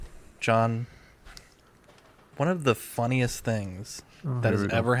John, one of the funniest things that has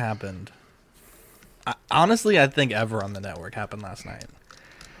ever happened, honestly, I think ever on the network, happened last night.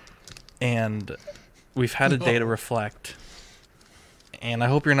 And we've had a day to reflect. And I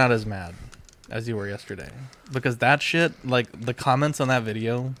hope you're not as mad as you were yesterday. Because that shit, like, the comments on that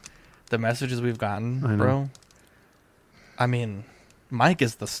video, the messages we've gotten, bro. I mean, Mike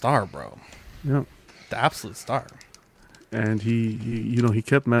is the star, bro. Yep. The absolute star. And he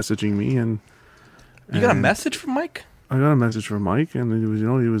kept messaging me, and you got a message from Mike? I got a message from Mike, and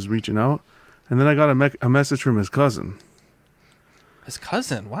he was reaching out, and then I got a message from his cousin. His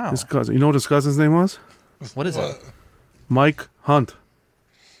cousin? Wow. His cousin. You know what his cousin's name was? What is it? Mike Hunt.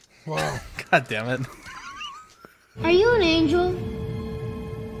 Wow. God damn it. Are you an angel?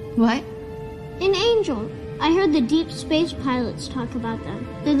 What? An angel. I heard the deep space pilots talk about them.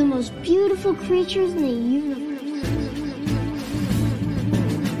 They're the most beautiful creatures in the universe.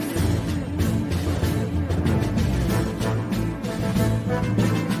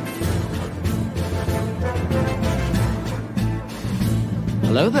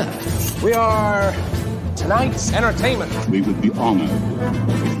 Hello there. We are tonight's entertainment. We would be honored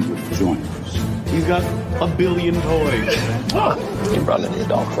if you would join us. He's got a billion toys. You brought in the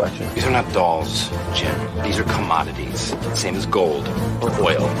doll collection. These are not dolls, Jim. These are commodities. Same as gold or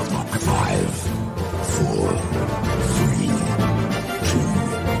oil. 5, 4, 3, 2,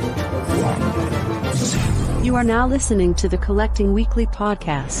 1, 0. You are now listening to the Collecting Weekly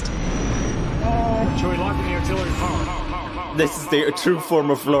podcast. Shall we lock in the artillery power? This is the true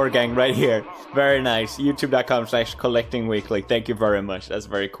form of floor gang right here. Very nice. YouTube.com/collecting weekly. Thank you very much. That's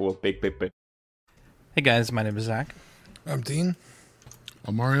very cool. Big. Hey guys, my name is Zach. I'm Dean.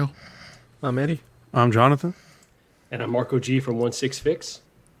 I'm Mario. I'm Eddie. I'm Jonathan. And I'm Marco G from 16 Fix.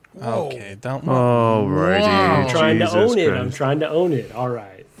 Whoa. Okay, don't. Oh, righty. I'm trying Jesus to own it. Christ. I'm trying to own it. All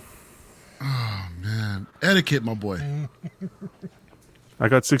right. Oh, man. Etiquette, my boy. I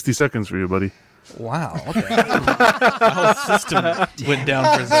got 60 seconds for you, buddy. Wow. Okay. The whole system went down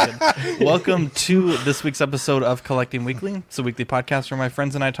for a second. Welcome to this week's episode of Collecting Weekly. It's a weekly podcast where my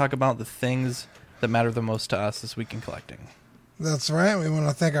friends and I talk about the things that matter the most to us this week in collecting. That's right. We want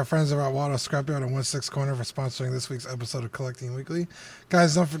to thank our friends over at Waldo Scrapyard and 16 Corner for sponsoring this week's episode of Collecting Weekly.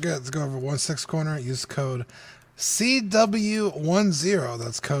 Guys, don't forget to go over 16 Corner. Use code CW10.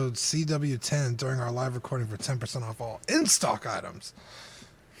 That's code CW10 during our live recording for 10% off all in-stock items.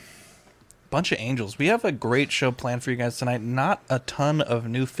 Bunch of angels. We have a great show planned for you guys tonight. Not a ton of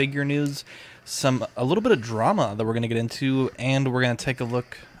new figure news, a little bit of drama that we're going to get into, and we're going to take a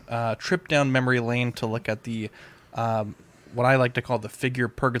look, trip down memory lane to look at the what I like to call the figure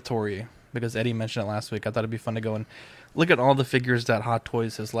purgatory, because Eddie mentioned it last week. I thought it'd be fun to go and look at all the figures that Hot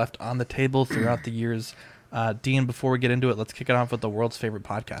Toys has left on the table throughout the years. Dean, before we get into it, let's kick it off with the world's favorite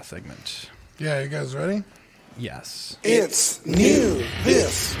podcast segment. Yeah, you guys ready? Yes. It's new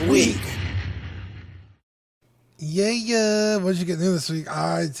this week. Yeah. What did you get new this week?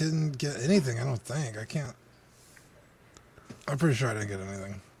 I didn't get anything, I don't think. I'm pretty sure I didn't get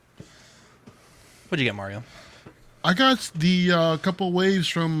anything. What'd you get, Mario? I got the couple waves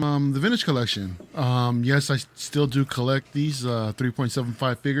from the vintage collection. Yes, I still do collect these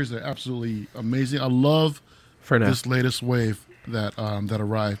 3.75 figures. They're absolutely amazing. I love this latest wave that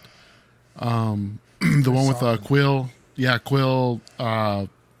arrived. The one with Quill. Yeah, Quill,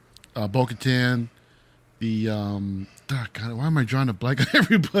 Bo-Katan. The God, why am I drawing a blank on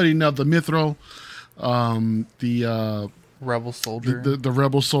everybody now? The Mithro, the Rebel Soldier, the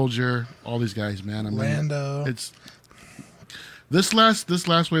Rebel Soldier, all these guys, man. I mean, Lando. It's this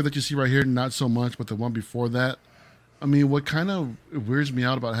last wave that you see right here, not so much, but the one before that. I mean, what kind of weirds me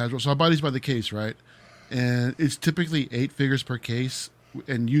out about Hasbro? So I buy these by the case, right? And it's typically 8 figures per case,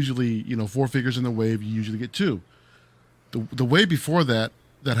 and usually, 4 figures in the wave. You usually get 2. The wave before that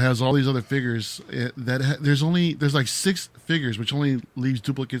has all these other figures, there's like 6 figures, which only leaves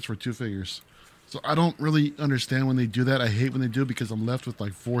duplicates for 2 figures. So I don't really understand when they do that. I hate when they do, because I'm left with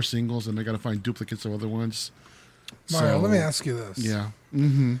like 4 singles and I got to find duplicates of other ones. Mario, let me ask you this. Yeah.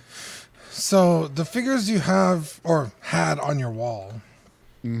 Mm-hmm. So the figures you have or had on your wall,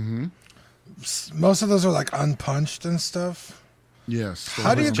 most of those are like unpunched and stuff. Yes.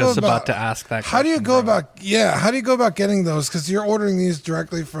 How do you go about to ask that? How do you go about getting those? Because you're ordering these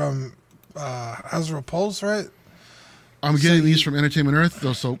directly from Hasbro Pulse, right? I'm getting these from Entertainment Earth.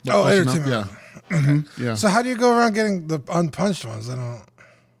 Entertainment Earth. Okay. Yeah. So how do you go around getting the unpunched ones? I don't.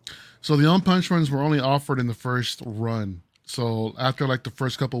 So the unpunched ones were only offered in the first run. So after like the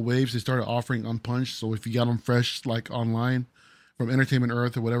first couple waves, they started offering unpunched. So if you got them fresh, like online from Entertainment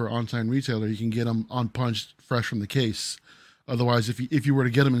Earth or whatever on-time retailer, you can get them unpunched fresh from the case. Otherwise, if you were to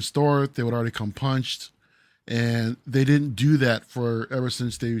get them in store, they would already come punched. And they didn't do that ever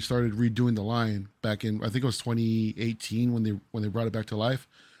since they started redoing the line back in, I think it was 2018 when they brought it back to life.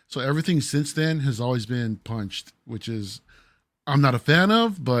 So everything since then has always been punched, which is I'm not a fan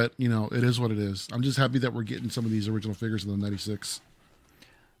of, but it is what it is. I'm just happy that we're getting some of these original figures in the 96.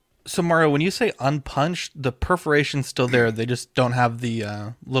 So Mario, when you say unpunched, the perforation's still there. They just don't have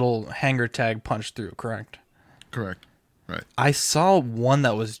the little hanger tag punched through, correct? Correct. Right. I saw one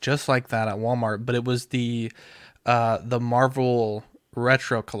that was just like that at Walmart, but it was the Marvel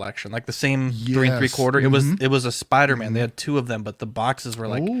Retro collection, like the same 3 3/4. It was a Spider-Man. They had 2 of them, but the boxes were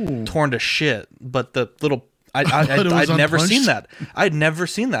like torn to shit. But the little I'd never seen that. I'd never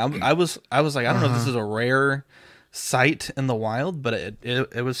seen that. I was like, I don't know if this is a rare sight in the wild, but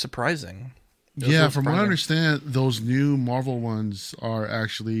it was surprising. From what I understand, those new Marvel ones are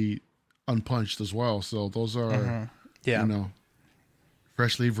actually unpunched as well. So those are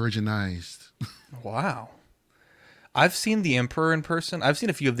freshly virginized. Wow. I've seen the Emperor in person. I've seen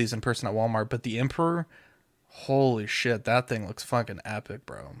a few of these in person at Walmart, but the Emperor, holy shit, that thing looks fucking epic,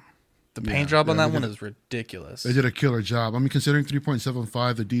 bro. The paint job on that one is ridiculous. They did a killer job. I mean, considering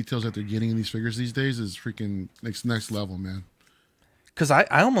 3.75, the details that they're getting in these figures these days is freaking next level, man. Because I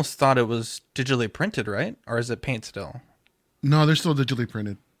almost thought it was digitally printed, right? Or is it paint still? No, they're still digitally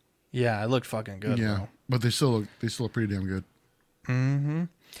printed. Yeah, it looked fucking good. Yeah, bro. But they still look pretty damn good. Mm-hmm.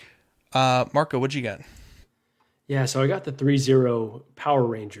 Marco, what'd you get? Yeah, so I got the 3-0 Power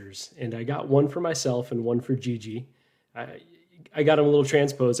Rangers, and I got one for myself and one for Gigi. I got them a little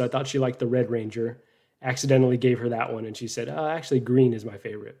transposed. I thought she liked the Red Ranger. Accidentally gave her that one, and she said, actually, green is my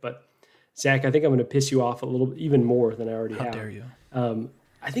favorite. But, Zach, I think I'm going to piss you off a little, even more than I already have. How dare you?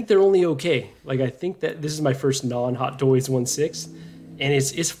 I think they're only okay. Like, I think that this is my first non-Hot Toys 1/6, and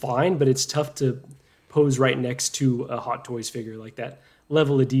it's fine, but it's tough to pose right next to a Hot Toys figure. Like, that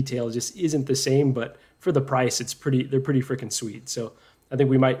level of detail just isn't the same, but for the price, they're pretty freaking sweet. So I think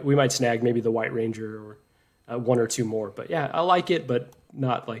we might snag maybe the White Ranger or 1 or 2 more. But yeah, I like it, but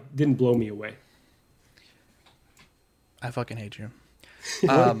not didn't blow me away. I fucking hate you.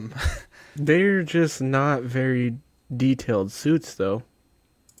 They're just not very detailed suits, though.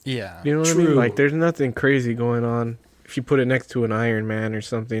 Yeah, you know what I mean. Like, there's nothing crazy going on if you put it next to an Iron Man or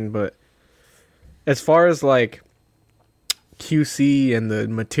something. But as far as like QC and the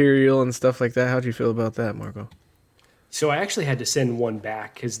material and stuff like that, how do you feel about that, Marco? So I actually had to send one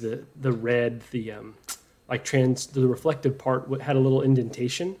back because the red, the reflective part had a little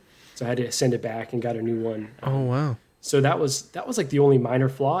indentation, so I had to send it back and got a new one. Oh wow! So that was like the only minor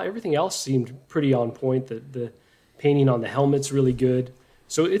flaw. Everything else seemed pretty on point. The painting on the helmet's really good.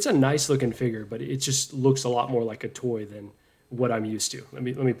 So it's a nice looking figure, but it just looks a lot more like a toy than what I'm used to. Let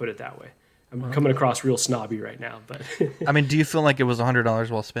me put it that way. I'm coming across real snobby right now, but I mean, do you feel like it was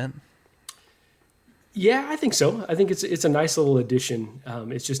 $100 well spent? Yeah, I think so. I think it's a nice little addition.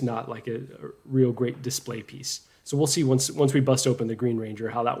 It's just not like a real great display piece. So we'll see once we bust open the Green Ranger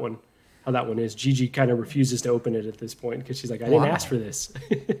how that one is. Gigi kind of refuses to open it at this point because she's like, I didn't ask for this.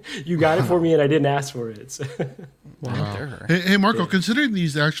 You got it for me, and I didn't ask for it. So. Wow. Hey, Marco, considering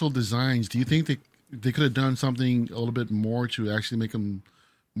these actual designs, do you think they could have done something a little bit more to actually make them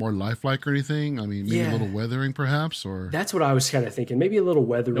more lifelike or anything? I mean, maybe a little weathering, perhaps, or that's what I was kind of thinking. Maybe a little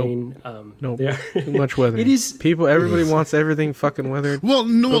weathering. Nope. Too much weathering. Everybody wants everything fucking weathered. Well,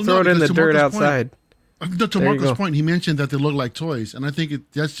 no, throw it in the dirt outside. To Marco's point, he mentioned that they look like toys, and I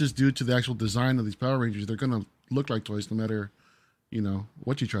think that's just due to the actual design of these Power Rangers. They're going to look like toys no matter,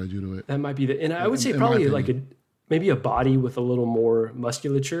 what you try to do to it. That might be and I would say probably like maybe a body with a little more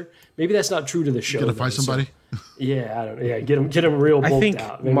musculature. Maybe that's not true to the show. You gotta fight somebody. So, yeah, I don't know. Yeah, get him real bulked out. I think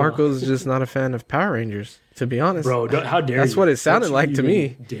out. Marco's just not a fan of Power Rangers, to be honest. Bro, how dare you? That's what it sounded like to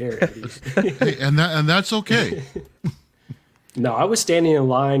me. Dare hey, and that's okay. No, I was standing in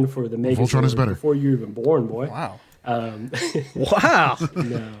line for the Mega Voltron is better before you were even born, boy. Wow. Wow.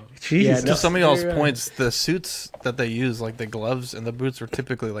 No. Jeez. Yeah, to some of y'all's points, the suits that they use, like the gloves and the boots, were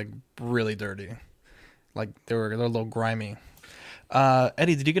typically like really dirty. Like they're a little grimy.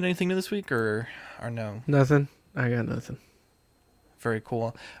 Eddie, did you get anything new this week or no? Nothing. I got nothing. Very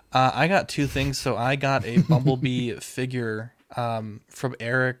cool. I got 2 things. So I got a Bumblebee figure from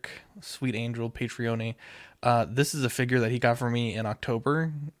Eric, Sweet Angel Patreoni. This is a figure that he got for me in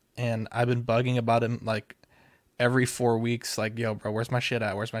October, and I've been bugging about him like every 4 weeks. Like, yo, bro, where's my shit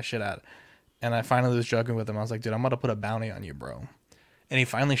at? Where's my shit at? And I finally was joking with him. I was like, dude, I'm about to put a bounty on you, bro. And he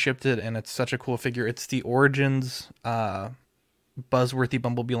finally shipped it, and it's such a cool figure. It's the Origins Buzzworthy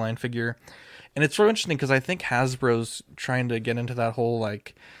Bumblebee line figure. And it's so interesting because I think Hasbro's trying to get into that whole,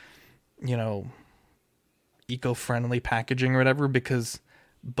 like, eco-friendly packaging or whatever, because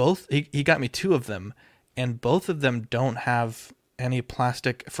he got me 2 of them, and both of them don't have any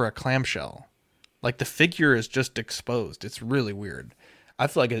plastic for a clamshell. Like, the figure is just exposed. It's really weird. I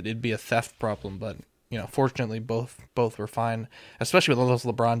feel like it'd be a theft problem, but fortunately both were fine. Especially with all those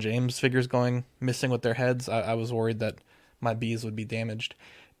LeBron James figures going missing with their heads, I was worried that my bees would be damaged.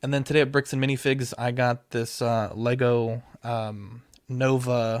 And then today at Bricks and Minifigs, I got this Lego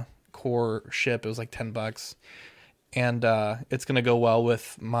Nova core ship. It was like $10, and it's gonna go well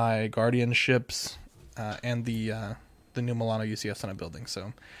with my Guardian ships and the new Milano UCS I'm building.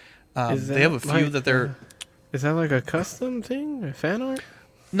 So they have a few that they're. Is that like a custom thing, a fan art?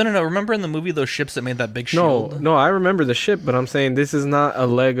 No. Remember in the movie those ships that made that big shield? No, I remember the ship, but I'm saying this is not a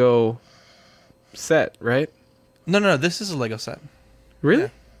Lego set, right? No, this is a Lego set. Really? Yeah.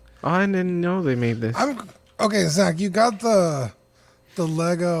 Oh, I didn't know they made this. Okay, Zach, you got the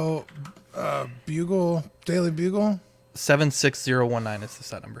Lego Bugle, Daily Bugle? 76019 is the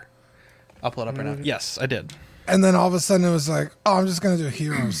set number. I'll pull it up right now. Yes, I did. And then all of a sudden it was like, oh, I'm just going to do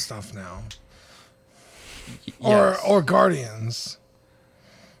hero stuff now. Yes. Or Guardians.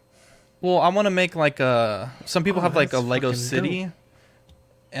 Well, I want to make like some people have like a Lego city. Dope.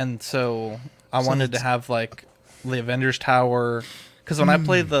 And so I wanted to have like the Avengers Tower. Because when I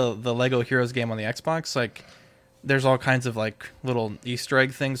play the Lego Heroes game on the Xbox, like there's all kinds of like little Easter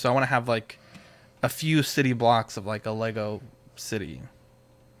egg things. So I want to have like a few city blocks of like a Lego city.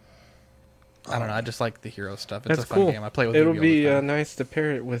 I don't know. I just like the hero stuff. It's That's a fun cool. game. I play with. It'll be nice to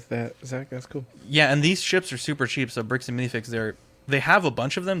pair it with that, Zach. That's cool. Yeah, and these ships are super cheap. So Bricks and Minifigs, they have a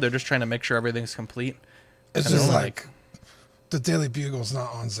bunch of them. They're just trying to make sure everything's complete. It's just like the Daily Bugle's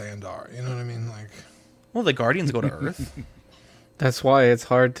not on Xandar. You know what I mean? Like, well, the Guardians go to Earth. That's why it's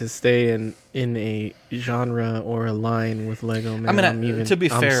hard to stay in a genre or a line with Lego. Man. I mean, to be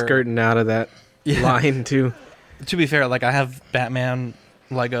fair, I'm skirting out of that line too. To be fair, like I have Batman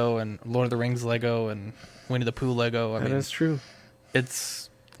Lego and Lord of the Rings Lego and Winnie the Pooh Lego. I mean, that's true.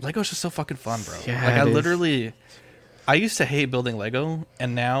 Lego's just so fucking fun, bro. Yeah, like I used to hate building Lego,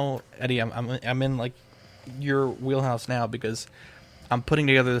 and now, Eddie, I'm in like your wheelhouse now because I'm putting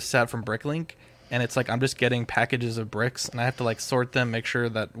together this set from Bricklink, and it's like I'm just getting packages of bricks, and I have to like sort them, make sure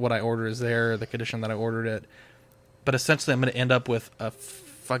that what I order is there, the condition that I ordered it. But essentially, I'm going to end up with a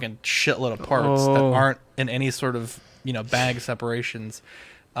fucking shitload of parts that aren't in any sort of bag separations,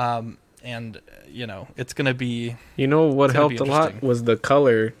 and it's going to be. You know what helped a lot was the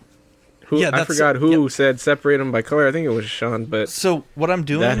color. I forgot who said separate them by color. I think it was Sean, but so what I'm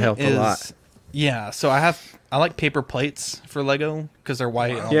doing that helped a lot. Yeah, so I like paper plates for Lego because they're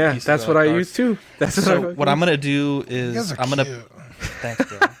white. And all yeah, the pieces that's are what like I dark. use too. That's what I'm gonna do is I'm gonna. Cute. Thanks,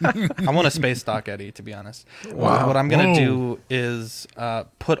 bro. I want a space dock, Eddie. To be honest, wow. What I'm gonna do is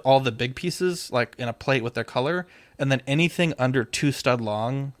put all the big pieces like in a plate with their color, and then anything under 2 stud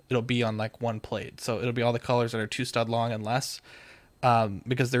long, it'll be on like one plate. So it'll be all the colors that are 2 stud long and less.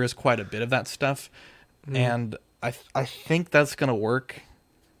 Because there is quite a bit of that stuff, and I think that's gonna work.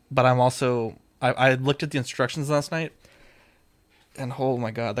 But I'm also I looked at the instructions last night, and oh my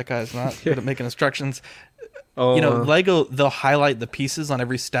god, that guy is not good at making instructions. Lego, they'll highlight the pieces on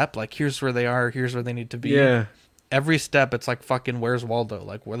every step. Like here's where they are, here's where they need to be. Yeah. Every step, it's like fucking where's Waldo?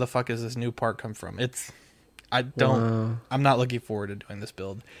 Like where the fuck is this new part come from? I'm not looking forward to doing this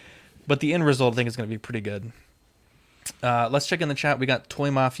build, but the end result I think is gonna be pretty good. Let's check in the chat. We got Toy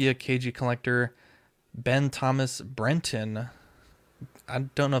Mafia, KG Collector, Ben Thomas Brenton. I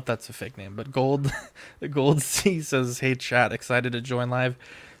don't know if that's a fake name, but Gold C says, "Hey chat, excited to join live."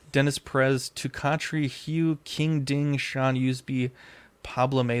 Dennis Perez, Tukatri, Hugh, King Ding, Sean Usby,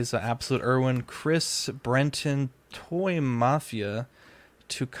 Pablo Meza, Absolute Irwin, Chris Brenton, Toy Mafia,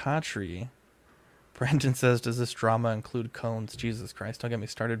 Tukatri. Brenton says, "Does this drama include cones?" Jesus Christ, don't get me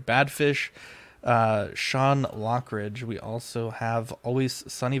started. Badfish. Sean Lockridge. We also have Always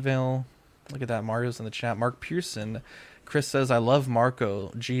Sunnyvale. Look at that. Mario's in the chat. Mark Pearson. Chris says, "I love Marco."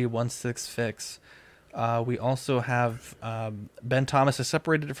 G16 Fix. We also have Ben Thomas. I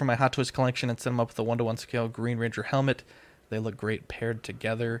separated it from my Hot Toys collection and set them up with a 1-to-1 scale Green Ranger helmet. They look great paired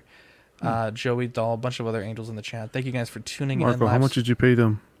together. Joey Dahl, a bunch of other angels in the chat. Thank you guys for tuning in. Marco, how much did you pay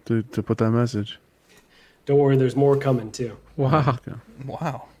them to put that message? Don't worry, there's more coming too. Wow. Okay.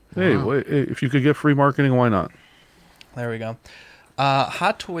 Wow. Hey, wait, if you could get free marketing, why not? There we go.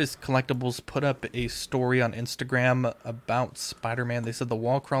 Hot Toys Collectibles put up a story on Instagram about Spider-Man. They said the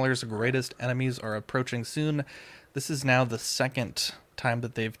wall crawler's greatest enemies are approaching soon. This is now the second time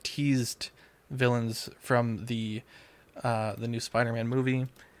that they've teased villains from the new Spider-Man movie.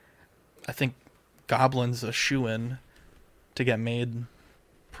 I think Goblin's a shoo-in to get made.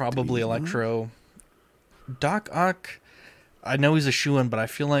 Probably Electro. Doc Ock, I know he's a shoo-in, but I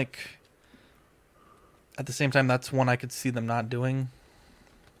feel like at the same time that's one I could see them not doing.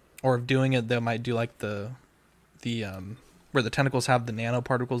 Or if doing it, they might do like the where the tentacles have the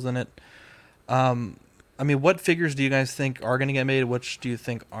nanoparticles in it. I mean, what figures do you guys think are going to get made? Which do you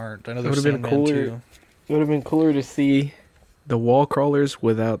think aren't? I know there's Sandman too. Would have been cooler to see the wall crawlers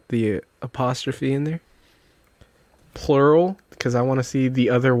without the apostrophe in there. Plural, because I want to see the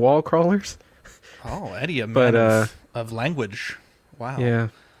other wall crawlers. Oh, Eddie, a man of language. Wow. Yeah.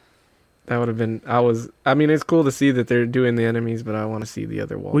 That would have been... I mean, it's cool to see that they're doing the enemies, but I want to see the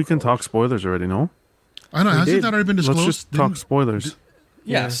other wall We can crawlers. talk spoilers already, no? I know. Hasn't that already been disclosed? Let's just talk spoilers.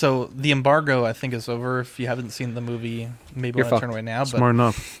 Yeah, so the embargo, I think, is over. If you haven't seen the movie, maybe You're want to turn away now. Smart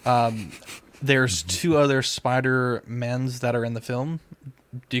enough. There's 2 other Spider-Mens that are in the film.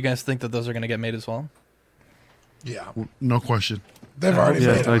 Do you guys think that those are going to get made as well? Yeah. No question. They've already made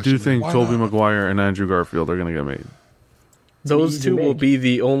Yes, it. I do think Why Tobey not? Maguire and Andrew Garfield are going to get made. Those easy two to will make. be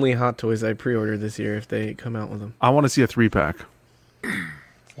the only Hot Toys I pre-order this year if they come out with them. I want to see a 3-pack.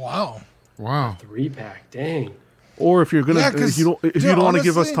 Wow. Wow. 3-pack, dang. Or if you're gonna, Yeah, 'cause, if you don't dude, want to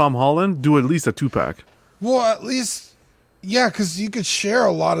give us honestly- Tom Holland, do at least a 2-pack. Well, at least, yeah, because you could share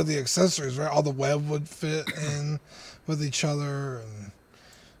a lot of the accessories, right? All the web would fit in with each other, and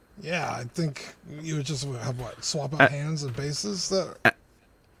yeah, I think you would just have swap out hands and bases. That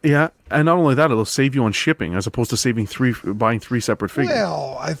Yeah, and not only that, it'll save you on shipping as opposed to buying 3 separate figures.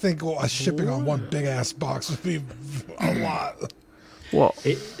 well, I think shipping on one big ass box would be a lot. Well,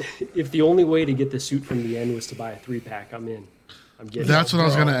 If the only way to get the suit from the end was to buy a 3-pack, I'm in. I'm getting That's it. what I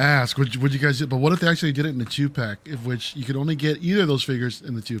was going to ask. Would you guys do? But what if they actually did it in the 2-pack, of which you could only get either of those figures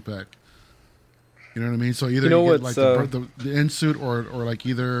in the 2-pack? You know what I mean? So either you get like the end suit or like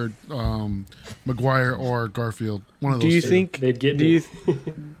either Maguire or Garfield. One of those. Do you two. think They'd get do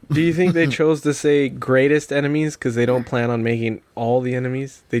you think they chose to say greatest enemies because they don't plan on making all the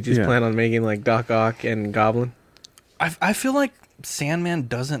enemies? They just Yeah. plan on making like Doc Ock and Goblin. I feel like Sandman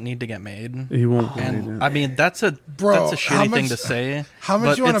doesn't need to get made. he won't. get And it. I mean, that's a Bro, that's a how shitty thing much- to say. how much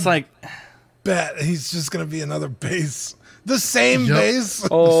but you wanna it's like Bet he's just gonna be another base, the same Yep. base.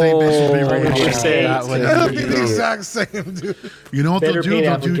 The same base will be right Oh, here. say that would It'll be be the exact same, dude. You know what Better they'll do? paint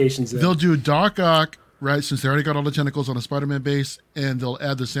They'll applications, do, though. they'll do Doc Ock, right? Since they already got all the tentacles on the Spider-Man base, and they'll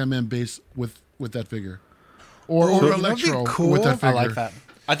add the Sandman base with that figure, or So- Electro That'd be cool. with that I figure. like that.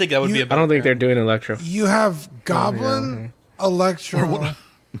 I think that would be a I don't think they're doing Electro. You have Goblin, Electro,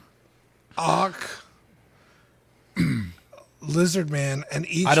 Ock, Lizard Man, and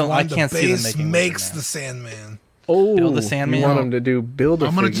each I one can't the see them base making makes Lizard Man. the Sandman. Oh, Build the Sandman. You want them to do build a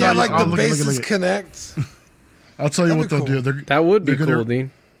I'm gonna figure. Yeah, tell you- like oh, the look at- look at- bases look at- connect. I'll tell you That'd what be they'll cool. do. That would be they're gonna- cool,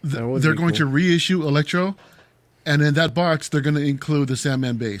 Dean. That would They're be going cool. to reissue Electro, and in that box, they're going to include the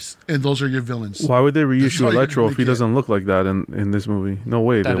Sandman base, and those are your villains. Why would they reissue all you're Electro gonna if he get. doesn't look like that in this movie? No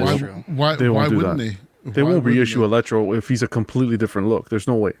way. That They is won't. true. Why They won't do wouldn't that. they? They Why won't wouldn't reissue they? Electro if he's a completely different look. There's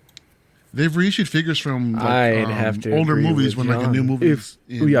no way. They've reissued figures from like, I'd have to older agree movies with when like a new John. movie. If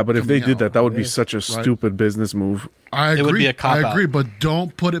they did that, that would be Yeah. such a stupid business move. I agree. It would be a I cop-out. agree, but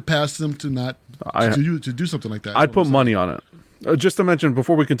don't put it past them to not to do something like that. I'd put money on it. Just to mention,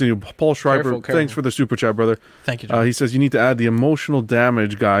 before we continue, Paul Schreiber, Careful, thanks careful. for the super chat, brother. Thank you, John. He says you need to add the emotional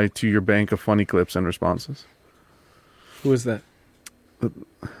damage guy to your bank of funny clips and responses. Who is that?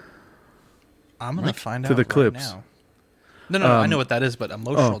 I'm gonna find to out the right clips. now. No, I know what that is, but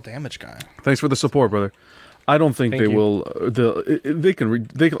emotional damage guy. Thanks for the support, brother. I don't think Thank they you. will.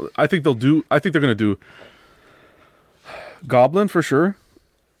 I think they'll do. I think they're going to do Goblin for sure,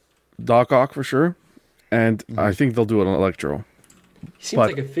 Doc Ock for sure, and I think they'll do an Electro. He seems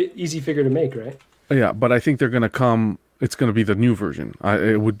But- like a easy figure to make, right? Yeah, but I think they're going to come. It's going to be the new version.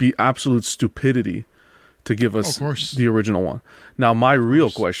 It would be absolute stupidity to give us Of course. the original one. Now, my real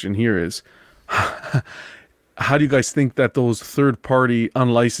question here is, how do you guys think that those third-party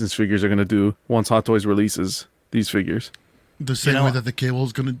unlicensed figures are going to do once Hot Toys releases these figures? The same know- way that the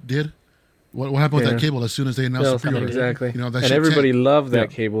cable's did. What happened with Yeah. that cable as soon as they announced They'll- the pre-order? exactly. You know, that And shit everybody tanked. loved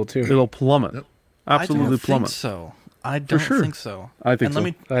that Yeah. cable too. It'll plummet. Yep. Absolutely I don't plummet. think so. I don't sure. think so. I think and so. Let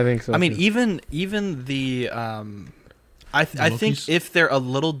me, I think so. I mean, too. even the I think Lokis? if they're a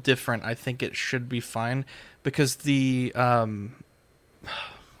little different, I think it should be fine because the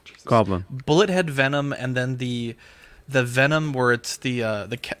Goblin. bullet head Venom and then the Venom where it's the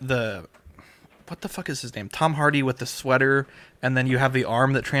what the fuck is his name? Tom Hardy with the sweater, and then you have the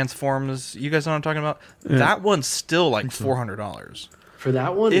arm that transforms. You guys know what I'm talking about? Yeah. That one's still like $400. For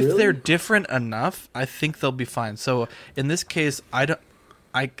that one, If really? they're different enough, I think they'll be fine. So in this case, I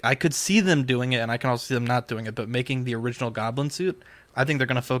could see them doing it, and I can also see them not doing it. But making the original Goblin suit, I think they're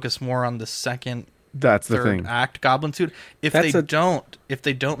going to focus more on the second That's the third thing. act Goblin suit. If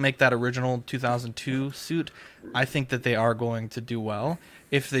they don't make that original 2002 suit, I think that they are going to do well.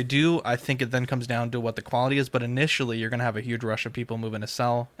 If they do, I think it then comes down to what the quality is. But initially, you're going to have a huge rush of people moving to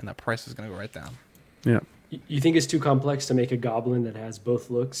sell, and that price is going to go right down. Yeah. You think it's too complex to make a Goblin that has both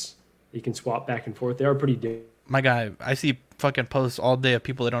looks? You can swap back and forth. They are pretty different. My guy, I see fucking posts all day of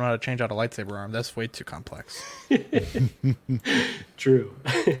people that don't know how to change out a lightsaber arm. That's way too complex. True.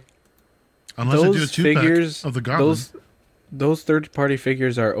 Unless they do a two-pack of the Goblin. Those third-party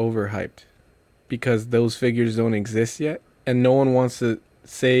figures are overhyped because those figures don't exist yet, and no one wants to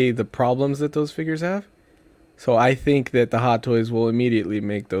say the problems that those figures have. So I think that the Hot Toys will immediately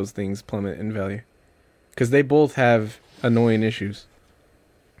make those things plummet in value because they both have annoying issues.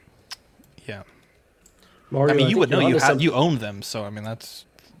 Yeah. Mario, I mean, you would know you own them, so I mean that's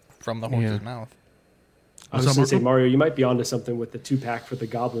from the horse's mouth. I was going to say, Mario, you might be onto something with the 2-pack for the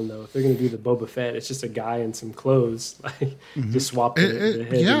Goblin, though. If they're going to do the Boba Fett, it's just a guy in some clothes, like just swap the head.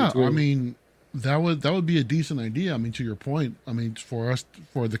 Yeah, I mean, that would be a decent idea. I mean, to your point, I mean, for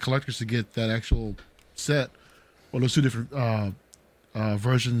the collectors to get that actual set, well, those two different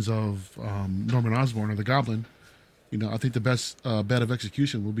versions of Norman Osborn or the Goblin, you know, I think the best bet of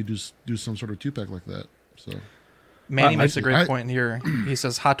execution will be do some sort of 2-pack like that. So, Manny makes a great point here. He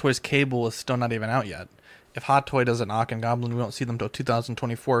says Hot Toys Cable is still not even out yet. If Hot Toy does an Ock and Goblin, we won't see them till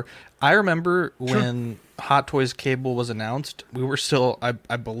 2024. I remember when Hot Toys Cable was announced, we were still, I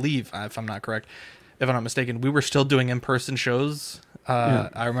believe, if I'm not correct, if I'm not mistaken, we were still doing in-person shows.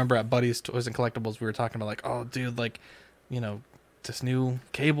 I remember at Buddy's Toys and Collectibles, we were talking about like, oh, dude, like, you know, this new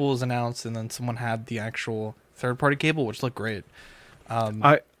cable was announced, and then someone had the actual third-party cable, which looked great.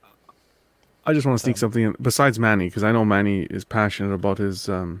 I just want to sneak something in, besides Manny, because I know Manny is passionate about his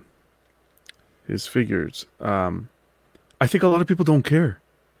figures. I think a lot of people don't care.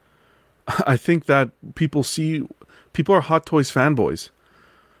 I think that people are Hot Toys fanboys.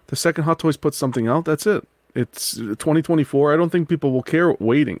 The second Hot Toys puts something out, that's it. It's 2024. I don't think people will care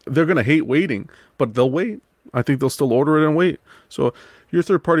waiting. They're going to hate waiting, but they'll wait. I think they'll still order it and wait. So your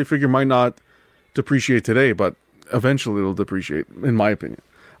third party figure might not depreciate today, but eventually it'll depreciate, in my opinion.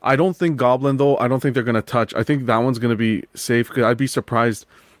 I don't think Goblin, though, I don't think they're going to touch. I think that one's going to be safe, because I'd be surprised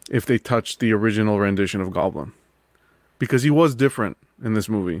if they touched the original rendition of Goblin, because he was different in this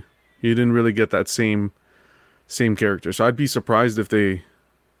movie. You didn't really get that same character. So I'd be surprised if they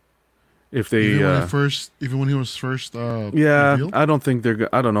even when he was first revealed? I don't think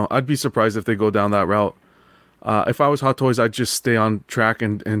I don't know. I'd be surprised if they go down that route. If I was Hot Toys, I'd just stay on track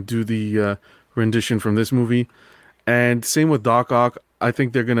and do the rendition from this movie. And same with Doc Ock. I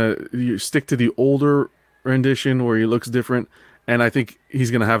think they're gonna stick to the older rendition where he looks different, and I think he's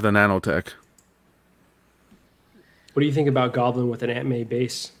gonna have the nanotech. What do you think about Goblin with an Aunt May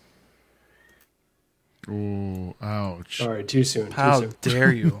base? Oh, ouch. Sorry, too soon. How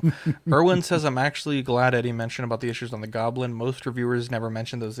dare you? Erwin says, I'm actually glad Eddie mentioned about the issues on the Goblin. Most reviewers never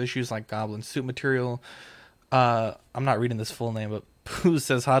mention those issues, like Goblin suit material. I'm not reading this full name, but Pooh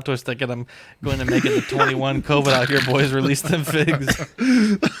says Hot Toys thinking I'm going to make it to 21. COVID out here, boys. Release them figs.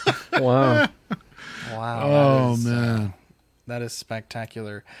 Wow. Oh, man. That is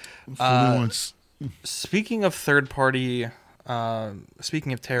spectacular. Speaking of third party,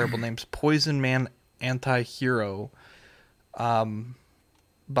 speaking of terrible names, Poison Man Anti-Hero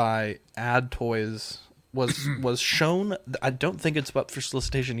by Ad Toys was shown. I don't think it's up for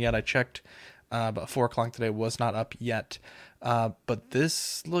solicitation yet. I checked about 4 o'clock today, was not up yet. But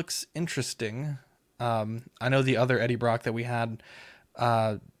this looks interesting. I know the other Eddie Brock that we had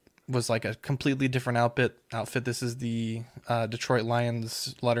was like a completely different outfit. This is the Detroit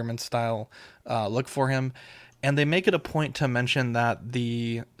Lions Letterman style look for him. And they make it a point to mention that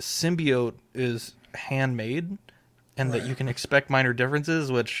the symbiote is handmade and that you can expect minor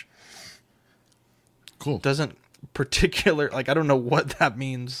differences, which doesn't I don't know what that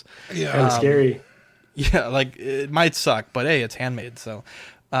means. Yeah. Kind of scary. Yeah, like it might suck, but hey, it's handmade. So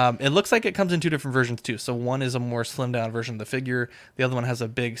it looks like it comes in 2 different versions too. So one is a more slimmed down version of the figure. The other one has a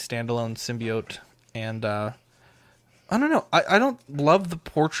big standalone symbiote. And I don't know. I don't love the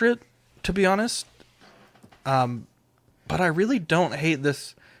portrait, to be honest. But I really don't hate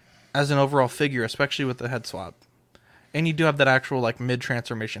this as an overall figure, especially with the head swap. And you do have that actual like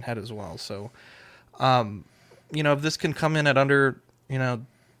mid-transformation head as well. So, if this can come in at under,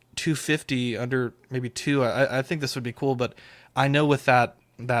 $250, under maybe $2, I think this would be cool. But I know with that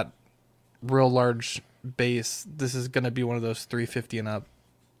real large base, this is going to be one of those $350 and up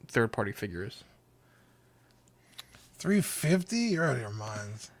third-party figures. $350? You're out of your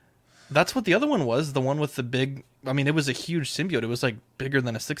minds. That's what the other one was. The one with the big. I mean, it was a huge symbiote. It was like bigger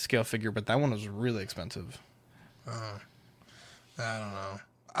than a 6-scale figure, but that one was really expensive. I don't know.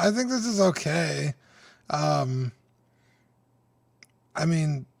 I think this is okay. I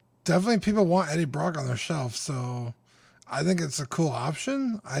mean, definitely people want Eddie Brock on their shelf, so I think it's a cool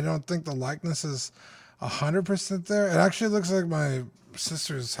option. I don't think the likeness is 100% there. It actually looks like my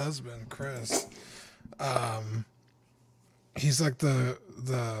sister's husband, Chris. He's like the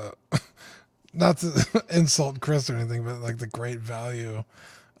not to insult Chris or anything, but like the great value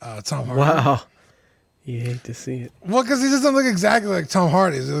Tom Hardy. Wow. You hate to see it. Well, because he doesn't look exactly like Tom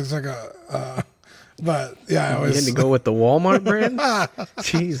Hardy. He looks like a but yeah, I always You had to go with the Walmart brand?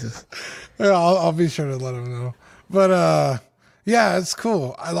 Jesus. Yeah, I'll be sure to let him know. But yeah, it's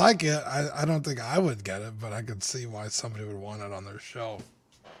cool. I like it. I don't think I would get it, but I could see why somebody would want it on their shelf.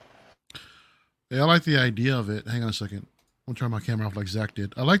 Yeah, I like the idea of it. Hang on a second. I'm turn my camera off like Zach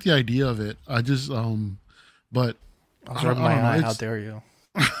did. I like the idea of it. I just but I was rubbing my eye. How dare you?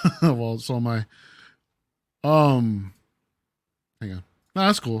 Well, so am I. Hang on. No,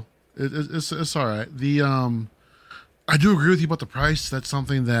 that's cool. It's all right. The I do agree with you about the price. That's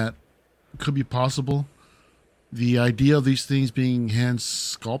something that could be possible. The idea of these things being hand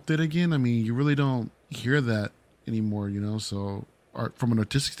sculpted again, I mean, you really don't hear that anymore, you know. So, from an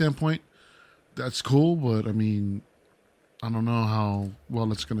artistic standpoint, that's cool. But I mean, I don't know how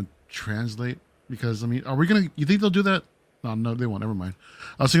well it's going to translate because I mean, are we gonna? You think they'll do that? No, they won't. Never mind.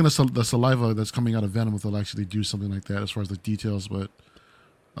 I was thinking the saliva that's coming out of Venom, if they'll actually do something like that as far as the details, but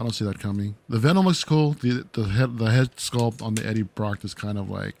I don't see that coming. The Venom looks cool. The head sculpt on the Eddie Brock is kind of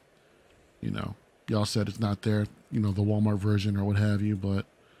like, you know, y'all said it's not there, you know, the Walmart version or what have you, but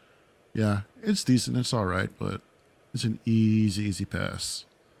yeah, it's decent. It's all right, but it's an easy pass.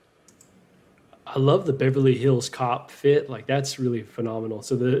 I love the Beverly Hills Cop fit. Like, that's really phenomenal.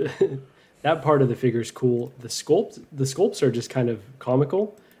 So the that part of the figure is cool. The sculpts are just kind of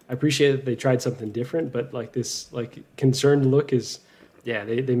comical. I appreciate that they tried something different, but like this like concerned look is, yeah,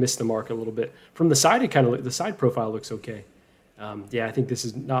 they missed the mark a little bit. From the side, it kind of the side profile looks okay. Yeah, I think this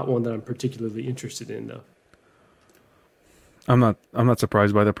is not one that I'm particularly interested in though. I'm not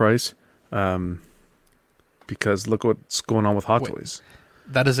surprised by the price, because look what's going on with Hot Toys.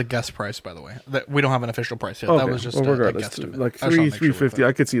 That is a guess price, by the way. We don't have an official price yet. Okay. That was just regardless, a guesstimate. like $350.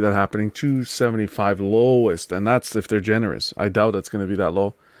 I could see that happening. $275 lowest, and that's if they're generous. I doubt it's going to be that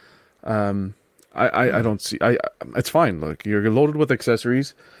low. I don't see. It's fine. Look, you're loaded with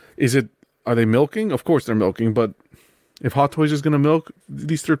accessories. Are they milking? Of course they're milking. But if Hot Toys is going to milk,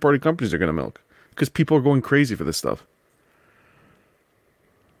 these third-party companies are going to milk because people are going crazy for this stuff.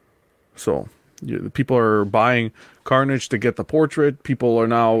 So the people are buying Carnage to get the portrait. People are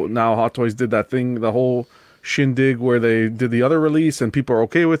now Hot Toys did that thing, the whole shindig where they did the other release, and people are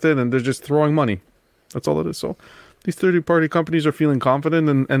okay with it, and they're just throwing money. That's all it is. So these third-party companies are feeling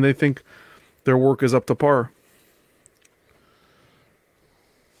confident, and they think their work is up to par.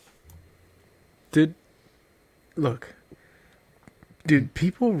 Did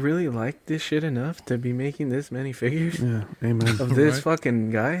people really like this shit enough to be making this many figures? Yeah, amen. Of this fucking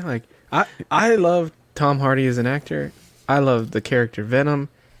guy? Like, I love Tom Hardy as an actor. I love the character Venom.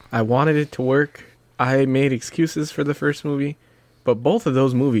 I wanted it to work. I made excuses for the first movie, but both of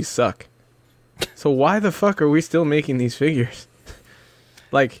those movies suck. So why the fuck are we still making these figures?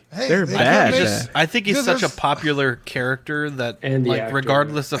 Like, they're bad. I think he's such a popular character that,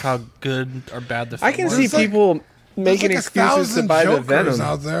 regardless of how good or bad the film I can see people making excuses to buy the Venom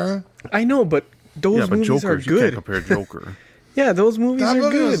out there. I know, but those movies Joker, are good. You can't compare Joker. Yeah, those movies that are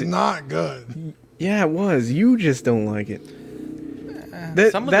movie good. was not good. Yeah, it was. You just don't like it.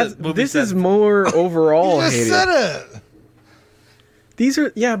 This is more overall. You just said it. These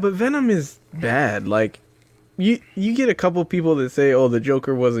are but Venom is bad. Like, you get a couple people that say, "Oh, the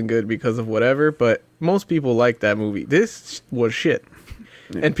Joker wasn't good because of whatever," but most people like that movie. This was shit.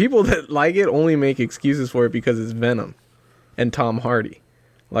 Yeah. And people that like it only make excuses for it because it's Venom and Tom Hardy.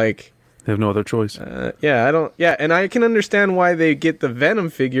 Like, they have no other choice. And I can understand why they get the Venom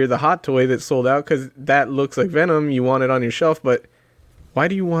figure, the hot toy that sold out, because that looks like Venom. You want it on your shelf, but why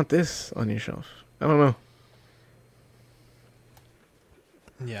do you want this on your shelf? I don't know.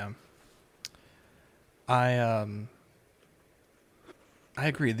 Yeah. I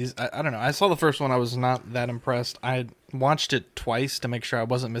agree. I don't know. I saw the first one. I was not that impressed. I watched it twice to make sure I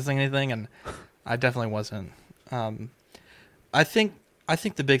wasn't missing anything, and I definitely wasn't. I think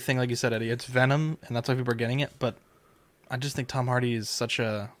the big thing, like you said, Eddie, it's Venom, and that's why people are getting it. But I just think Tom Hardy is such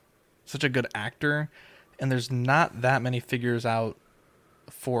a good actor, and there's not that many figures out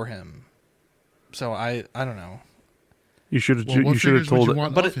for him. So I don't know. You should have. Well, you what should have figures would told. you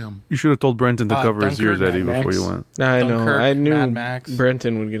want but off him? You should have told Brenton to cover his Dunkirk, ears, Eddie, Mad before Max. you went. I know. Dunkirk, I knew Mad Max.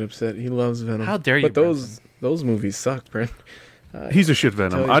 Brenton would get upset. He loves Venom. How dare you, But those movies suck, Brent. He's a shit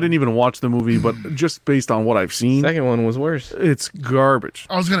Venom. I didn't even watch the movie, but just based on what I've seen, Second one was worse. it's garbage.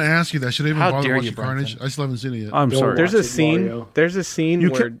 I was going to ask you that. Should I even How bother dare watching you, Brenton? Carnage? I still haven't seen it yet. I'm Don't sorry. There's watch a it, scene. Mario. There's a scene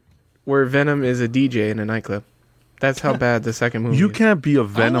You where Venom is a DJ in a nightclub. That's how bad the second movie You is. can't be a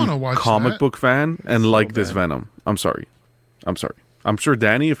wanna Venom watch comic that. book fan and like this bad. Venom. I'm sorry. I'm sure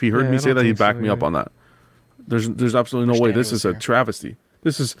Danny, if he heard Yeah, me I say don't that, he'd think back so, me up yeah. on that. There's absolutely no way. Danny This was is a here. travesty.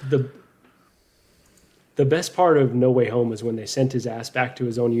 This is The best part of No Way Home is when they sent his ass back to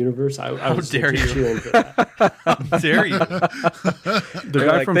his own universe. I was dare legit you. cheering for that. How dare you? the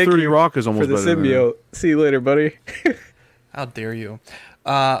guy from 30 Rock is almost for the better than him. symbiote. See you later, buddy. How dare you?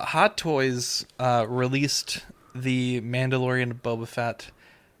 Hot Toys released the Mandalorian Boba Fett,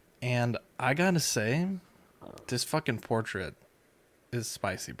 and I gotta say, this fucking portrait is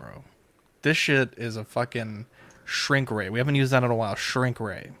spicy, bro. This shit is a fucking shrink ray. We haven't used that in a while. Shrink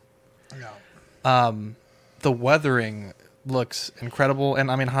ray. The weathering looks incredible, and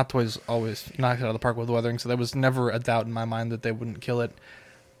I mean, Hot Toys always knocked it out of the park with weathering, so there was never a doubt in my mind that they wouldn't kill it.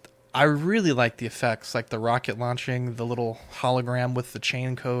 I really like the effects, like the rocket launching, the little hologram with the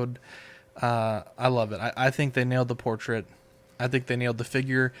chain code. I love it. I think they nailed the portrait. I think they nailed the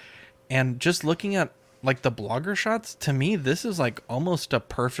figure. And just looking at like the blogger shots, to me, this is like almost a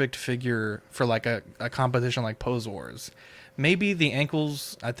perfect figure for like a competition like Pose Wars. Maybe the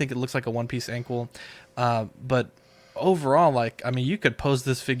ankles, I think it looks like a one-piece ankle. But overall, like, I mean, you could pose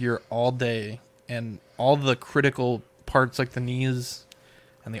this figure all day, and all the critical parts like the knees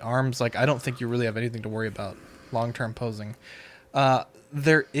and the arms, like, I don't think you really have anything to worry about long-term posing.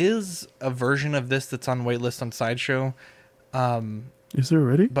 There is a version of this that's on waitlist on Sideshow. Is there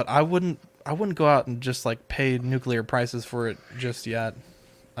already? But I wouldn't go out and just like pay nuclear prices for it just yet.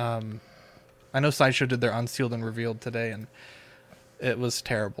 I know Sideshow did their unsealed and revealed today, and it was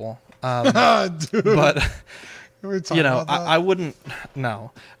terrible. Dude. But you know, I wouldn't.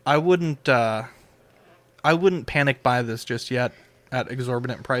 No, I wouldn't panic buy this just yet at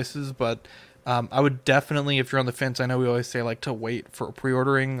exorbitant prices. But I would definitely, if you're on the fence, I know we always say like to wait for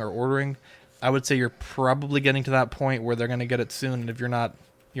pre-ordering or ordering. I would say you're probably getting to that point where they're going to get it soon, and if you're not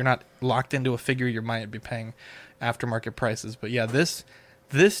locked into a figure, you might be paying aftermarket prices. But yeah, this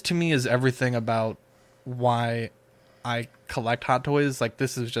to me is everything about why I collect Hot Toys. Like,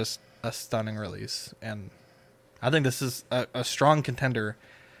 this is just a stunning release, and I think this is a strong contender.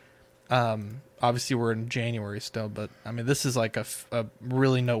 Obviously we're in January still, but I mean, this is like a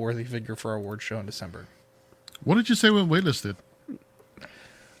really noteworthy figure for our award show in December. What did you say when waitlisted?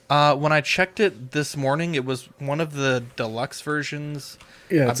 When I checked it this morning, it was one of the deluxe versions.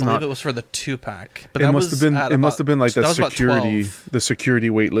 Yeah, I it's believe not. it was for the 2-pack. But It that must have been. at It must have been like that the was about security, 12. the security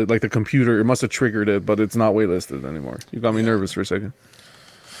waitlist, like the computer. It must have triggered it, but it's not waitlisted anymore. You got me nervous for a second.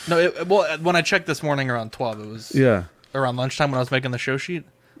 No, well, when I checked this morning around 12, it was around lunchtime when I was making the show sheet.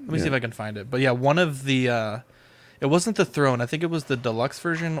 Let me see if I can find it. But yeah, one of the, it wasn't the throne. I think it was the deluxe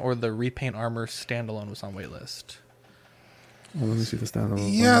version or the repaint armor standalone was on waitlist. Well, let me see the standalone.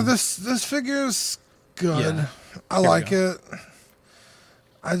 Yeah, this figure's good. Yeah. I Here we like go. it.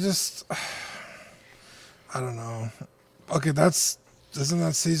 I just, I don't know. Okay, isn't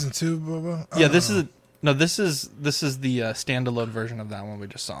that season 2, Bubba? Yeah, this is the standalone version of that one we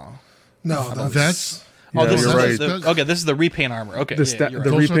just saw. No, that's. Oh, this you're is right. okay. This is the repaint armor. Okay, The, yeah, you're the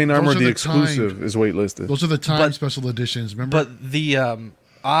right. repaint Those armor, are the the exclusive, timed. is waitlisted. Those are the time But- special editions. Remember? But the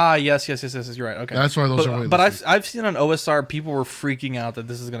yes, you're right. Okay, That's why those are But waitlisted. I've seen on OSR people were freaking out that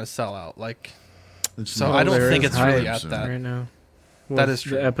this is going to sell out. Like, It's so not. I don't There think is it's really hype at that. right now. That With is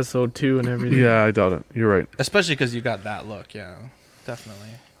true. the episode 2 and everything. Yeah, I doubt it. You're right. Especially because you got that look. Yeah, definitely.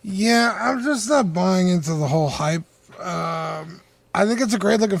 Yeah, I'm just not buying into the whole hype. I think it's a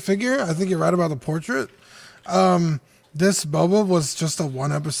great looking figure. I think you're right about the portrait. This Boba was just a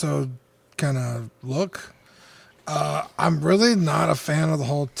one episode kind of look. I'm really not a fan of the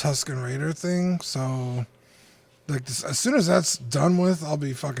whole Tusken Raider thing. So, like, as soon as that's done with, I'll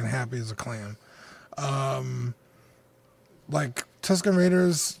be fucking happy as a clam. Like, Tusken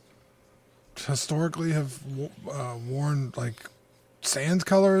Raiders historically have worn like sand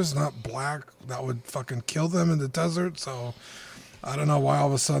colors, not black. That would fucking kill them in the desert. So I don't know why all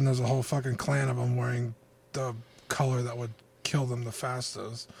of a sudden there's a whole fucking clan of them wearing the color that would kill them the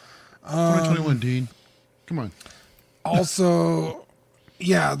fastest. 2021, Dean. Come on. Also,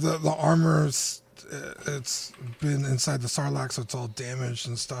 yeah, the armor's it's been inside the Sarlacc, so it's all damaged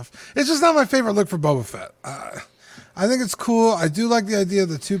and stuff. It's just not my favorite look for Boba Fett. I think it's cool. I do like the idea of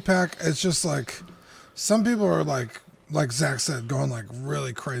the 2-pack. It's just like some people are like like Zach said, going like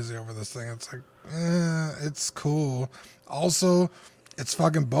really crazy over this thing. It's like, it's cool. Also, it's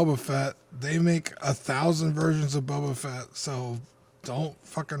fucking Boba Fett. They make 1,000 versions of Boba Fett, so don't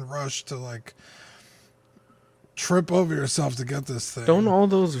fucking rush to like trip over yourself to get this thing. Don't all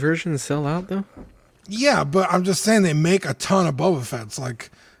those versions sell out though? Yeah, but I'm just saying they make a ton of Boba Fetts.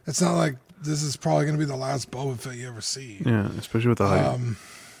 Like, it's not like this is probably going to be the last Boba Fett you ever see. Yeah, especially with the hype.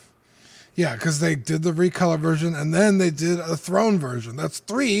 Yeah, because they did the recolor version and then they did a throne version. That's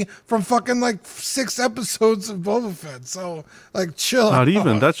 3 from fucking like 6 episodes of Boba Fett. So, like, chill Not out.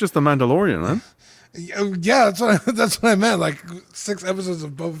 even. That's just the Mandalorian, man. Yeah, that's what I meant. Like 6 episodes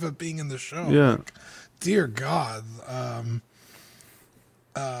of Boba Fett being in the show. Yeah. Like, dear God.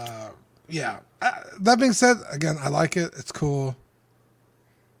 Yeah. That being said, again, I like it. It's cool.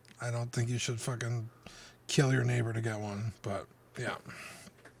 I don't think you should fucking kill your neighbor to get one, but yeah.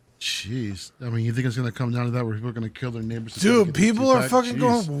 Jeez. I mean, you think it's going to come down to that where people are going to kill their neighbors? Dude, people are fucking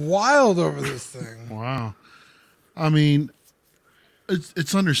going wild over this thing. Wow. I mean,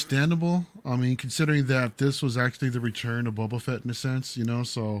 it's understandable. I mean, considering that this was actually the return of Boba Fett in a sense, you know,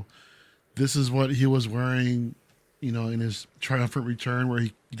 so this is what he was wearing, you know, in his triumphant return where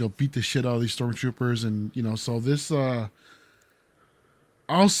he, you know, beat the shit out of these stormtroopers. And, you know, so this, I'll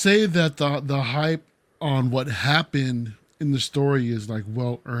say that the hype on what happened in the story is like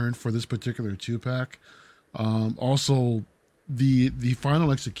well earned for this particular 2-pack. Also, the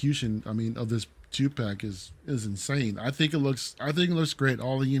final execution, I mean, of this 2-pack is insane. I think it looks great.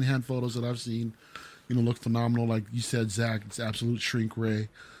 All the in-hand photos that I've seen, you know, look phenomenal. Like you said, Zach, it's absolute shrink ray.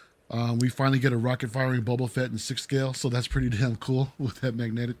 We finally get a rocket firing Boba Fett in 6 scale, so that's pretty damn cool with that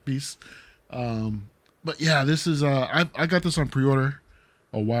magnetic piece. But yeah, this is I got this on pre-order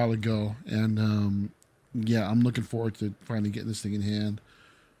a while ago, and yeah, I'm looking forward to finally getting this thing in hand.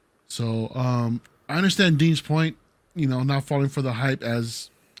 So I understand Dean's point, you know, not falling for the hype as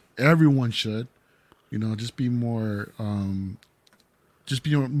everyone should. You know, just be more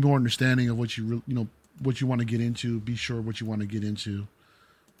understanding of what you what you want to get into. Be sure what you want to get into.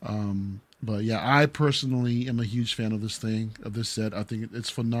 But yeah, I personally am a huge fan of this thing, of this set. I think it's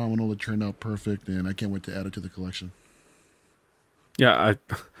phenomenal. It turned out perfect, and I can't wait to add it to the collection. Yeah,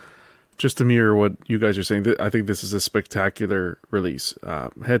 just to mirror what you guys are saying, I think this is a spectacular release.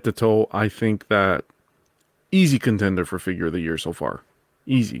 Head to toe, I think that easy contender for figure of the year so far.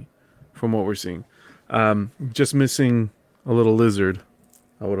 Easy, from what we're seeing. Just missing a little lizard.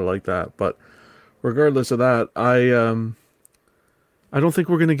 I would have liked that. But regardless of that, I don't think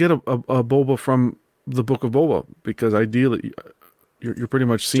we're going to get a Boba from the Book of Boba, because ideally you're pretty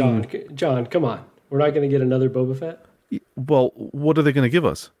much seeing... John, come on. We're not going to get another Boba Fett? Well, what are they going to give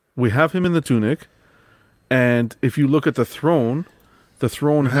us? We have him in the tunic, and if you look at the throne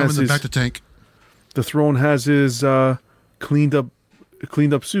has his back to tank. The throne has his cleaned up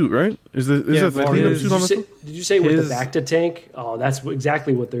suit, right? Is that cleaned up suit on the throne? Did you say with the back to tank? Oh, that's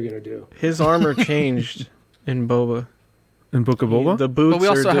exactly what they're gonna do. His armor changed in Boba. In Book of Boba? The boots but we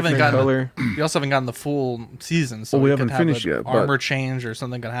also are haven't different gotten color. We also haven't gotten the full season, so we we haven't could have finished yet. armor change or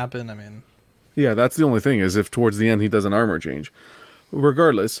something could happen. I mean, yeah, that's the only thing, is if towards the end he does an armor change.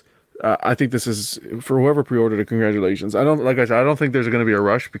 Regardless, I think this is, for whoever pre-ordered it, congratulations. I don't think there's going to be a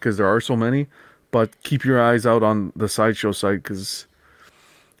rush because there are so many, but keep your eyes out on the Sideshow site, because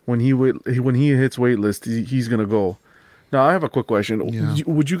when he hits waitlist, he's going to go. Now, I have a quick question. Yeah.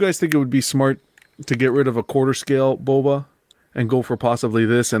 Would you guys think it would be smart to get rid of a quarter scale Boba and go for possibly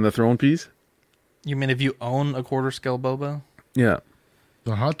this and the throne piece? you mean if you own a quarter scale Boba? Yeah.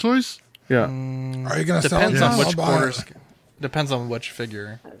 The Hot Toys? Yeah. Are you gonna sell Depends them? on which I'll buy quarter. it. Depends on which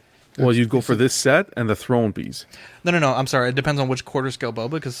figure. Well, you'd go for this set and the throne piece. No. I'm sorry. It depends on which quarter scale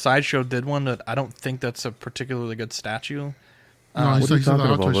Boba, because Sideshow did one that I don't think that's a particularly good statue. No, he what are said you the talking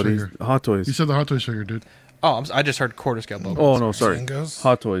Hot about, Toys buddy? figure. Hot Toys. He said the Hot Toys figure, dude. Oh, I just heard quarter scale Boba. Oh, no, sorry. Jingos?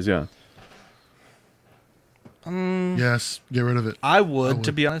 Hot Toys, yeah. Yes, get rid of it. I would,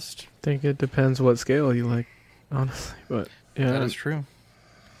 to be honest. I think it depends what scale you like, honestly. But yeah, That is true.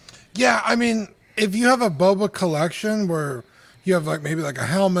 Yeah, I mean, if you have a Boba collection where you have like maybe like a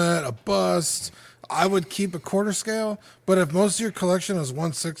helmet, a bust, I would keep a quarter scale. But if most of your collection is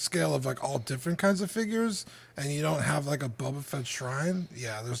 1/6 scale of like all different kinds of figures, and you don't have like a Boba Fett shrine,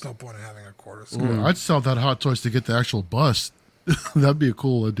 yeah, there's no point in having a quarter scale. Ooh, I'd sell that Hot Toys to get the actual bust. That'd be a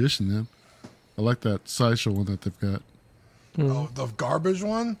cool addition, man. I like that Sideshow one that they've got. Oh, the garbage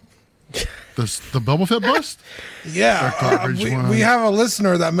one? The Boba Fett bust? Yeah, That garbage one. we have a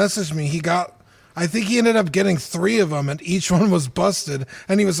listener that messaged me. He got I think he ended up getting 3 of them, and each one was busted.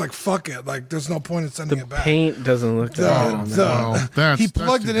 And he was like, "Fuck it! Like, there's no point in sending it back." Paint doesn't look that good. He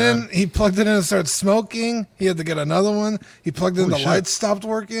plugged it in. He plugged it in and started smoking. He had to get another one. He plugged in. Holy shit. Lights stopped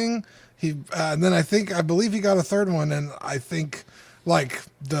working. And then I believe he got a 3rd one, and I think like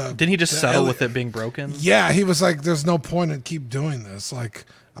didn't he just settle with it being broken? Yeah, he was like, "There's no point in keep doing this. Like,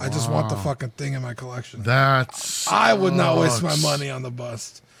 I just want the fucking thing in my collection." I would not waste my money on the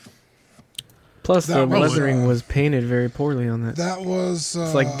bust. Plus, the leathering was painted very poorly on that. That was...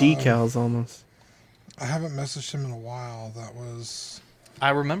 it's like decals almost. I haven't messaged him in a while. That was... I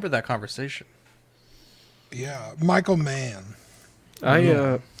remember that conversation. Yeah, Michael Mann.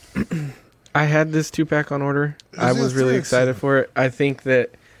 I had this 2-pack on order. I was really excited for it. I think that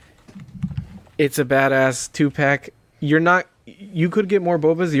it's a badass 2-pack. You could get more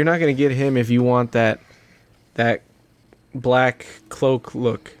Bobas. You're not going to get him if you want that black cloak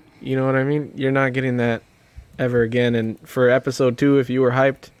look. You know what I mean? You're not getting that ever again. And for episode 2, if you were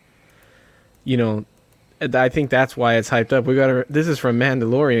hyped, you know, I think that's why it's hyped up. This is from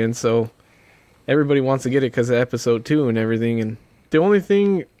Mandalorian, so everybody wants to get it because of episode 2 and everything. And the only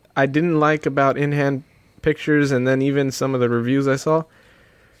thing I didn't like about in-hand pictures and then even some of the reviews I saw,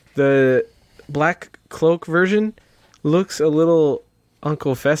 the black cloak version looks a little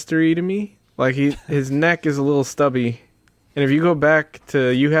Uncle Fester-y to me. Like his neck is a little stubby. And if you go back to,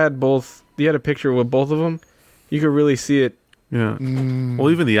 you had a picture with both of them, you could really see it. Yeah. Well,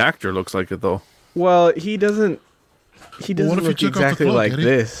 even the actor looks like it though. Well, he doesn't look exactly like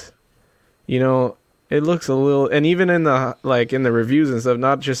this. You know, it looks a little, and even in the reviews and stuff,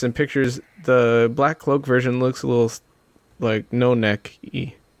 not just in pictures, the black cloak version looks a little like no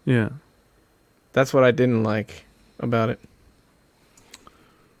neck-y. Yeah. That's what I didn't like about it.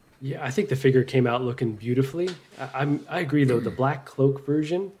 Yeah, I think the figure came out looking beautifully. I agree, though. The black cloak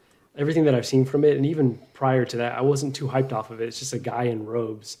version, everything that I've seen from it, and even prior to that, I wasn't too hyped off of it. It's just a guy in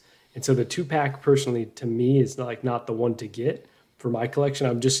robes. And so the 2-pack, personally, to me, is not the one to get for my collection.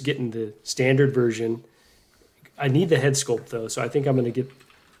 I'm just getting the standard version. I need the head sculpt, though, so I think I'm going to get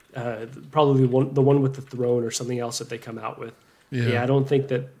probably the one with the throne or something else that they come out with. Yeah, I don't think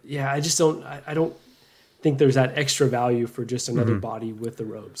that... Yeah, I just don't... I don't think there's that extra value for just another body with the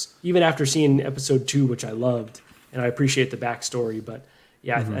robes. Even after seeing episode 2, which I loved, and I appreciate the backstory, but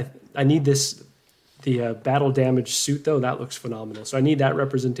yeah, I need the battle damage suit though. That looks phenomenal. So I need that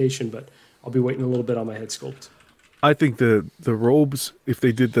representation, but I'll be waiting a little bit on my head sculpt. I think the robes, if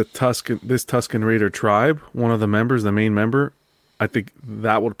they did this Tusken Raider tribe, one of the members, the main member, I think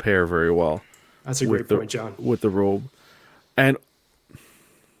that would pair very well. That's a great point, John. With the robe. And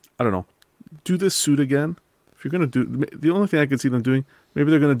I don't know. Do this suit again. If you're going to do... The only thing I can see them doing, maybe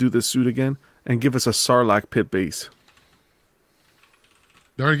they're going to do this suit again and give us a Sarlacc pit base.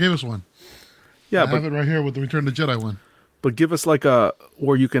 They already gave us one. Yeah, I have it right here with the Return of the Jedi one. But give us like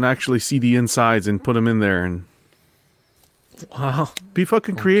where you can actually see the insides and put them in there and... Wow. Be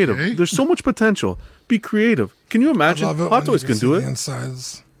fucking creative. Okay. There's so much potential. Be creative. Can you imagine? Hot Toys can do it.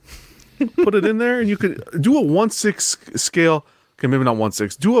 Insides. Put it in there and you could do a 1/6 scale. Okay, maybe not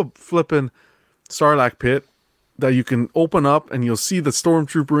 1/6. Do a flipping Sarlacc pit that you can open up and you'll see the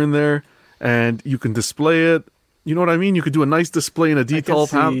Stormtrooper in there and you can display it. You know what I mean? You could do a nice display in a detail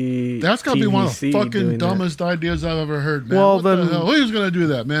panel. That's got to be one of the fucking dumbest ideas I've ever heard, man. Well, what then, the hell? Who's going to do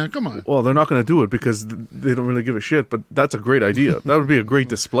that, man? Come on. Well, they're not going to do it because they don't really give a shit, but that's a great idea. That would be a great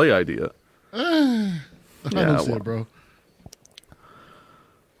display idea. I don't see it, bro.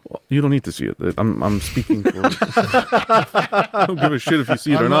 Well, you don't need to see it. I'm speaking for... I don't give a shit if you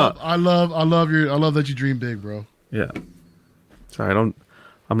see it or not. I love that you dream big, bro. Yeah. Sorry,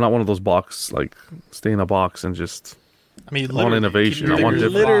 I'm not one of those stay in a box and just... I mean, on innovation. I want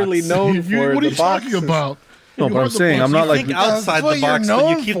different. Literally known for what are you talking about? No, but I'm saying I'm not like... You think outside the box,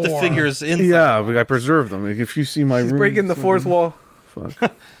 but you keep the figures inside. Yeah, but I preserve them. Like, if you see my room... breaking the fourth wall.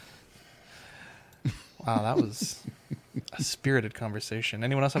 Fuck. Wow, that was a spirited conversation.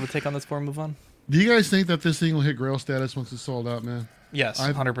 Anyone else have a take on this before we move on? Do you guys think that this thing will hit Grail status once it's sold out, man? Yes,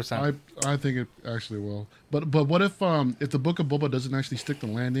 100%. I think it actually will. But what if the Book of Boba doesn't actually stick the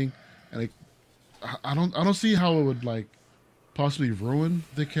landing, and I don't see how it would possibly ruin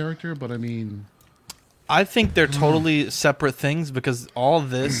the character. But I mean, I think they're totally separate things because all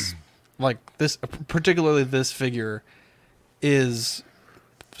this, particularly this figure, is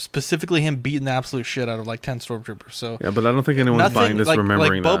specifically him beating the absolute shit out of 10 Stormtroopers. So yeah, but I don't think anyone's buying this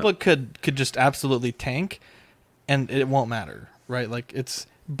remembering that. Boba could just absolutely tank, and it won't matter. Right,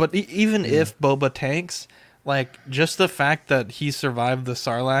 but even if Boba tanks, just the fact that he survived the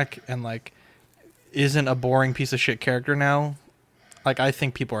Sarlacc and isn't a boring piece of shit character now, Like, I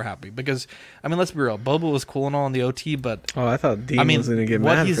think people are happy because, I mean, let's be real. Boba was cool and all in the OT, but I thought Dean was going to get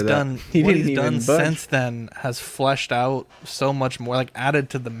what mad he's for done, that. what he's done since then has fleshed out so much more, like added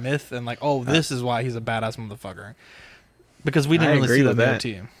to the myth, and like, oh, this is why he's a badass motherfucker. Because we didn't really see that in the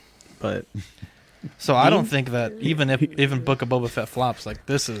OT. But so I don't think that even Book of Boba Fett flops, like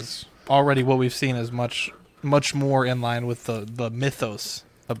this is already what we've seen is much more in line with the mythos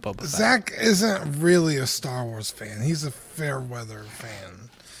of Boba Fett. Zach isn't really a Star Wars fan. He's a fair weather fan.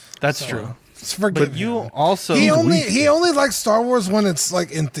 That's true. But you also he only likes Star Wars when it's like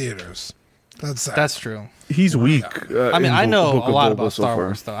in theaters. That's true. He's weak. I mean, I know Book a of lot Boba about so Star far.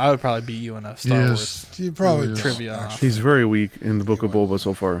 Wars, though. I would probably beat you in a Star Wars You probably trivia. He's very weak in the Book of Boba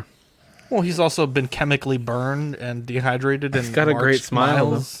so far. Well, he's also been chemically burned and dehydrated. He's and got a great marched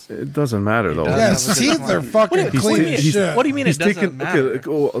smile, miles. It doesn't matter though. Yeah, his teeth are fucking clean as shit. What do you mean it doesn't matter?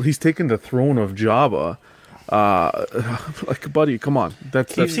 Okay, he's taken the throne of Jabba. Like, buddy, come on.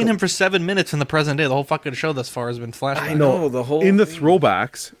 You've seen him for 7 minutes in the present day. The whole fucking show thus far has been flashbacks. I know the whole in the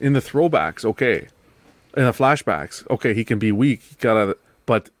throwbacks, okay. In the flashbacks, okay, he can be weak.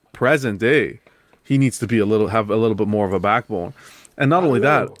 But present day, he needs to be have a little bit more of a backbone. And not only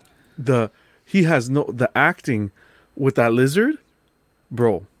that, he has the acting with that lizard,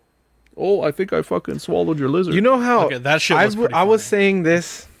 bro. Oh, I think I fucking swallowed your lizard. You know how that shit was I was saying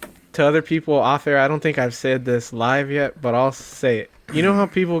this to other people off air. I don't think I've said this live yet, but I'll say it. You know how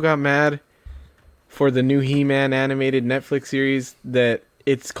people got mad for the new He-Man animated Netflix series that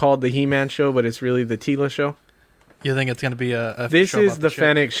it's called the He-Man show, but it's really the Tila show? You think it's going to be a This show is about the ship?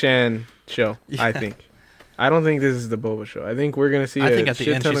 Fennec Shan show, I think. I don't think this is the Boba show. I think we're going to see I think a at the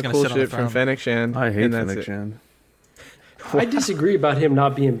shit end ton she's of gonna cool sit on the shit from throne. Fennec Shan. I hate and that's Fennec it. Shan. I disagree about him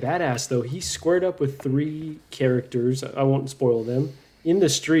not being badass, though. He squared up with 3 characters. I won't spoil them. In the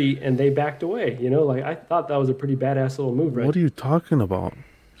street, and they backed away. You know, like I thought that was a pretty badass little move, right? What are you talking about?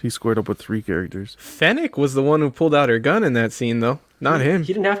 He squared up with 3 characters. Fennec was the one who pulled out her gun in that scene, though. Not him.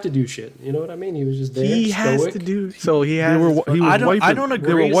 He didn't have to do shit. You know what I mean? He was just there. He has stoic. to do. So he has. I don't agree.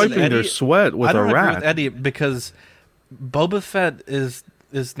 They were with wiping Eddie. their sweat with I don't a agree rat. with Eddie because Boba Fett is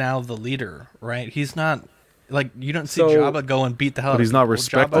now the leader, right? He's not like you don't see Jabba go and beat the hell. But out he's of not people.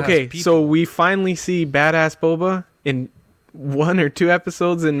 respected. Jabba has Okay, people. so we finally see badass Boba in 1 or 2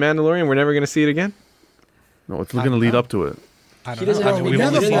 episodes in Mandalorian. We're never going to see it again. No, it's going to lead up to it. I He don't doesn't know. have to, We've he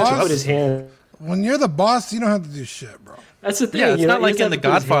only doesn't seen have to two put his hand. When you're the boss, you don't have to do shit, bro. That's the thing. Yeah, it's you know, not he like doesn't in The have to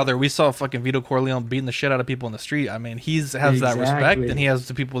put his hand- Godfather. We saw fucking Vito Corleone beating the shit out of people in the street. I mean, he has that respect, Exactly. and he has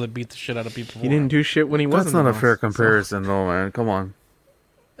the people that beat the shit out of people. He didn't do shit when he That's wasn't. not the a fair boss, comparison, though, man. Come on.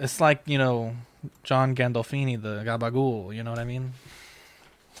 It's like John Gandolfini, the Gabagool. You know what I mean?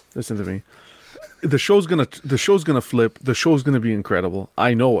 Listen to me. The show's gonna flip. The show's gonna be incredible.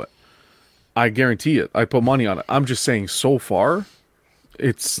 I know it. I guarantee it. I put money on it. I'm just saying, so far,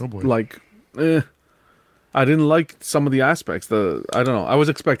 it's like, I didn't like some of the aspects. I don't know. I was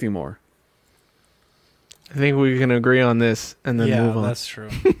expecting more. I think we can agree on this and then move on. That's true.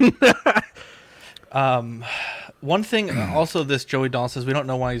 One thing, also, this Joey Dahl says we don't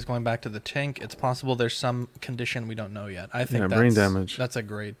know why he's going back to the tank. It's possible there's some condition we don't know yet. I think that's, brain damage. That's a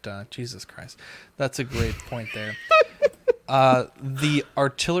great Jesus Christ. That's a great point there. The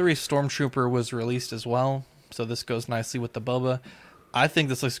artillery stormtrooper was released as well, so this goes nicely with the Boba. I think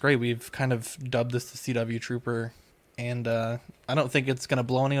this looks great. We've kind of dubbed this the CW trooper, and I don't think it's gonna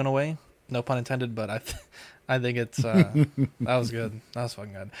blow anyone away. No pun intended, but I think it's that was good. That was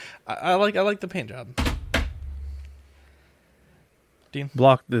fucking good. I like the paint job. Dean?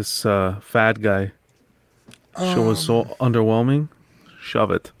 Block this fad guy. Show was so underwhelming.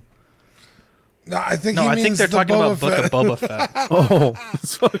 Shove it. No, I think they're talking about Book of Boba Fett. Oh,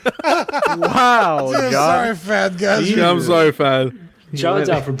 wow, Dude, John. sorry, fad guys. Yeah, I'm sorry, fad. John's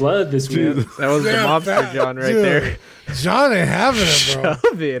out for blood this week. That was the mobster John right there. John ain't having it, bro.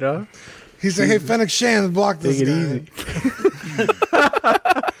 Shove it, huh? He said, "Hey, Fennec Shan, block this Take it guy."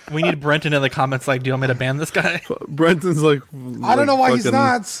 easy. We need Brenton in the comments like, do you want me to ban this guy? Brenton's like, I don't know why he's fucking-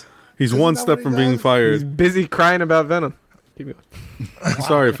 not. He's Isn't one that step what from he being does? He's fired. busy crying about Venom. Keep going.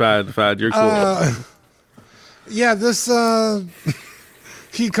 Sorry, fad. You're cool. Yeah, this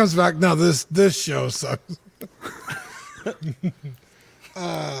he comes back. No, this show sucks.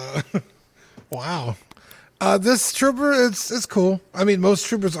 Wow. This trooper, it's cool. I mean, most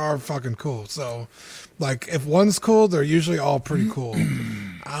troopers are fucking cool. So, like, if one's cool, they're usually all pretty cool.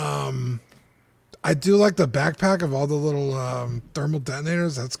 I do like the backpack of all the little thermal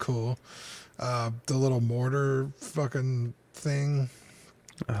detonators. That's cool. The little mortar fucking thing.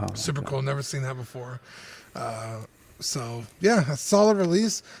 Super cool. Never seen that before. So yeah, a solid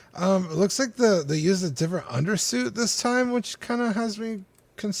release. It looks like they used a different undersuit this time, which kind of has me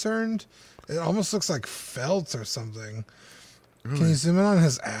concerned. It almost looks like felt or something. Really? Can you zoom in on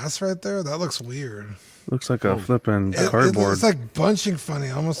his ass right there? That looks weird. Looks like a flipping cardboard. It's like bunching funny.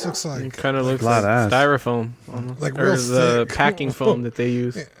 It almost looks like It kind of looks Flat like ass. styrofoam, almost. Like or real the thick. packing foam that they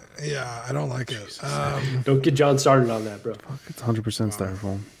use. Yeah, I don't like it. Don't get John started on that, bro. It's 100%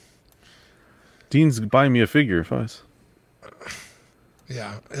 styrofoam. Dean's buying me a figure, if I was.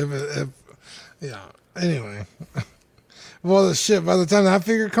 Yeah. Yeah. Anyway. Well, shit, by the time that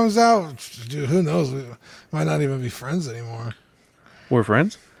figure comes out, dude, who knows? We might not even be friends anymore. We're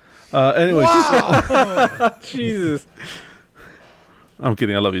friends? Anyway. Wow! Jesus. I'm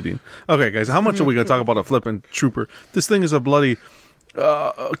kidding. I love you, Dean. Okay, guys, how much are we going to talk about a flipping trooper? This thing is a bloody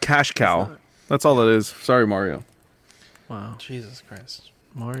cash cow. That's all it is. Sorry, Mario. Wow. Jesus Christ.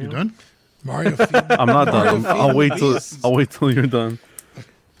 Mario? You done? Mario. I'm not done. I'll wait till you're done.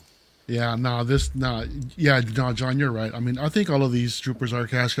 Yeah, John, you're right. I mean, I think all of these troopers are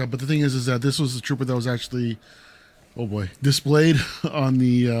cash cow, but the thing is that this was a trooper that was actually, displayed on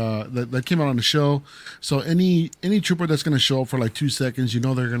the that came out on the show. So any trooper that's going to show up for like 2 seconds, they're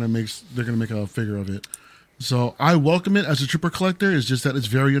going to make a figure of it. So I welcome it as a trooper collector. It's just that it's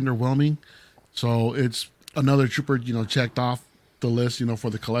very underwhelming. So it's another trooper, checked off the list, for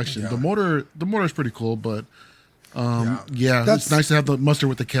the collection. Yeah. The motor is pretty cool, but it's nice to have the mustard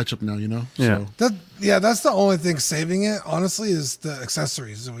with the ketchup now, Yeah. So, That's the only thing saving it, honestly, is the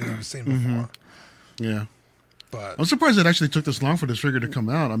accessories that we've never seen before. yeah. But I'm surprised it actually took this long for this figure to come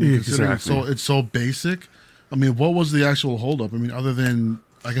out. I mean, considering it's so basic. I mean, what was the actual holdup? I mean, other than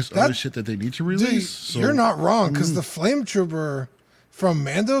I guess other shit that they need to release. Dude, you're not wrong, because the Flame Trooper from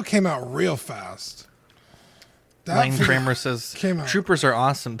Mando came out real fast. Lane Kramer says, troopers are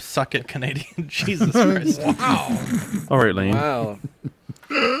awesome. Suck it, Canadian. Jesus Christ. Wow. All right, Lane. Wow.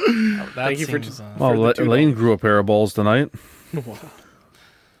 Thank you for... Well, Lane grew a pair of balls tonight. Wow.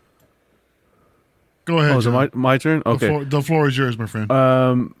 Go ahead. Oh, is it my turn? Okay. The floor is yours, my friend.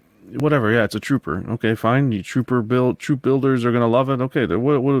 Whatever. Yeah, it's a trooper. Okay, fine. Troop builders are gonna love it. Okay,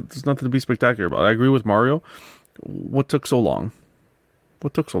 there's nothing to be spectacular about. I agree with Mario. What took so long?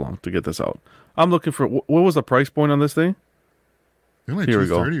 What took so long to get this out? I'm looking for what was the price point on this thing? Like Here we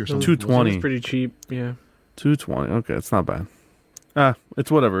go. $230 or something. $220. It's pretty cheap. Yeah. $220. Okay, it's not bad.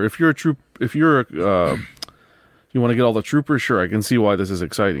 It's whatever. If you're you want to get all the troopers, sure, I can see why this is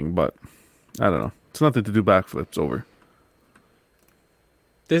exciting, but I don't know. It's nothing to do backflips over.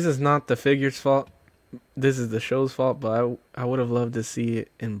 This is not the figure's fault. This is the show's fault, but I would have loved to see it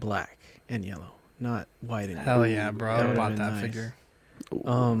in black and yellow, not white and Hell yeah, bro. I would've bought been that nice. figure.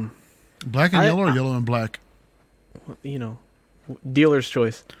 Black and yellow or yellow and black? Dealer's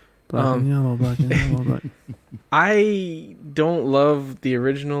choice. Black and yellow, black and yellow, black. I don't love the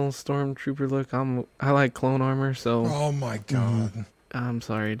original Stormtrooper look. I like clone armor, so Oh my god. I'm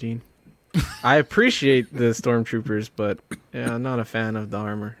sorry, Dean. I appreciate the Stormtroopers, but I'm not a fan of the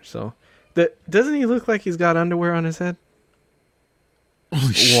armor. So, doesn't he look like he's got underwear on his head?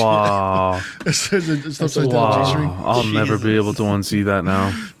 Holy shit. Wow. It's upside down G-string. I'll never be able to unsee that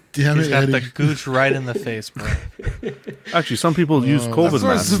now. Damn He's it, got Eddie. the gooch right in the face, bro. Actually, some people use COVID That's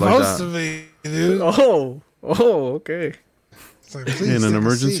what it's masks like supposed that. to be, dude. Oh, okay. It's like, please In take an a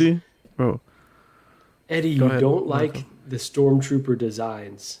emergency? seat. Bro. Eddie, you don't like the Stormtrooper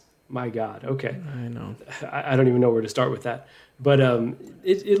designs. My God. Okay. I know. I don't even know where to start with that. But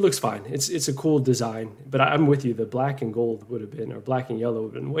it looks fine. It's a cool design. But I'm with you. The black and gold would have been, or black and yellow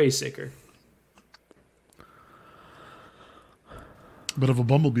would have been way sicker. But if a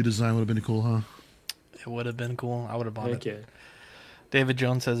Bumblebee design would have been cool, huh? It would have been cool. I would have bought Heck it. yeah. David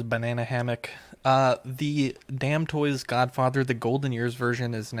Jones says banana hammock. The Damn Toys Godfather, the Golden Years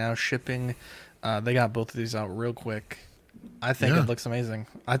version, is now shipping. They got both of these out real quick. I think it looks amazing.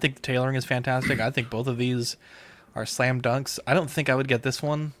 I think the tailoring is fantastic. I think both of these are slam dunks. I don't think I would get this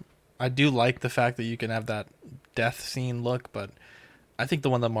one. I do like the fact that you can have that death scene look, but I think the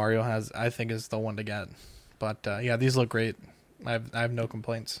one that Mario has, I think, is the one to get. But yeah, these look great. I have no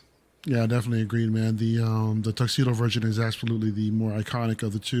complaints. Yeah, I definitely agreed, man. The tuxedo version is absolutely the more iconic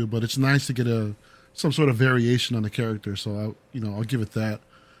of the two, but it's nice to get some sort of variation on the character. So I'll give it that.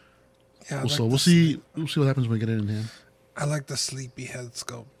 Yeah, So we'll see what happens when we get it in hand. I like the sleepy head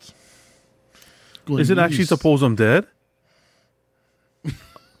sculpt. Is it actually supposed I'm dead?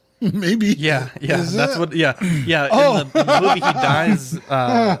 Maybe. Yeah. Is That's it? what. Yeah. Oh. In the movie, he dies.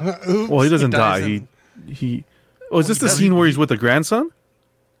 Well, he doesn't die. He. Oh, is this the scene where he's with the grandson?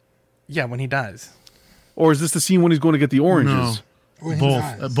 Yeah, when he dies. Or is this the scene when he's going to get the oranges?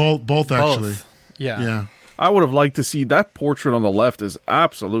 No. Both actually. Yeah. Yeah. I would have liked to see that portrait on the left is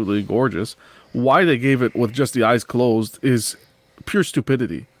absolutely gorgeous. Why they gave it with just the eyes closed is pure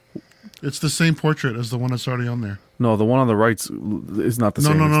stupidity. It's the same portrait as the one that's already on there. No, the one on the right is not the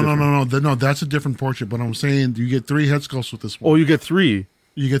same. No, that's a different portrait. But I'm saying you get 3 head sculpts with this one. Oh, you get 3?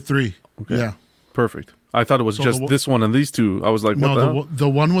 You get 3. Okay. Yeah. Perfect. I thought it was just this one and these 2. I was like, what the hell? The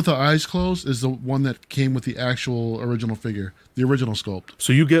one with the eyes closed is the one that came with the actual original figure, the original sculpt.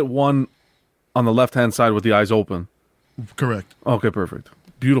 So you get one on the left-hand side with the eyes open. Correct. Okay, perfect.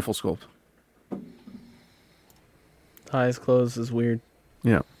 Beautiful sculpt. Eyes closed is weird.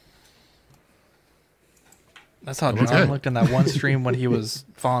 Yeah. That's how John looked in that one stream when he was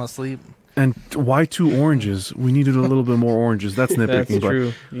falling asleep. And why 2 oranges? We needed a little bit more oranges. That's nitpicking.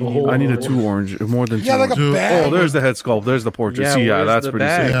 That's true. I needed 2 orange, more than 2. Yeah, like a bag. Oh, there's the head sculpt. There's the portrait. Yeah, See, where's that's the pretty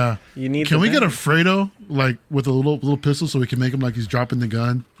bag? sick. Yeah. You need. Can we the get a bag. Fredo like with a little pistol so we can make him like he's dropping the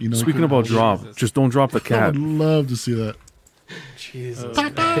gun? You know. Speaking about drop, just don't drop the I cat. would love to see that. Jesus.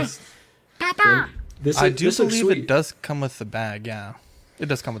 This I do this looks believe sweet. it does come with the bag. Yeah, it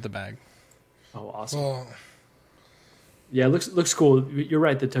does come with the bag. Oh, awesome. Well, Yeah, it looks cool. You're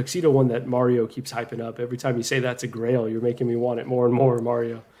right. The tuxedo one that Mario keeps hyping up. Every time you say that's a Grail, you're making me want it more and more,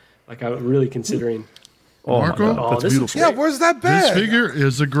 Mario. Like I'm really considering. Oh, Marco? my God, that's this beautiful. yeah, where's that This bag? figure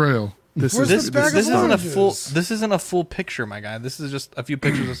is a Grail. This Where's is this bag This of isn't a oranges? full. This isn't a full picture, my guy. This is just a few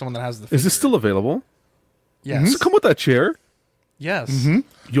pictures of someone that has the. Is Figure. this still available? Yes. Does it come with that chair? Yes.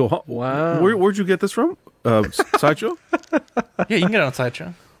 Yo, Wow. Where'd you get this from? Sideshow? Yeah, you can get it on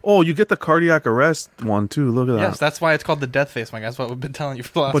Sideshow. Oh, you get the cardiac arrest one too. Look at that. Yes, that's why it's called the Death Face, my guy. That's what we've been telling you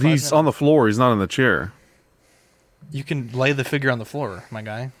for the last. But 5 he's minutes. on the floor. He's not in the chair. You can lay the figure on the floor, my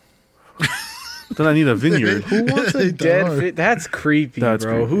guy. Then I need a vineyard. Who wants a They dead don't. fit? That's creepy, That's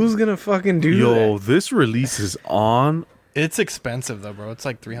bro. creepy. Who's gonna fucking do Yo, that? this release is on. It's expensive though, bro. It's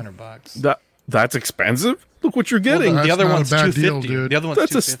like $300. That's expensive. Look what you're getting. That's The other not a one's bad 250. deal, dude. The other one's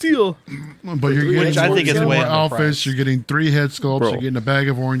That's a 250. steal. But you're getting Which I think is more way outfits. underpriced. You're getting 3 head sculpts. Bro. You're getting a bag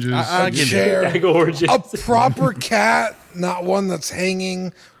of oranges. I A give you chair, Bag of oranges. a proper cat, not one that's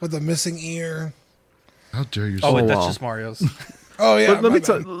hanging with a missing ear. How dare you? Oh, say wait, Oh, that's wow. just Mario's. Oh yeah, But let my me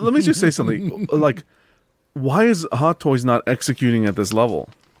bad. let me just say something. Like, why is Hot Toys not executing at this level?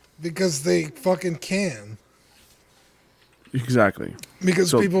 Because they fucking can. Exactly. Because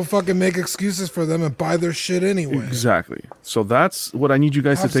So- people fucking make excuses for them and buy their shit anyway. Exactly. So that's what I need you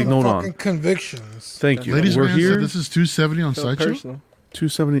guys Have to take some note fucking on. convictions. Thank you. Ladies We're man here. said this is $270 on So Sideshow. personal.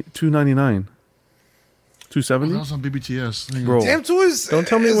 270, 299, Oh, 270. that was on BBTS. Hang on. Bro, Damn Toys. Don't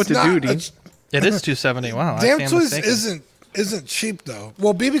tell me is what to not do, a- Dean. It is $270. Wow. I Damn stand Toys mistaken. isn't cheap though.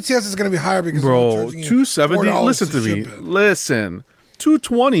 Well, BBTS is going to be higher because bro, they're charging you 270. $4 Listen to me. ship it. Listen,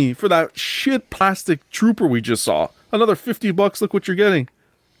 220 for that shit plastic trooper we just saw. Another $50. Look what you're getting.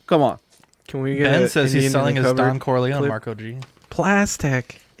 Come on. Can we get Ben a says he's Indian selling his undercover Don Corleone, clip? Marco G.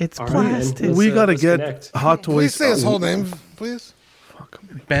 Plastic. It's All right, man. plastic. Let's, We gotta let's get connect. Hot Toys. Please say his whole name, please.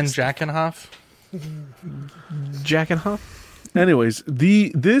 Ben Jackenhoff. Jack and Hop. Anyways,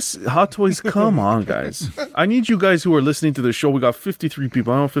 this Hot Toys, come on, guys. I need you guys who are listening to the show. We got 53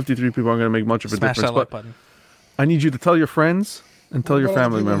 people. I know 53 people aren't going to make much of a Smash difference, that like but button. I need you to tell your friends and tell your What about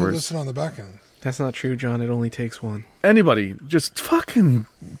family people who members. Listen on the back end. That's not true, John. It only takes one. Anybody, just fucking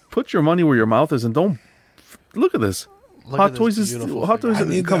put your money where your mouth is and don't look at this. Look Hot at this Toys is beautiful Hot figure. Toys. I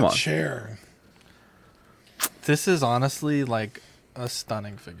need Come that on. chair. This is honestly like a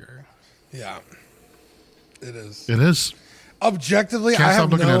stunning figure. Yeah, it is. It is. Objectively, Can't I stop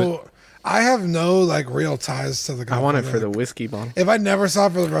have looking at no. I have no like real ties to the guy. I want it for the whiskey bottle. If I never saw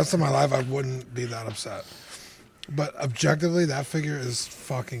it for the rest of my life, I wouldn't be that upset. But objectively, that figure is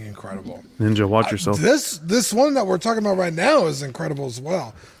fucking incredible. Ninja, watch yourself. This one that we're talking about right now is incredible as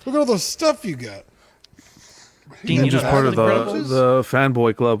well. Look at all the stuff you get. Dean, you Ninja's know part of Incredibles? the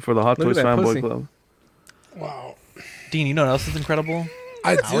fanboy club for the Hot Look Toys at that fanboy pussy. club. Wow. Dean, you know what else is incredible?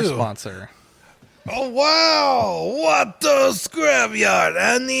 I Our do. sponsor. Oh wow! What the scrapyard,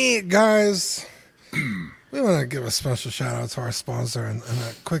 Annie guys. We want to give a special shout out to our sponsor and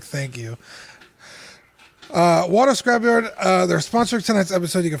a quick thank you. Water Scrapyard, they're sponsoring tonight's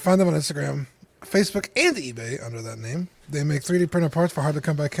episode. You can find them on Instagram, Facebook, and eBay under that name. They make 3D printed parts for hard to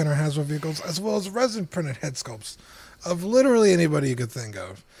come by Kenner Hasbro vehicles, as well as resin printed head sculpts of literally anybody you could think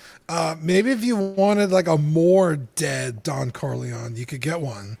of. Maybe if you wanted like a more dead Don Corleone, you could get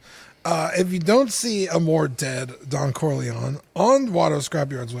one. If you don't see a more dead Don Corleone on Water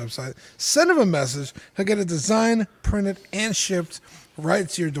Scrapyard's website, send him a message. He'll get a design printed and shipped right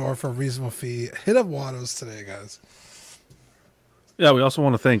to your door for a reasonable fee. Hit up Watto's today, guys. Yeah, we also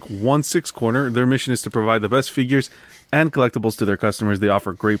want to thank 1/6 Corner. Their mission is to provide the best figures and collectibles to their customers. They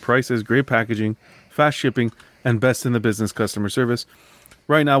offer great prices, great packaging, fast shipping, and best in the business customer service.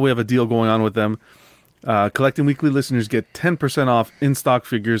 Right now, we have a deal going on with them. Collecting Weekly listeners get 10% off in-stock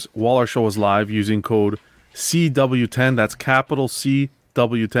figures while our show is live using code CW10. That's capital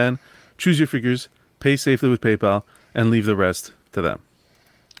CW10. Choose your figures, pay safely with PayPal, and leave the rest to them.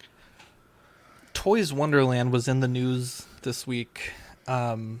 Toys Wonderland was in the news this week.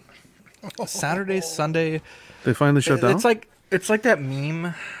 Saturday, Sunday. They finally shut down? It's like that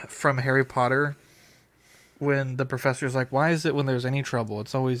meme from Harry Potter when the professor's like, why is it when there's any trouble,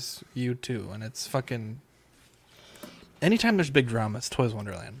 it's always you too? And it's fucking... Anytime there's big drama, it's Toys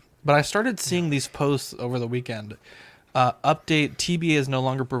Wonderland. But I started seeing these posts over the weekend. Update, TBA is no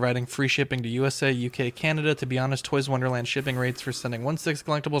longer providing free shipping to USA, UK, Canada. To be honest, Toys Wonderland shipping rates for sending 1/6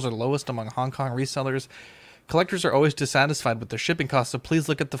 collectibles are lowest among Hong Kong resellers. Collectors are always dissatisfied with their shipping costs, so please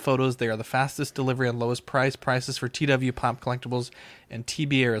look at the photos. They are the fastest delivery and lowest price. Prices for TW Pop Collectibles and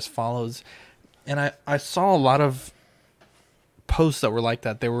TBA are as follows. And I saw a lot of posts that were like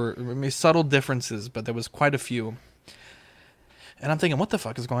that. There were subtle differences, but there was quite a few. And I'm thinking, what the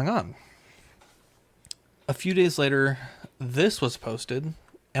fuck is going on? A few days later, this was posted,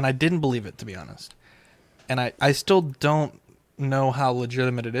 and I didn't believe it, to be honest. And I still don't know how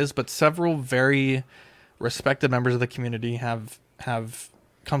legitimate it is, but several very respected members of the community have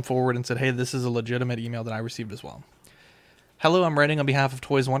come forward and said, hey, this is a legitimate email that I received as well. Hello, I'm writing on behalf of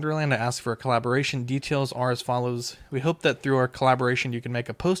Toys Wonderland to ask for a collaboration. Details are as follows. We hope that through our collaboration you can make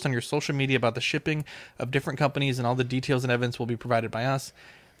a post on your social media about the shipping of different companies, and all the details and evidence will be provided by us.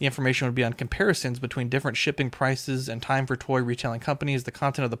 The information would be on comparisons between different shipping prices and time for toy retailing companies. The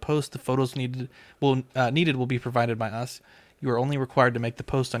content of the post, the photos needed will be provided by us. You are only required to make the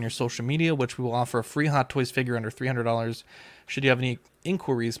post on your social media, which we will offer a free Hot Toys figure under $300. Should you have any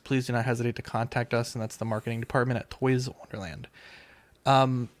inquiries, please do not hesitate to contact us, and that's the marketing department at Toys Wonderland.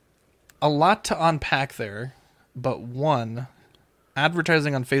 A lot to unpack there, but one,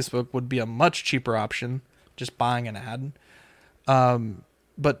 advertising on Facebook would be a much cheaper option, just buying an ad.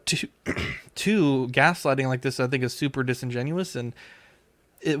 But two, gaslighting like this I think is super disingenuous, and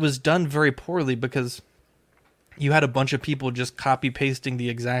it was done very poorly because you had a bunch of people just copy-pasting the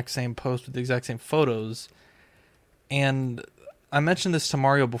exact same post with the exact same photos. And I mentioned this to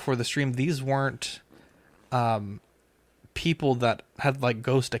Mario before the stream. These weren't people that had like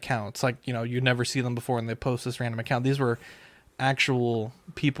ghost accounts. Like, you know, you'd never see them before and they post this random account. These were actual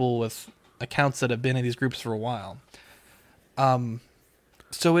people with accounts that have been in these groups for a while.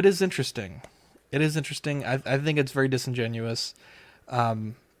 So it is interesting. It is interesting. I think it's very disingenuous.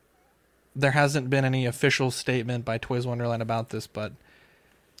 There hasn't been any official statement by Toys Wonderland about this, but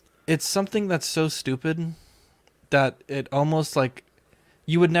it's something that's so stupid that it almost like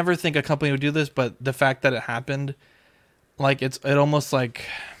you would never think a company would do this, but the fact that it happened, like it almost like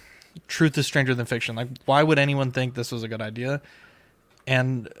truth is stranger than fiction. Like, why would anyone think this was a good idea?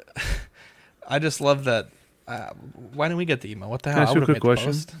 And I just love that. Why didn't we get the email? What the hell? Can I ask you a quick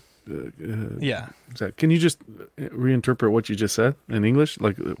question? Yeah. Can you just reinterpret what you just said in English,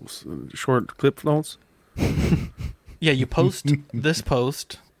 like short clip notes? Yeah, you post this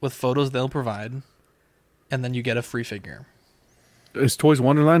post with photos they'll provide, and then you get a free figure. Is Toys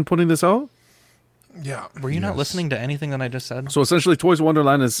Wonderland putting this out? Yeah. Were you not listening to anything that I just said? So essentially, Toys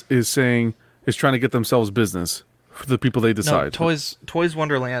Wonderland is trying to get themselves business for the people they decide. No, Toys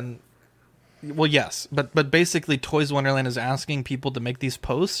Wonderland. Well, yes, but basically, Toys Wonderland is asking people to make these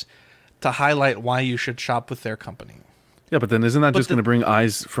posts to highlight why you should shop with their company. Yeah, but then isn't that just going to bring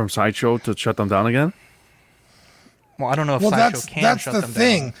eyes from Sideshow to shut them down again? Well, I don't know if Sideshow can shut them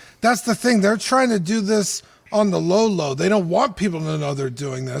down. That's the thing. They're trying to do this on the low. They don't want people to know they're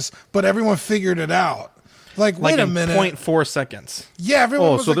doing this, but everyone figured it out. Like wait a minute. 0.4 seconds. Yeah,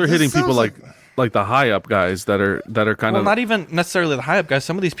 everyone. So they're hitting people like the high up guys that are kind of not even necessarily the high up guys.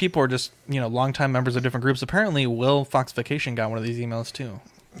 Some of these people are just longtime members of different groups. Apparently, Will Fox Vacation got one of these emails too.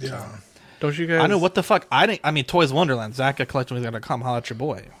 Yeah. Don't you guys? I know what the fuck. I mean, Toys Wonderland. Zach at CollectingWeekly.com. Holla at your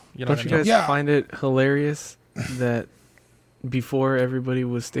boy. Don't you guys find it hilarious that before everybody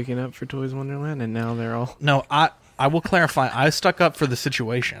was sticking up for Toys Wonderland and now they're all No, I will clarify. I stuck up for the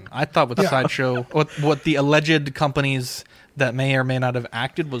situation. I thought with the Sideshow, what the alleged companies that may or may not have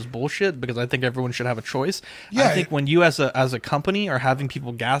acted was bullshit, because I think everyone should have a choice. Yeah, I think when you as a company are having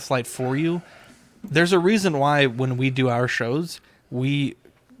people gaslight for you, there's a reason why when we do our shows, we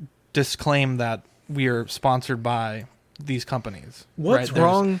disclaim that we are sponsored by these companies. What's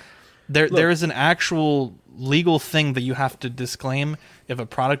wrong? There is an actual legal thing that you have to disclaim if a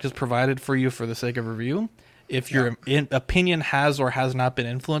product is provided for you for the sake of review. If your opinion has or has not been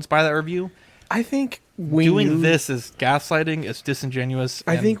influenced by that review, I think doing this is gaslighting. It's disingenuous.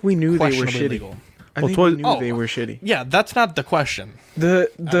 I think we knew they were shitty. Legal. I think we knew they were shitty. Yeah, that's not the question.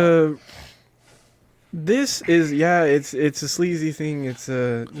 This is it's a sleazy thing. It's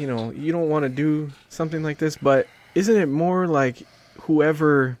you don't want to do something like this, but isn't it more like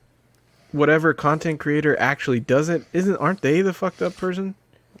whatever content creator actually does it? Aren't they the fucked up person?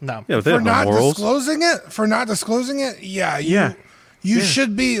 No. Yeah, for not disclosing it. Yeah, you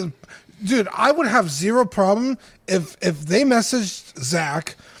should be, dude. I would have zero problem if they messaged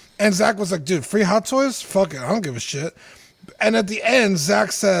Zach, and Zach was like, "Dude, free Hot Toys? Fuck it, I don't give a shit." And at the end,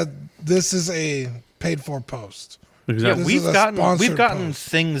 Zach said, "This is a paid for post." Exactly. Yeah, we've gotten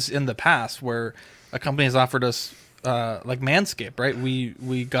things in the past where a company has offered us. Like Manscaped, right?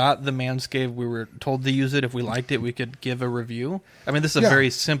 We got the Manscaped. We were told to use it. If we liked it, we could give a review. I mean, this is a very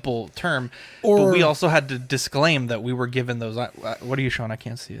simple term, but we also had to disclaim that we were given those. What are you showing? I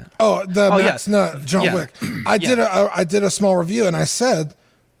can't see it. Matt's Nut, John Wick. I did a small review, and I said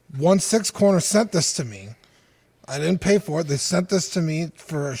 1/6 Corner sent this to me. I didn't pay for it. They sent this to me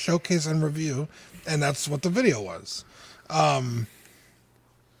for a showcase and review, and that's what the video was.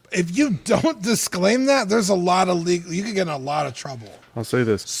 If you don't disclaim that, there's a lot of legal. You could get in a lot of trouble. I'll say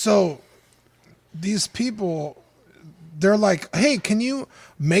this. So these people, they're like, "Hey, can you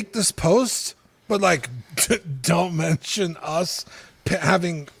make this post?" But like, don't mention us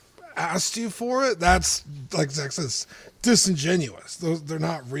having asked you for it. That's like Zach says, disingenuous. They're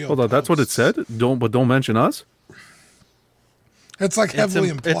not real. Hold on, that's what it said. Don't mention us. It's like heavily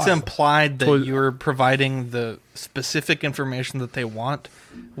implied. It's implied that you're providing the specific information that they want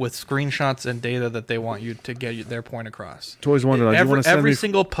with screenshots and data that they want you to get their point across. Toys Wonderland. Every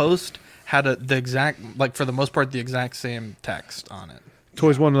single post had the exact, like for the most part, the exact same text on it.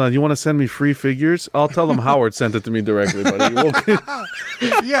 Toys Wonderland, you want to send me free figures? I'll tell them Howard sent it to me directly, buddy.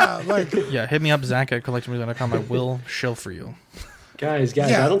 Yeah, hit me up, Zach at collectingweekly.com. I will shill for you. Guys,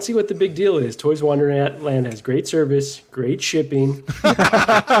 I don't see what the big deal is. Toys Wonderland has great service, great shipping. Look, all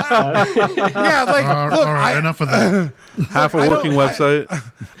right, enough of that. Half a working website.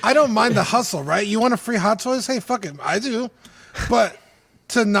 I don't mind the hustle, right? You want a free Hot Toys? Hey, fuck it, I do. But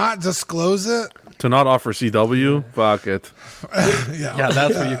to not disclose it, to not offer CW, fuck it. Yeah,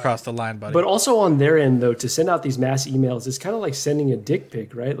 that's where you cross the line, buddy. But also on their end, though, to send out these mass emails, it's kind of like sending a dick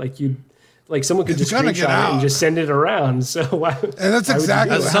pic, right? Like someone could just screenshot it and just send it around. So and that's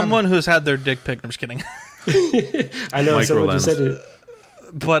exactly as someone who's had their dick pic. I'm just kidding. I know someone just said it,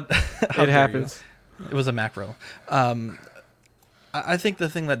 but it happens. It was a macro. I think the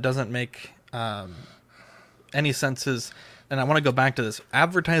thing that doesn't make any sense is, and I want to go back to this.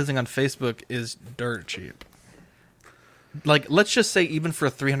 Advertising on Facebook is dirt cheap. Like, let's just say even for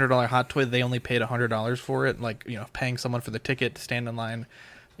a $300 hot toy, they only paid $100 for it. Like, paying someone for the ticket to stand in line,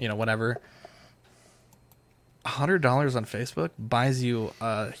 whatever. $100 on Facebook buys you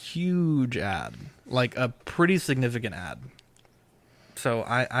a huge ad, like a pretty significant ad. So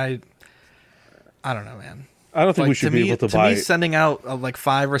I don't know, man. I don't think we should be able to buy. To me, sending out like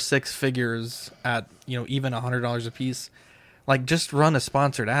 5 or 6 figures at even $100 a piece, like just run a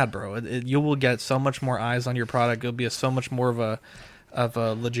sponsored ad, bro. You will get so much more eyes on your product. It'll be so much more of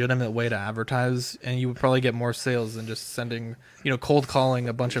a legitimate way to advertise, and you would probably get more sales than just sending, cold calling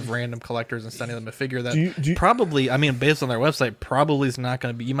a bunch of random collectors and sending them a figure that probably, I mean, based on their website, probably is not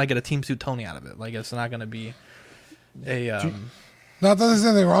going to be. You might get a Team Suit Tony out of it. Like, it's not going to be a. Not that there's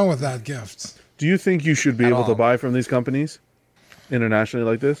anything wrong with that gift. Do you think you should be able to buy from these companies internationally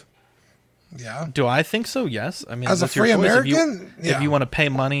like this? Yeah. Do I think so? Yes. I mean, as a free American, if you want to pay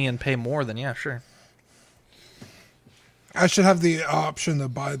money and pay more, then yeah, sure. I should have the option to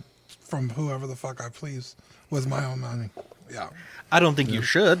buy from whoever the fuck I please with my own money. Yeah. I don't think you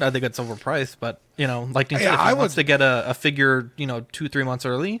should. I think it's overpriced, but like if he wants to get a figure, 2-3 months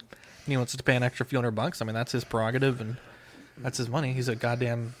early, and he wants to pay an extra few $100. I mean, that's his prerogative and that's his money. He's a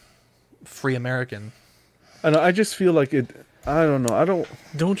goddamn free American. I just feel like it. I don't know.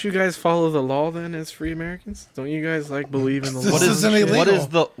 Don't you guys follow the law then as free Americans? Don't you guys believe in the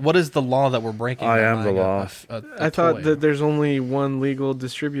law? What is the law that we're breaking? I am the law. I thought that there's only one legal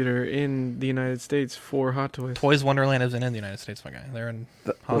distributor in the United States for Hot Toys. Toys Wonderland isn't in the United States, my guy. They're in.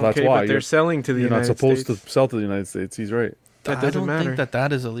 That's why. But they're selling to the United States. You're not supposed to sell to the United States. He's right. That doesn't matter. I don't think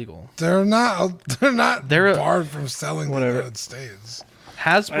that is illegal. They're not barred from selling in the United States.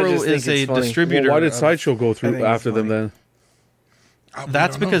 Hasbro is a distributor. Well, why did Sideshow go through after them then?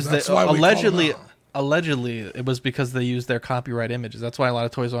 That's because allegedly it was because they used their copyright images. That's why a lot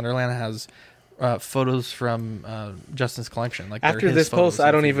of Toys Wonderland has photos from Justin's collection. Like after this post,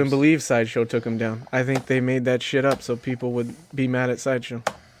 I don't even believe Sideshow took them down. I think they made that shit up so people would be mad at Sideshow.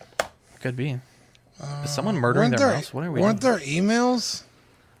 Could be. Is someone murdering their mouse? What are we doing? Weren't there emails?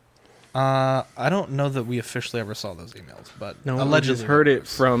 I don't know that we officially ever saw those emails, but No, allegedly I just heard it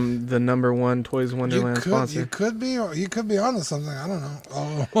from the #1 Toys Wonderland sponsor. You could be onto something. I don't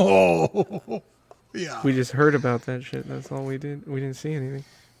know. Oh, yeah. We just heard about that shit. That's all we did. We didn't see anything.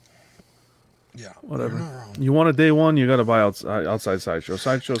 Yeah, whatever. You want a day one, you got to buy outside Sideshow.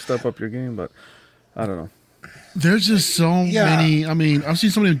 Sideshow, step up your game, but I don't know. There's just so many. I mean, I've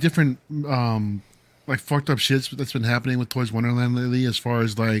seen so many different, like fucked up shits that's been happening with Toys Wonderland lately. As far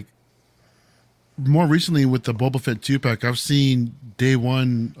as like, more recently with the Boba Fett 2-pack, I've seen day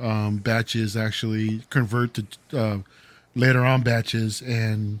one batches actually convert to later on batches,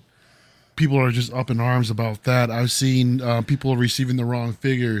 and people are just up in arms about that. I've seen people receiving the wrong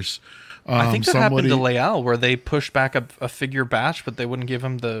figures. I think that happened to Leal, where they pushed back a figure batch, but they wouldn't give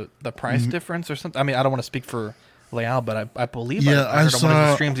him the price difference or something. I mean, I don't want to speak for Leal, but I believe I heard on one of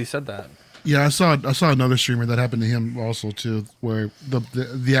his streams he said that. Yeah, I saw another streamer that happened to him also too, where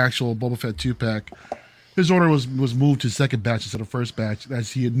the actual Boba Fett 2-pack, his order was moved to second batch instead of first batch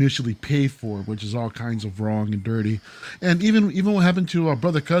as he initially paid for, which is all kinds of wrong and dirty. And even what happened to our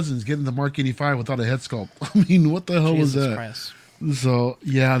brother Cousins getting the Mark 85 without a head sculpt. I mean, what the hell was that? Christ. So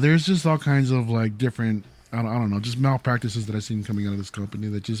yeah, there's just all kinds of like different, I don't know, just malpractices that I've seen coming out of this company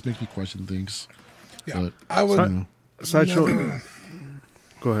that just make me question things. Yeah, but, I would. Sideshow.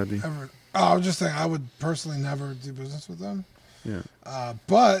 Go ahead, D. I was just saying, I would personally never do business with them. Yeah.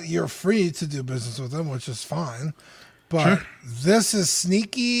 But you're free to do business with them, which is fine. But this is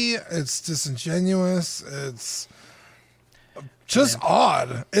sneaky. It's disingenuous. It's just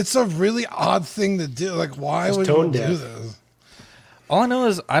odd. It's a really odd thing to do. Like, why would you do this? All I know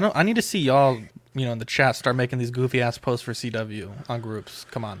is I need to see y'all, in the chat start making these goofy ass posts for CW on groups.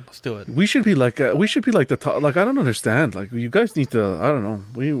 Come on, let's do it. We should be like the top. Like, I don't understand. Like, you guys need to. I don't know.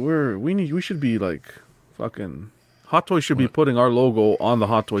 We should be like fucking. Hot Toys should be putting our logo on the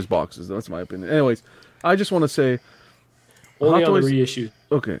Hot Toys boxes. That's my opinion. Anyways, I just want to say. Only on the reissue.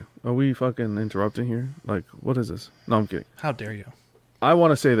 Okay, are we fucking interrupting here? Like, what is this? No, I'm kidding. How dare you? I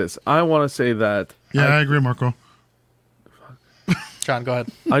want to say this. I want to say that. Yeah, I agree, Marco. John, go ahead.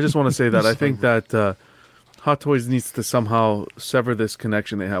 I just want to say that I think that Hot Toys needs to somehow sever this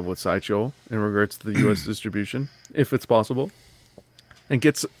connection they have with Sideshow in regards to the U.S. distribution, if it's possible, and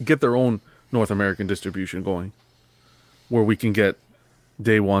get their own North American distribution going, where we can get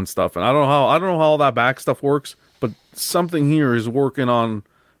day one stuff. And I don't know how all that back stuff works, but something here is working on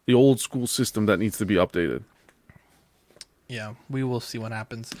the old school system that needs to be updated. Yeah, we will see what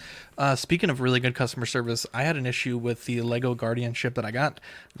happens. Speaking of really good customer service, I had an issue with the Lego Guardian ship that I got.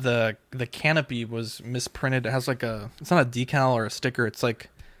 The canopy was misprinted. It has it's not a decal or a sticker. It's like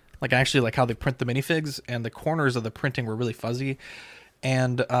actually like how they print the minifigs, and the corners of the printing were really fuzzy.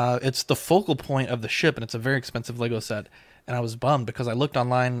 And it's the focal point of the ship, and it's a very expensive Lego set. And I was bummed because I looked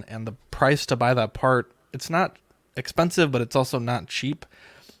online, and the price to buy that part, it's not expensive, but it's also not cheap.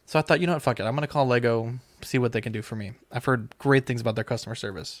 So I thought, you know what, fuck it. I'm going to call Lego, see what they can do for me. I've heard great things about their customer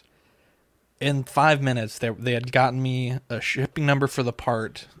service. In 5 minutes, they had gotten me a shipping number for the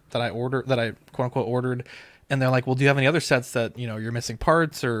part that I quote unquote ordered. And they're like, well, do you have any other sets that, you're missing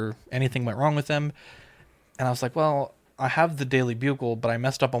parts or anything went wrong with them? And I was like, well, I have the Daily Bugle, but I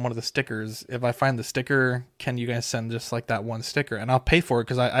messed up on one of the stickers. If I find the sticker, can you guys send just like that one sticker? And I'll pay for it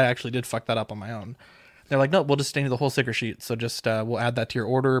because I actually did fuck that up on my own. They're like, no, we'll just send you the whole sticker sheet. So just we'll add that to your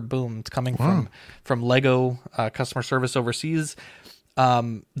order. Boom, it's coming from Lego customer service overseas.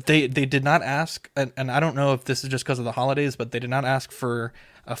 They did not ask, and I don't know if this is just because of the holidays, but they did not ask for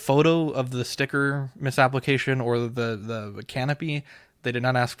a photo of the sticker misapplication or the canopy. They did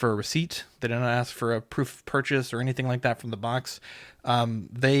not ask for a receipt. They did not ask for a proof of purchase or anything like that from the box.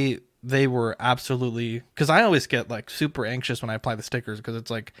 They were absolutely, because I always get like super anxious when I apply the stickers because it's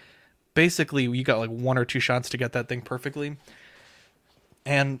like, basically you got like one or two shots to get that thing perfectly.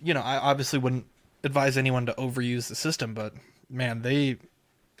 And, I obviously wouldn't advise anyone to overuse the system, but man, they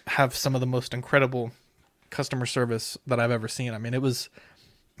have some of the most incredible customer service that I've ever seen. I mean, it was,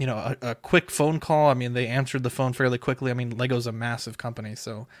 a quick phone call. I mean, they answered the phone fairly quickly. I mean, Lego's a massive company,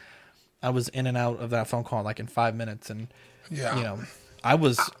 so I was in and out of that phone call like in 5 minutes. And, I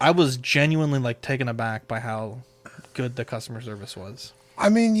was genuinely like taken aback by how good the customer service was. I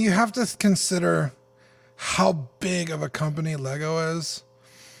mean, you have to consider how big of a company Lego is.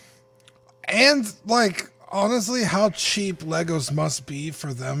 And, like, honestly, how cheap Legos must be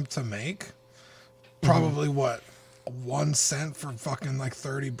for them to make. Probably, 1 cent for fucking, like,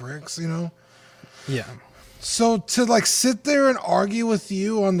 30 bricks, Yeah. So to, like, sit there and argue with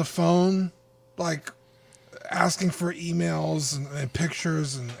you on the phone, like, asking for emails and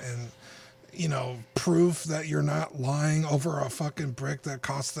pictures and proof that you're not lying over a fucking brick that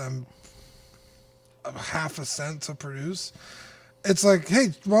cost them half a cent to produce. It's like, hey,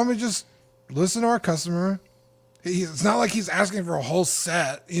 why don't we just listen to our customer? It's not like he's asking for a whole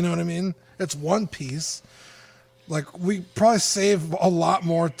set. You know what I mean? It's one piece. Like, we probably save a lot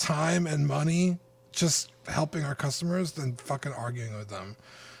more time and money just helping our customers than fucking arguing with them.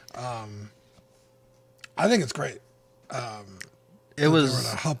 I think it's great. It was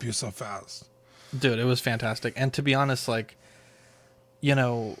going to help you so fast. Dude, it was fantastic. And to be honest, like, you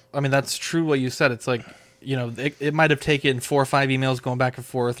know, I mean, that's true what you said. It's like, you know, it might have taken 4 or 5 emails going back and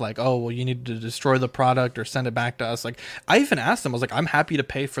forth, like, oh, well, you need to destroy the product or send it back to us. Like, I even asked them, I was like, I'm happy to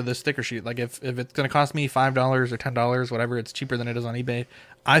pay for this sticker sheet. Like, if it's going to cost me $5 or $10, whatever, it's cheaper than it is on eBay.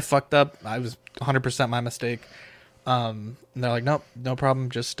 I fucked up. I was 100% my mistake. And they're like, nope, no problem.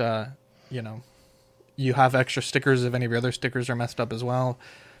 Just, you know, you have extra stickers if any of your other stickers are messed up as well.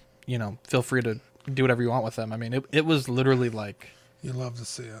 You know, feel free to do whatever you want with them. I mean, it was literally like... You love to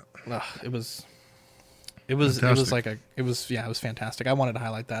see it. It was fantastic. I wanted to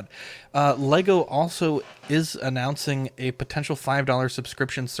highlight that. Lego also is announcing a potential $5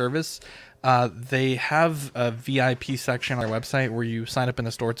 subscription service. They have a VIP section on their website where you sign up in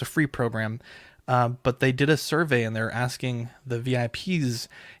the store. It's a free program. But they did a survey and they're asking the VIPs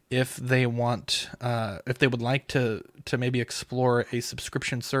if they want, if they would like to maybe explore a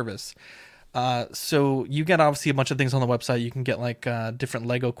subscription service. So you get obviously a bunch of things on the website. You can get like different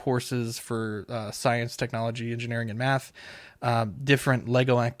Lego courses for science, technology, engineering, and math, different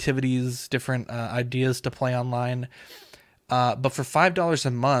Lego activities, different ideas to play online. But for $5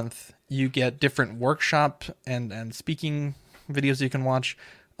 a month, you get different workshop and speaking videos you can watch,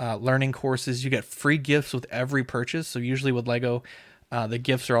 learning courses. You get free gifts with every purchase. So usually with Lego, the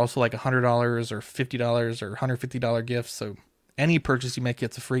gifts are also like $100 or $50 or $150 gifts. So any purchase you make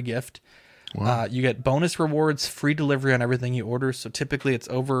gets a free gift. Wow. You get bonus rewards, free delivery on everything you order. So typically it's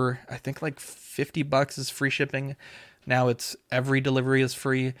over, I think like $50 is free shipping. Now it's every delivery is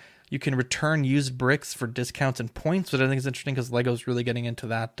free. You can return used bricks for discounts and points, which I think is interesting because Lego's really getting into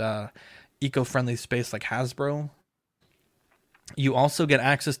that eco-friendly space like Hasbro. You also get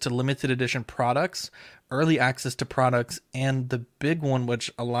access to limited edition products, early access to products, and the big one, which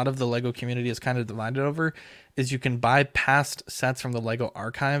a lot of the Lego community is kind of divided over, is you can buy past sets from the Lego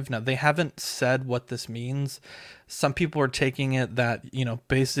archive. Now, they haven't said what this means. Some people are taking it that, you know,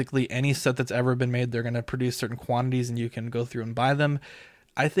 basically any set that's ever been made, they're going to produce certain quantities and you can go through and buy them.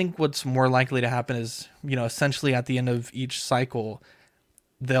 I think what's more likely to happen is, you know, essentially at the end of each cycle,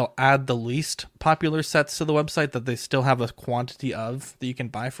 they'll add the least popular sets to the website that they still have a quantity of that you can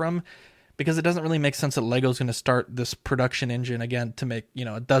buy from, because it doesn't really make sense that Lego's going to start this production engine again to make, you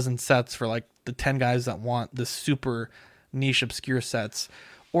know, a dozen sets for like the 10 guys that want the super niche obscure sets.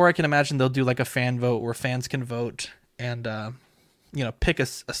 Or I can imagine they'll do like a fan vote where fans can vote and, you know, pick a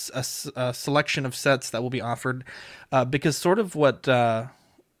selection of sets that will be offered, because sort of what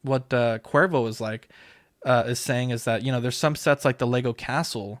Cuervo is like, is saying is that, you know, there's some sets like the Lego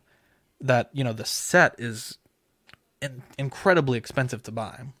Castle that, you know, the set is incredibly expensive to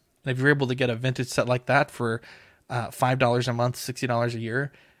buy. And if you're able to get a vintage set like that for $5 a month, $60 a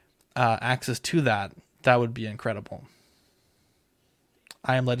year, access to that would be incredible.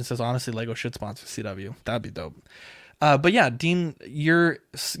 I Am Legend says, honestly, Lego should sponsor CW. That'd be dope. But yeah, Dean, you're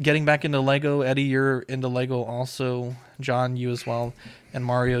getting back into Lego. Eddie, you're into Lego also. John, you as well. And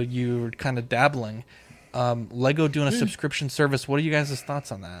Mario, you're kind of dabbling. Lego doing a subscription service. What are you guys'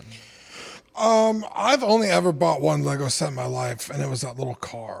 thoughts on that? I've only ever bought one Lego set in my life, and it was that little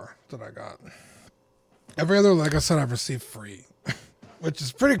car that I got. Every other Lego set I've received free, which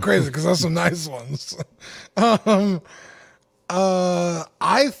is pretty crazy because that's some nice ones.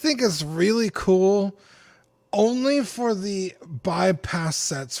 I think it's really cool only for the bypass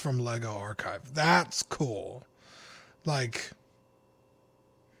sets from Lego Archive. That's cool. Like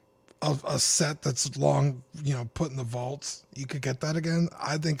a set that's long, you know, put in the vaults, you could get that again.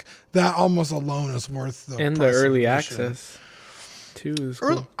 I think that almost alone is worth the and the early access too is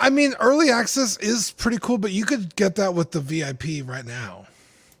cool. I mean, early access is pretty cool, but you could get that with the VIP right now.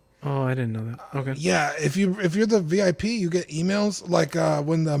 Oh, I didn't know that. Okay. Yeah, if you're the VIP, you get emails like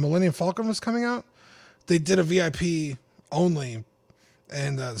when the Millennium Falcon was coming out, they did a VIP only,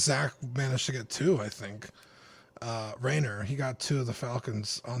 and Zach managed to get 2, I think. Rainer, he got 2 of the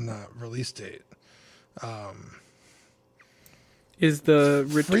Falcons on that release date. Is the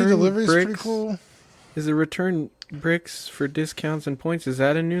return free delivery bricks pretty cool? Is the return bricks for discounts and points, is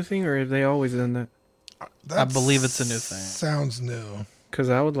that a new thing, or have they always done that? I believe it's a new thing. Sounds new. Because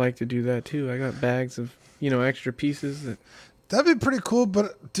I would like to do that too. I got bags of, you know, extra pieces. That'd be pretty cool,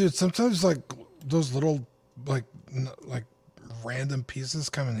 but dude, sometimes like those little like random pieces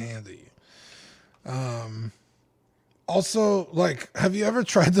come in handy. Also, like, have you ever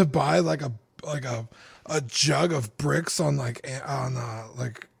tried to buy like a jug of bricks on like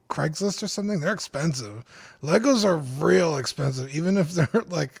Craigslist or something? They're expensive. Legos are real expensive, even if they're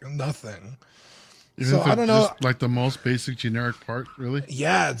like nothing. Even so if I don't know, just like the most basic generic part, really.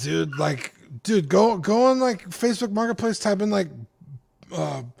 Yeah, dude. Like, dude, go on like Facebook Marketplace, type in like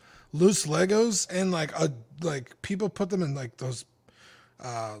loose Legos, and like people put them in like those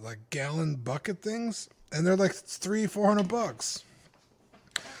like gallon bucket things, and they're like $300-400.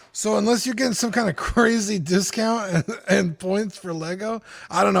 So unless you're getting some kind of crazy discount and points for Lego,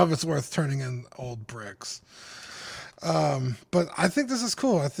 I don't know if it's worth turning in old bricks. But I think this is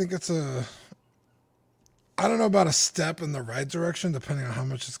cool. I think I don't know about a step in the right direction, depending on how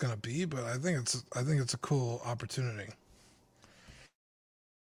much it's going to be, but I think it's a cool opportunity.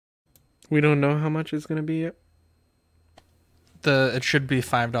 We don't know how much it's going to be yet. It should be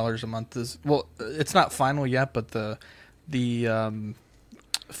 $5 a month. It's not final yet, but the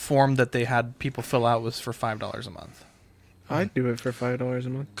form that they had people fill out was for $5 a month. I'd do it for $5 a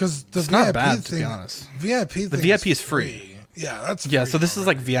month because it's not bad, to be honest. The VIP is free. Yeah, that's free. So this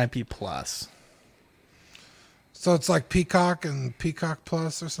already. is like VIP plus. So it's like Peacock and Peacock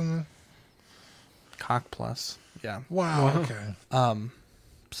Plus or something. Cock Plus, yeah. Wow. Okay.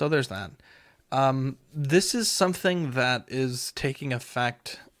 So there's that. This is something that is taking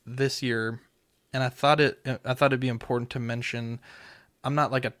effect this year, and I thought it'd be important to mention. I'm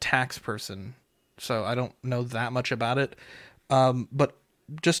not like a tax person, so I don't know that much about it. But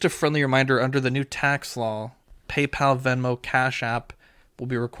just a friendly reminder, under the new tax law, PayPal, Venmo, Cash App will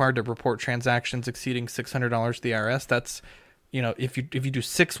be required to report transactions exceeding $600 to the IRS. That's, if you do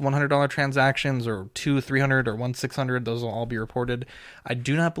 6 $100 transactions, or 2 $300, or 1 $600, those will all be reported. I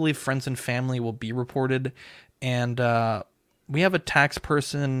do not believe friends and family will be reported. And we have a tax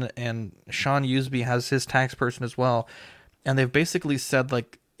person, and Sean Usby has his tax person as well. And they've basically said,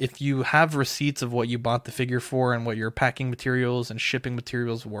 like, if you have receipts of what you bought the figure for and what your packing materials and shipping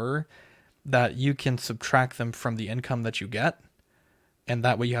materials were, that you can subtract them from the income that you get. And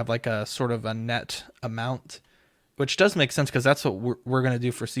that way you have like a sort of a net amount, which does make sense because that's what we're going to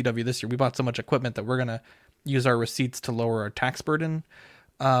do for CW this year. We bought so much equipment that we're going to use our receipts to lower our tax burden.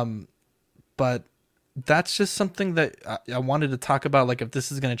 But that's just something that I wanted to talk about. Like, if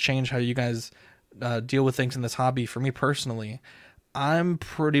this is going to change how you guys deal with things in this hobby. For me personally, I'm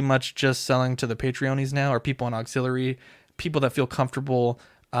pretty much just selling to the Patreonies now, or people on auxiliary, people that feel comfortable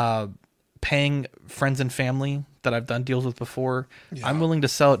paying friends and family that I've done deals with before. Yeah. I'm willing to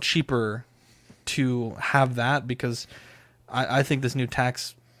sell it cheaper to have that, because I think this new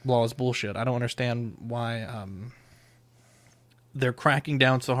tax law is bullshit. I don't understand why they're cracking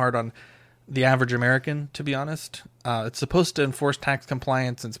down so hard on the average American, to be honest. It's supposed to enforce tax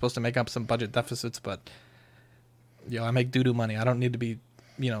compliance and supposed to make up some budget deficits, but I make doo-doo money. I don't need to be,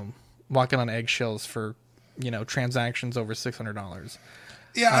 walking on eggshells for, transactions over $600.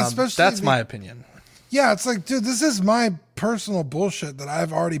 Yeah, especially that's my opinion. Yeah, it's like, dude, this is my personal bullshit that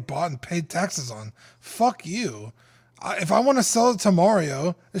I've already bought and paid taxes on. Fuck you. If I want to sell it to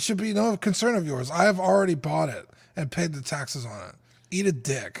Mario, it should be no concern of yours. I have already bought it and paid the taxes on it. Eat a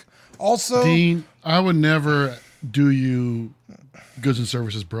dick. Also, Dean, I would never do you goods and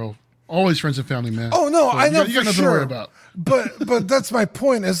services, bro. Always friends and family, man. Oh no, so I know you for got nothing sure. to worry about. But that's my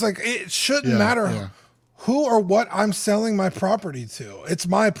point. It's like, it shouldn't matter who or what I'm selling my property to. It's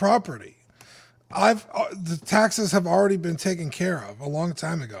my property. The taxes have already been taken care of a long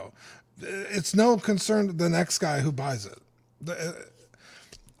time ago. It's no concern to the next guy who buys it.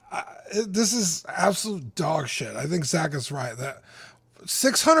 This is absolute dog shit. I think Zach is right. That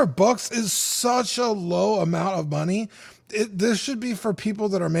 $600 is such a low amount of money. This should be for people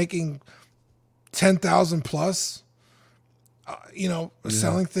that are making 10,000 plus,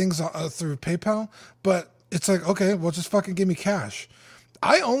 selling things through PayPal. But it's like, okay, well, just fucking give me cash.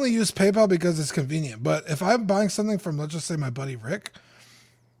 I only use PayPal because it's convenient. But if I'm buying something from, let's just say, my buddy Rick,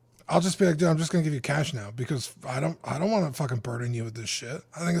 I'll just be like, dude, I'm just gonna give you cash now, because I don't want to fucking burden you with this shit.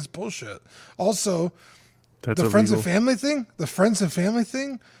 I think it's bullshit. Also, the friends and family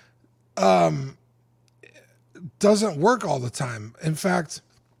thing, doesn't work all the time. In fact,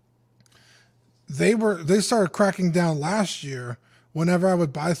 they started cracking down last year. Whenever I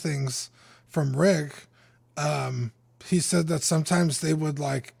would buy things from Rick, he said that sometimes they would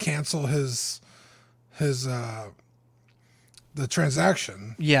like cancel the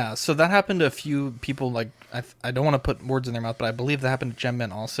transaction. Yeah, so that happened to a few people. Like, I don't want to put words in their mouth, but I believe that happened to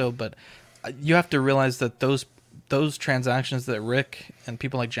GemMint also. But you have to realize that those transactions that Rick and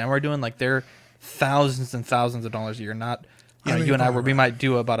people like Gem are doing, like, they're thousands and thousands of dollars a year. Not, you and I, where we might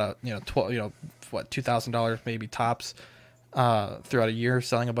do about a 12, what, $2,000 maybe tops throughout a year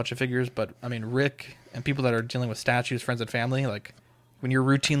selling a bunch of figures. But I mean, Rick and people that are dealing with statues, friends and family, like when you're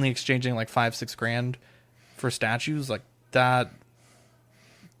routinely exchanging like $5-6 grand for statues, like that.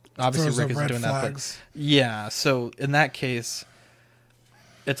 Obviously, Rick isn't doing that, but yeah. So in that case,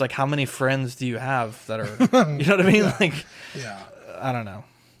 it's like, how many friends do you have that are, you know what I mean? Like, I don't know.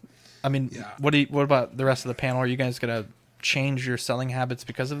 I mean, what about the rest of the panel? Are you guys gonna change your selling habits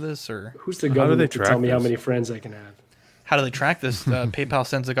because of this, or who's the government to tell me how many friends I can have? How do they track this? PayPal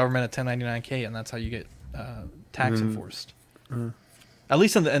sends the government a 1099-K, and that's how you get tax enforced. At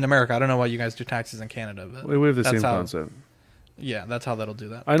least in America. I don't know why you guys do taxes in Canada, but we have the same concept. Yeah, that's how that'll do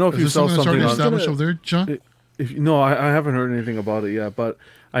that. I know if you sell something established over there, John. I haven't heard anything about it yet, but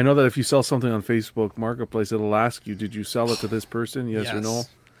I know that if you sell something on Facebook Marketplace, it'll ask you, "Did you sell it to this person? Yes or no?"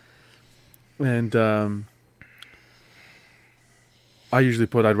 And I usually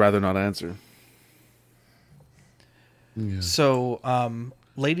put, "I'd rather not answer." Yeah. So,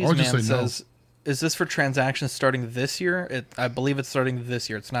 Ladies Man says, "Is this for transactions starting this year?" I believe it's starting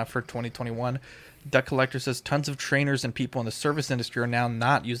this year. It's not for 2021. Duck Collector says, "Tons of trainers and people in the service industry are now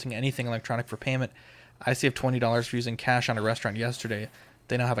not using anything electronic for payment. I saved $20 for using cash on a restaurant yesterday.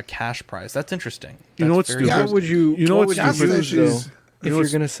 They now have a cash prize." That's interesting. You know what's stupid? What would you use, though? If you're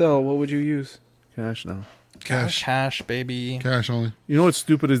going to sell, what would you use? Cash now. Cash, baby. Cash only. You know what's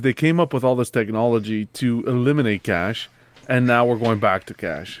stupid is they came up with all this technology to eliminate cash, and now we're going back to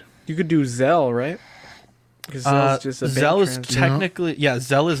cash. You could do Zelle, right? Because Zelle's just a Zelle is technically... Yeah,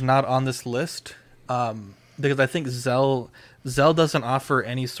 Zelle is not on this list. Because I think Zelle doesn't offer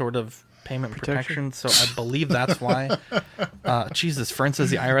any sort of payment protection, so I believe that's why. Jesus, friend says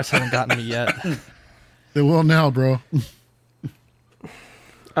the IRS hasn't gotten me yet. They will now, bro.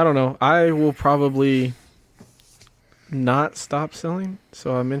 I don't know. I will probably not stop selling,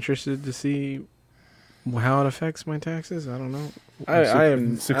 so I'm interested to see how it affects my taxes. I don't know. I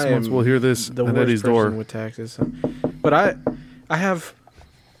am 6 months. We'll hear this the at worst Eddie's person door with taxes. So. But I have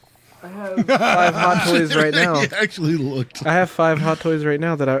 5 Hot Toys right now. He actually looked. I have 5 Hot Toys right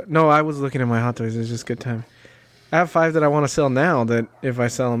now that I was looking at my Hot Toys. It's just good time. I have 5 that I want to sell now that if I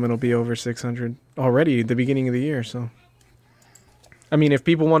sell them, it'll be over 600 already at the beginning of the year. So, I mean, if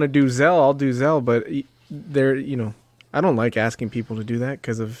people want to do Zelle, I'll do Zelle, but I don't like asking people to do that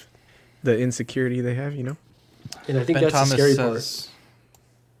because of the insecurity they have, And I think Ben that's Thomas the scary says,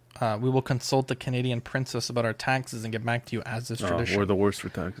 part. We will consult the Canadian princess about our taxes and get back to you as is tradition. We're the worst for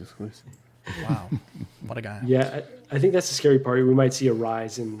taxes. Wow. What a guy. Yeah, I think that's the scary part. We might see a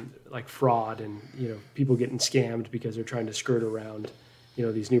rise in like fraud and, people getting scammed because they're trying to skirt around,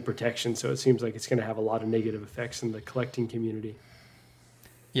 these new protections. So it seems like it's going to have a lot of negative effects in the collecting community.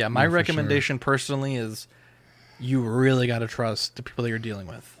 Yeah, my recommendation personally is you really got to trust the people that you're dealing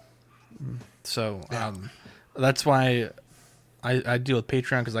with. So that's why I deal with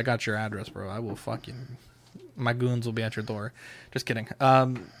Patreon, because I got your address, bro. I will my goons will be at your door. Just kidding.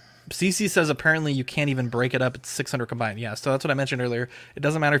 CC says apparently you can't even break it up. It's 600 combined. Yeah, so that's what I mentioned earlier. It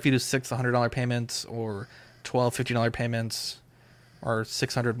doesn't matter if you do 6 $100 payments or 12 $50 payments or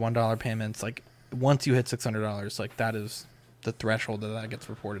 $601 payments. Like, once you hit $600, like, that is the threshold that gets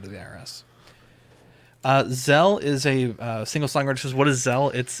reported to the IRS. Zelle is a single sign registers. What is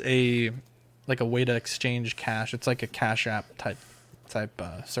Zelle? It's a way to exchange cash. It's like a Cash App type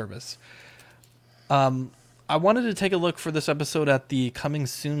service. I wanted to take a look for this episode at the coming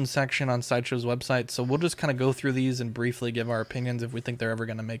soon section on Sideshow's website, so we'll just kind of go through these and briefly give our opinions if we think they're ever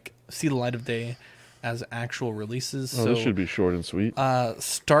going to see the light of day as actual releases. This should be short and sweet.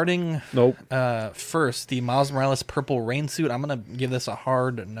 Starting nope. First, the Miles Morales purple rain suit. I'm going to give this a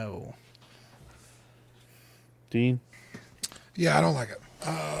hard no. Dean? Yeah, I don't like it.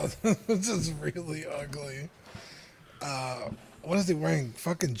 This is really ugly. What is he wearing?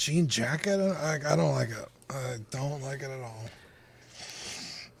 Fucking jean jacket? I don't like it. I don't like it at all.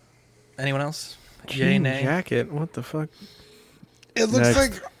 Anyone else? Jean jacket? What the fuck? It looks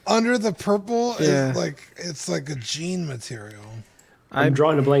like under the purple, it's like a jean material. I'm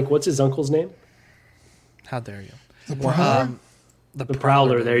drawing a blank. What's his uncle's name? How dare you? The Prowler? The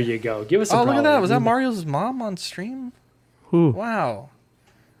Prowler. There you go. Give us a Prowler. Look at that. Was that Mario's mom on stream? Who? Wow.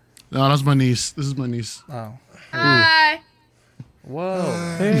 No, that's my niece. This is my niece. Oh. Hi.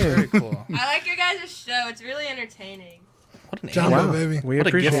 Whoa. Very cool. I like your guys' show. It's really entertaining. What an Jumbo, baby. What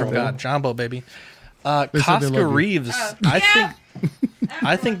a gift from God. Jumbo, baby. Casca Reeves.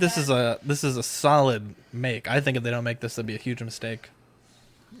 I think this is a solid make. I think if they don't make this, that'd be a huge mistake.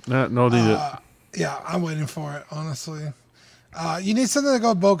 No, need it. Yeah, I'm waiting for it, honestly. You need something to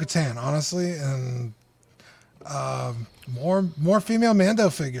go Bo-Katan, honestly, and more female Mando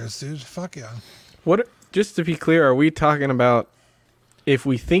figures, dude. Fuck yeah. What? Just to be clear, are we talking about if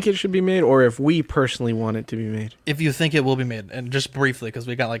we think it should be made, or if we personally want it to be made? If you think it will be made, and just briefly, because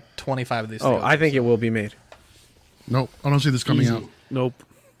we got like 25 of these. Oh, I think it will be made. Nope, I don't see this coming Easy. out. Nope,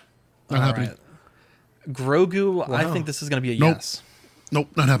 not happening. Right. Grogu, Wow. I think this is going to be a Nope. yes. Nope,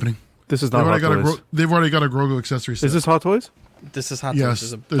 not happening. This is not Hot Toys. They've already got a Grogu accessory set. Is this Hot Toys? This is Hot Yes,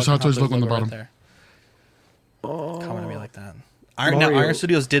 Toys. there's Hot Toys logo on the bottom. Right there. Coming to me like that. Now, Iron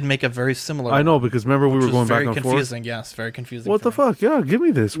Studios did make a very similar. I know, because remember we which were going was back very and forth. confusing. Yes, very confusing. What the fuck? Yeah, give me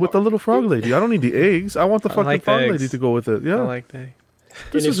this with the little frog lady. I don't need the eggs. I want the fucking like the frog eggs. lady to go with it. Yeah, I like that.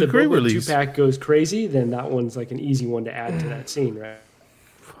 This and is if a great the release. 2-pack goes crazy, then that one's like an easy one to add to that scene, right?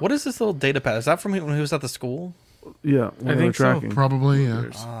 What is this little data pad? Is that from when he was at the school? Yeah, I think so. tracking. Probably, yeah.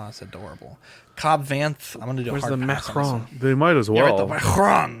 Ah, it's adorable. Cobb Vanth. I'm gonna do a Where's hard the pass on this Macron? one. They might as Yeah, right, well. the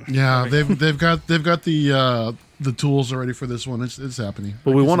Macron. Yeah, they've got the tools already for this one. It's happening.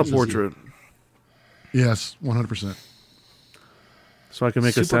 But we I can want a see this portrait, here. Yes, 100%. so I can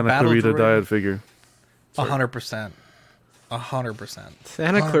make a Super Santa Battle Clarita Droid. Diet figure. 100%. 100%.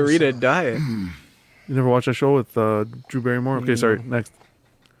 Santa Clarita Diet. You never watched that show with Drew Barrymore? Okay, sorry. Next.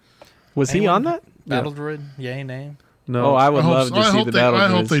 Was he Anyone? on that? Battle Droid? Yay, nay. No. Oh, I would I hope love so. to I see hope the they- battle. I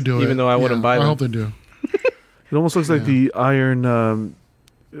hope droids, they do it. even though I wouldn't Yeah, buy them. I hope they do. It almost looks like the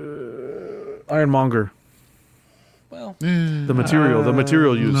Ironmonger. Well, The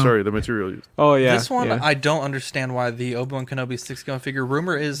material used. no. Sorry, the material used. Oh yeah, this one, yeah. I don't understand why the Obi-Wan Kenobi 6-gun figure.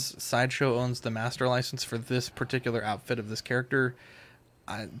 Rumor is Sideshow owns the master license for this particular outfit of this character.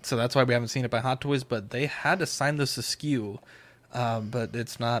 So that's why we haven't seen it by Hot Toys, but they had to sign this askew. But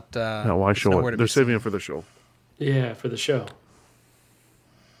it's not. No, why it's show nowhere it? to They're be saving seen. it for the show. Yeah, for the show.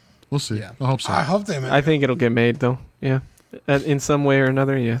 We'll see. Yeah. I hope so. I hope they make I think it'll get made though. Yeah, in some way or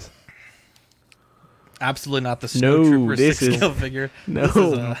another. Yes. Absolutely not the No, Snowtrooper this is- 6-scale figure. no. This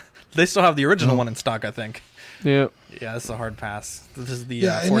is, they still have the original one in stock, I think. Yeah. Yeah, it's a hard pass. This is the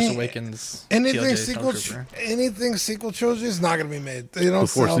Yeah, Force any- Awakens. anything TLJ sequel. Stormtrooper. Anything sequel trilogy is not gonna be made. They don't The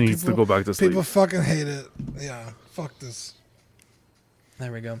Force sell. needs to People- go back to sleep. People fucking hate it. Yeah, fuck this.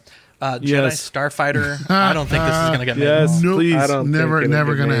 There we go. Jedi Yes. Starfighter. I don't think this is gonna get made. Yes, Nope. please. I don't Never, think it'll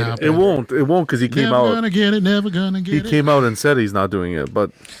never get gonna made. happen. It won't. It won't because he came Never out. gonna get it. Never gonna get He it. came out and said he's not doing it, but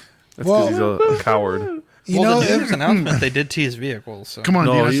that's Well- because he's a coward. You Well, know, the news if, announcement they did tease vehicles. So. Come on,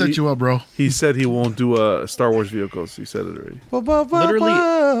 No, dude. I he- set you up, bro. He said he won't do Star Wars vehicles. He said it already.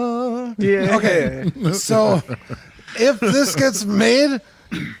 Literally- Yeah. okay, so if this gets made,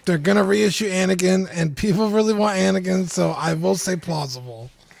 they're gonna reissue Anakin, and people really want Anakin. So I will say plausible.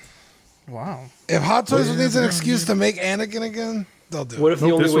 Wow. If Hot Toys needs an excuse to make Anakin again, they'll do What it. if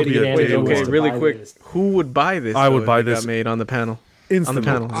the only this way would to be get a Anakin day was Okay, to really buy quick. this? Who would buy this? I would though, buy if it this. Got made on the panel. Instantly. On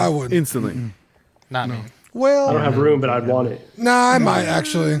the panel. I would. Instantly. Not me. Well, I don't have room, but I'd want it. nah, I might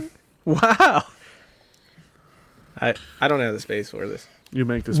actually. Wow. I don't have the space for this. You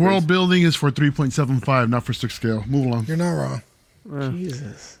make this World space. building is for 3.75, not for 6 scale. Move along. You're not wrong.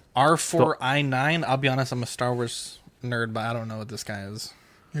 Jesus. R4I9. I'll be honest, I'm a Star Wars nerd, but I don't know what this guy is.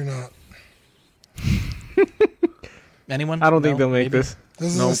 You're not. Anyone? I don't think No? they'll make Maybe? this.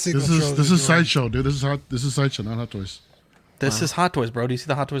 This is No, a sequel This is trilogy. Sideshow, dude. This is Sideshow, not Hot Toys. This is Hot Toys, bro. Do you see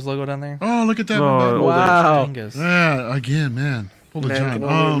the Hot Toys logo down there? Oh, look at that. No, one. old Wow. Dingus. Yeah, again, man. Hold it, Man John. can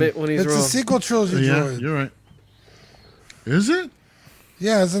only admit when he's It's wrong. a sequel trilogy Yeah, droid. you're right. Is it?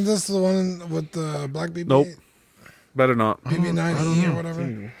 Yeah, isn't this the one with the black BB-8? Nope. Better not. BB-9E or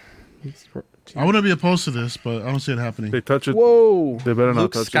whatever. I wouldn't be opposed to this, but I don't see it happening. They touch it. Whoa. They better not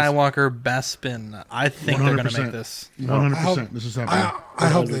Luke touch it. Skywalker, Bespin. I think they're going to 100%. make this. 100%. This is happening. I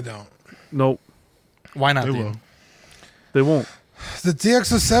hope they don't. Nope. Why not? They dude? will. They won't. The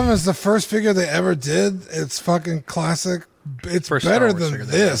DX07 is the first figure they ever did. It's fucking classic. It's First Star better Wars than figure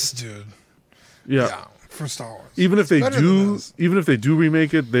they this, dude. Yeah. Yeah, for Star Wars. Even if they Better than do, this. even if they do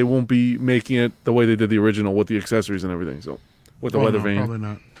remake it, they won't be making it the way they did the original with the accessories and everything. So, with the Oh, weather no, vane. probably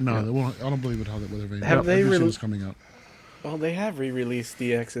not. No, they won't. I don't believe it how the weather vane. Have they Every really- is coming out. Well, they have re-released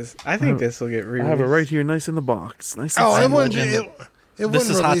DXs. I think this will get I re-released. have it right here, nice in the box. Nice. And Oh, it simple. wouldn't be. Legend. It This wouldn't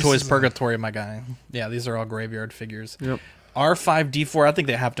is Hot release Toys it. Purgatory, my guy. Yeah, these are all graveyard figures. Yep. R5D4. I think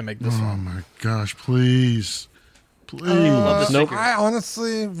they have to make this Oh one. my gosh! Please, please. love this Nope. figure. I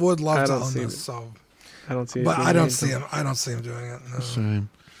honestly would I love to don't own see this. it. So, I don't see it. but being I don't made, see though. him. I don't see him doing it. No. Same.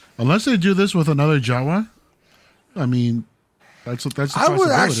 Unless they do this with another Jawa, I mean, that's the I would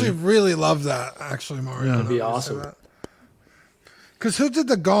possibility. actually really love that. Actually, Mario. Yeah. now That'd be that you say awesome. that. Because who did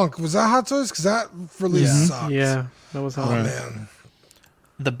the Gonk? Was that Hot Toys? Because that release Yeah. sucked. Yeah, that was Oh hot. man,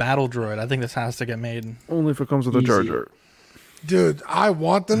 The Battle Droid. I think this has to get made. Only if it comes with a Easy. Jar Jar. dude, I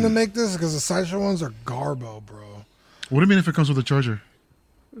want them to make this because the sideshow ones are garbo, bro. What do you mean if it comes with a charger?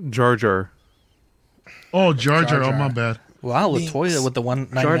 Jar Jar. Oh, Jar Jar. Oh, my bad. Wow, Latoya with the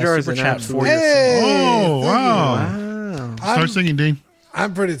Jar Jar is super an chat absolute- for your Oh, thank wow. Wow. Start singing, Dean.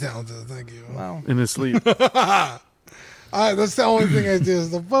 I'm pretty talented. Thank you. Wow. In his sleep. That's the only thing I do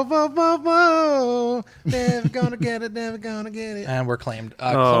is the whoa, whoa, whoa, whoa. Never gonna get it, never gonna get it. And we're claimed.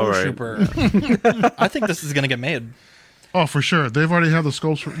 All Clone right. Trooper. I think this is going to get made. Oh, for sure. They've already had the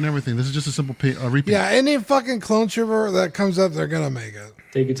sculpts and everything. This is just a simple repeat. Yeah, any fucking clone trooper that comes up, they're gonna make it.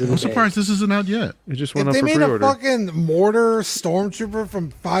 Take it to the I'm bank. surprised this isn't out yet. It just If went up they for made pre-order. a fucking mortar stormtrooper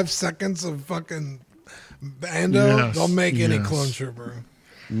from 5 seconds of fucking Bando, Yes, they'll make any yes. clone trooper.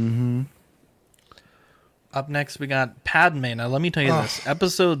 Mm-hmm. Up next, we got Padme. Now, let me tell you this.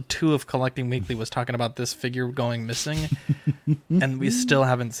 Episode 2 of Collecting Weekly was talking about this figure going missing, and we still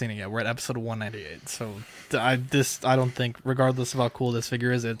haven't seen it yet. We're at episode 198. So, I don't think, regardless of how cool this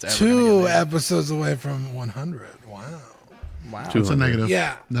figure is, it's ever gonna 2 get made. episodes away from 100. Wow. Wow. It's a negative.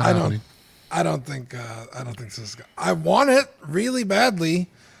 Yeah, Not I happening. don't think this is good. I want it really badly.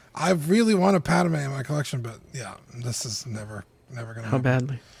 I really want a Padme in my collection, but yeah, this is never gonna How happen.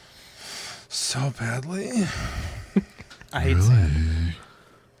 badly? So badly. I hate saying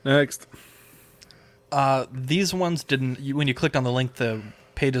Next. these ones didn't. When you clicked on the link, the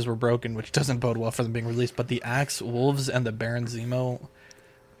pages were broken, which doesn't bode well for them being released. But the Axe Wolves and the Baron Zemo,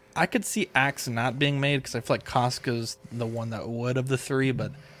 I could see Axe not being made because I feel like Casca's the one that would of the 3.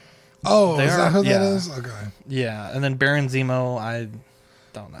 But Oh, they is are- that who that yeah. is? Okay. Yeah, and then Baron Zemo, I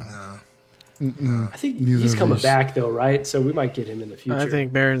don't know. I think Neither he's of coming these. back though, right? So we might get him in the future. I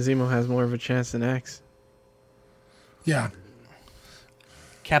think Baron Zemo has more of a chance than X. Yeah.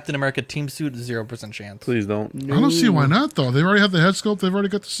 Captain America team suit, 0% chance. Please don't. I don't see why not, though. They've already have the head sculpt. They've already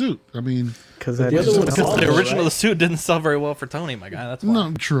got the suit. I mean, Because the other one's Because the Hollow, original right? suit didn't sell very well for Tony, my guy. That's why.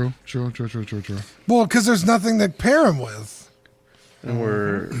 no, true. Well, because there's nothing to pair him with. And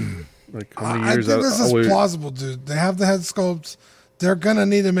we're like how many I years think out? this is away- plausible, dude. They have the head sculpt. They're gonna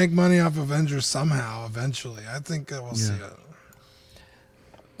need to make money off Avengers somehow eventually. I think we'll see it.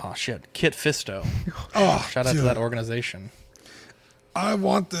 Oh shit, Kit Fisto. Oh, Shout out to dude. that organization. I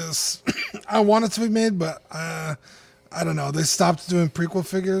want this. I want it to be made, but I don't know. They stopped doing prequel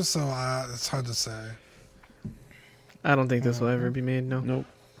figures, so it's hard to say. I don't think this will ever be made. No. Nope.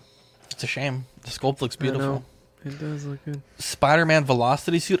 It's a shame. The sculpt looks I know. beautiful. It does look good. Spider-Man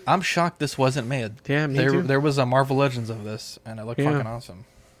Velocity suit. I'm shocked this wasn't made. Yeah, me too. There was a Marvel Legends of this, and it looked Yeah. fucking awesome.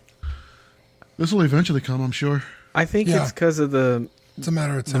 This will eventually come, I'm sure. I think Yeah. it's because of It's a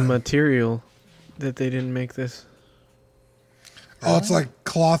matter of the time. material that they didn't make this. Oh, it's like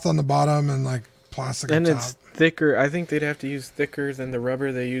cloth on the bottom and like plastic And on it's top. thicker. I think they'd have to use thicker than the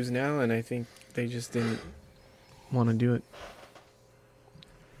rubber they use now, and I think they just didn't want to do it.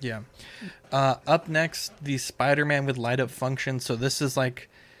 Yeah. Up next, the Spider-Man with light up function. So this is like,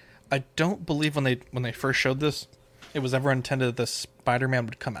 I don't believe when they first showed this, it was ever intended that the Spider-Man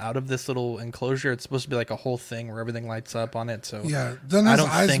would come out of this little enclosure. It's supposed to be like a whole thing where everything lights up on it. So Yeah. Doesn't I his don't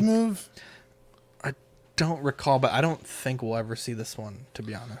eyes think- move? I don't recall, but I don't think we'll ever see this one, to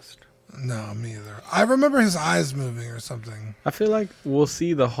be honest. No, me either. I remember his eyes moving or something. I feel like we'll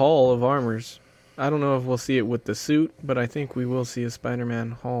see the Hall of Armors. I don't know if we'll see it with the suit, but I think we will see a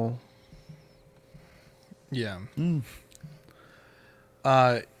Spider-Man Hall. Yeah.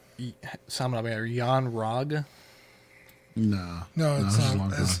 Someone up here, Jan Rog. Nah. No, this is a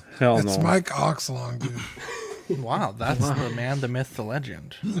long it's time. Hell it's no. Mike Oxlong, dude. Wow, that's the man, the myth, the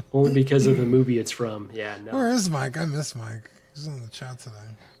legend. Only because of the movie it's from. Yeah, no. Where is Mike? I miss Mike. He's in the chat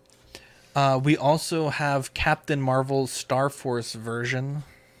today. We also have Captain Marvel's Star Force version.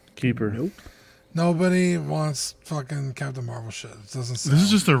 Keeper. Nope. Nobody wants fucking Captain Marvel shit. It doesn't sell. This is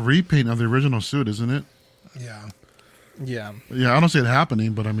just a repaint of the original suit, isn't it? Yeah. Yeah. Yeah, I don't see it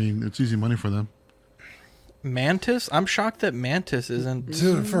happening, but I mean, it's easy money for them. Mantis? I'm shocked that Mantis isn't.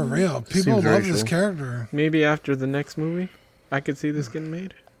 Dude, for real. People Seems love racial. this character. Maybe after the next movie, I could see this getting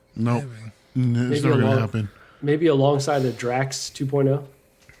made. Nope. Maybe. It's Maybe never going along- to happen. Maybe alongside the Drax 2.0.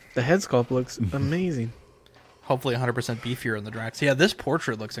 The head sculpt looks amazing. Hopefully 100% beefier in the Drax. Yeah, this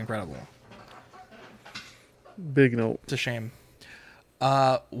portrait looks incredible. Big note. It's a shame.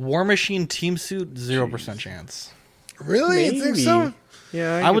 War Machine team suit, 0% chance. Really? You think so?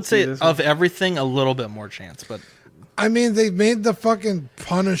 Yeah, I would could see say this of one. everything, a little bit more chance, but I mean, they made the fucking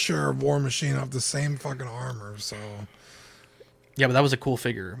Punisher War Machine off the same fucking armor, so. yeah, but that was a cool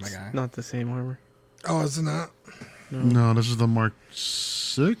figure, my guy. Not the same armor. Oh, isn't that? No, this is the Mark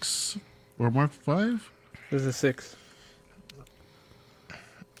 6 or Mark 5? This is a 6.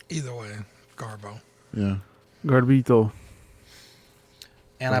 Either way, Garbo. Yeah. Garbito.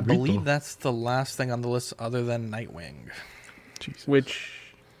 And I Garbito. believe that's the last thing on the list other than Nightwing. Which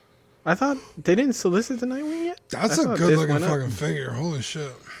I thought they didn't solicit the Nightwing yet. That's I a thought good this looking went up. fucking figure. Holy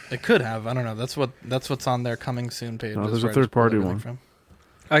shit. It could have. I don't know. That's what's on their coming soon page. No, is there's a where I just third-party pulled one. everything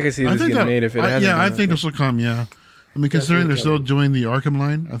from. I can see this getting made if it hasn't. Yeah, I been, think this will come. Yeah, I mean, considering they're still coming. doing the Arkham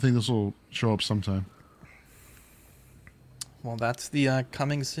line, I think this will show up sometime. Well, that's the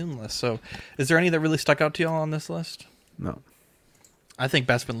coming soon list. So, is there any that really stuck out to y'all on this list? No. I think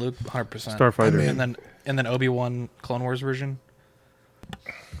Bespin Luke, 100%. Starfighter. And then Obi-Wan Clone Wars version.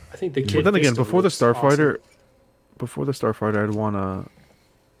 I think the kid. But then again, Fisto before the looks Starfighter, awesome. I'd want a.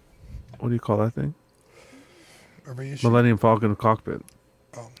 What do you call that thing? Revolution? Millennium Falcon cockpit.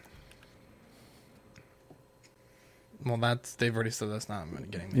 Well, they've already said that's not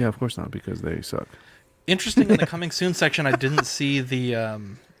getting. Yeah, of course not, because they suck. Interesting. In the coming soon section, I didn't see the.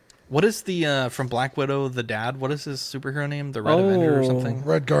 What is the from Black Widow? The dad. What is his superhero name? The Red Avenger or something?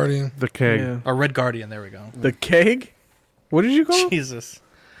 Red Guardian. The keg. Yeah. Or Red Guardian. There we go. The keg. What did you call it? Jesus.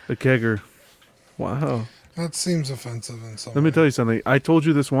 The kegger. Wow. That seems offensive in some Let me way. tell you something. I told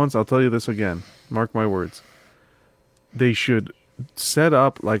you this once. I'll tell you this again. Mark my words. They should set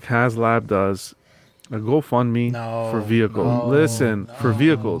up like HasLab does a GoFundMe for vehicles. no, Listen, for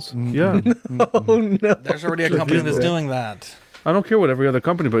vehicles. Yeah. Oh no. There's already a company that's doing that. I don't care what every other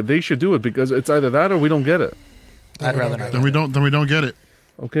company, but they should do it because it's either that or we don't get it. I'd rather not. Then we don't get it.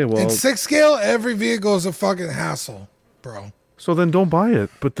 Okay, well. In 6 scale, every vehicle is a fucking hassle, bro. So then don't buy it.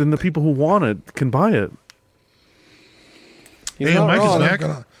 But then the people who want it can buy it. He's Hey, not Mike is wrong.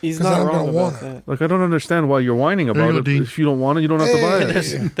 back. He's 'Cause not I'm wrong gonna want about that. Like I don't understand why you're whining you about go, it. Dean. If you don't want it, you don't have to buy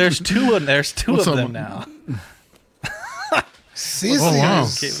it. There's two of What's up, them man? now. Cece, Oh, wow.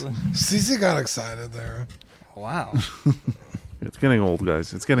 Cece got excited there. Wow. It's getting old,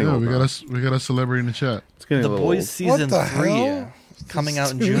 guys. It's getting Yeah, old. we now. got a celebrity in the chat. It's getting The a little Boys old. season What the 3 hell? coming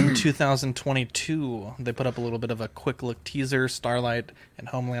out in June 2022. They put up a little bit of a quick look teaser. Starlight and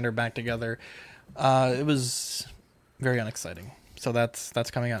Homelander back together. It was very unexciting. So that's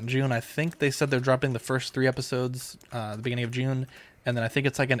coming out in June. I think they said they're dropping the first 3 episodes at the beginning of June, and then I think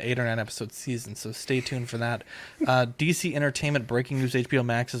it's like an 8 or 9 episode season. So stay tuned for that. DC Entertainment breaking news: HBO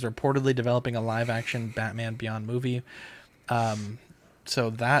Max is reportedly developing a live action Batman Beyond movie. So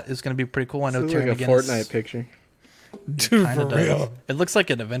that is going to be pretty cool. I know This is Terry like a McGinnis Fortnite picture. Dude, kinda for does. real. It looks like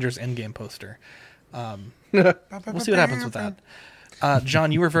an Avengers Endgame poster. We'll see what happens with that.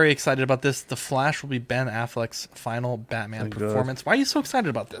 John, you were very excited about this. The Flash will be Ben Affleck's final Batman Thank God. performance. Why are you so excited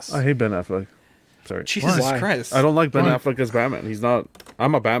about this? I hate Ben Affleck. Sorry. Jesus Why? Christ. I don't like Ben Why? Affleck as Batman. He's not.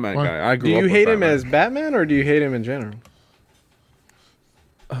 I'm a Batman Why? guy. I Do grew up you with hate him Batman. as Batman or do you hate him in general?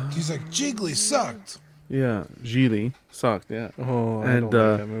 He's like, Jiggly sucked. Yeah, Gigli sucked. Yeah. Oh, I And, don't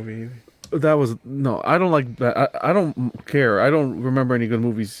like that movie either. That was no. I don't like that. I don't care. I don't remember any good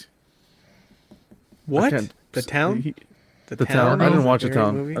movies. What? can't- The Town? he- The The Town. I didn't watch The Barry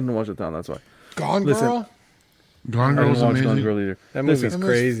Town. movie? I didn't watch The Town. That's why. Gone Listen, Girl? Gone I Girl didn't was watch Gone amazing. Girl either. That Listen, movie's That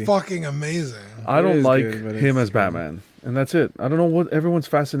crazy. movie's fucking amazing. I It don't is like good, but him it's as Batman, and that's it. I don't know what everyone's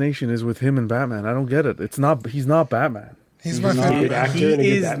fascination is with him and Batman. I don't get it. It's not. He's not Batman. He's my not a favorite good actor. He and a good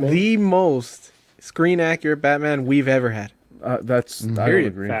is Batman. the most screen accurate Batman we've ever had. That's. I don't Period.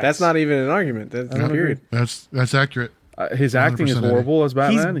 agree. Facts. That's not even an argument. That's I don't period. That's accurate. His acting is 100% horrible as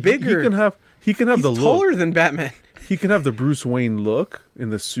Batman. He's bigger. He can have. He can have He's the look. taller than Batman. He can have the Bruce Wayne look in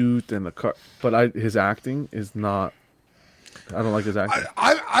the suit and the car, but his acting is not. I don't like his acting.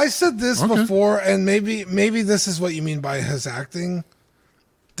 I said this Okay. before, and maybe this is what you mean by his acting.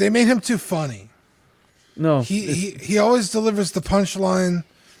 They made him too funny. No, He always delivers the punchline.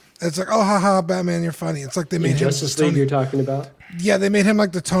 It's like, oh, haha, Batman, you're funny. It's like they made In him Justice the League Tony. you're talking about? Yeah, they made him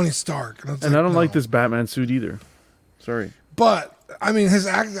like the Tony Stark. It's and I don't no. like this Batman suit either. Sorry. But I mean, his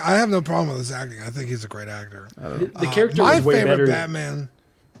acting. I have no problem with his acting. I think he's a great actor. The character My was way favorite better. Batman.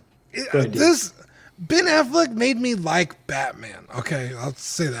 Go ahead, dude. This Ben Affleck made me like Batman. Okay, I'll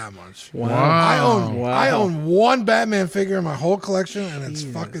say that much. Wow. I own one Batman figure in my whole collection, and it's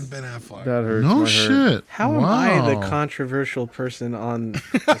fucking Ben Affleck. That hurts. No my shit. Heart. How am I the Wow. controversial person on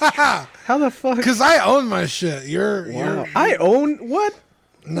this How the fuck? Because I own my shit. You're I own what?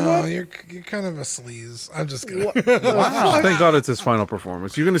 no, you're kind of a sleaze. I'm just kidding. Thank God it's his final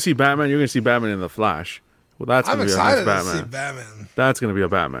performance. You're going to see Batman. You're going to see Batman in the Flash. Well, that's I'm going to be a excited nice to see Batman. Batman. That's going to be a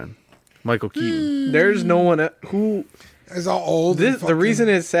Batman. Michael Keaton. There's no one who. He's all old. and The reason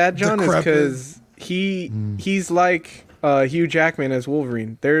fucking it's sad, John, is decrepit. because he's like Hugh Jackman as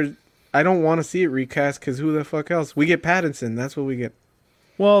Wolverine. I don't want to see it recast because who the fuck else? We get Pattinson. That's what we get.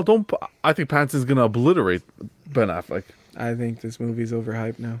 Well, I think Pattinson's going to obliterate Ben Affleck. I think this movie's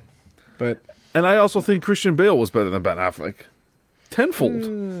overhyped now, but And I also think Christian Bale was better than Ben Affleck. Tenfold.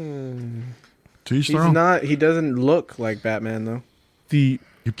 To each he's their own. not. He doesn't look like Batman though.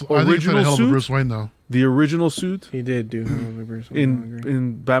 I think he played a original hell of a suit? Bruce Wayne, though. The original suit He did do Bruce Wayne.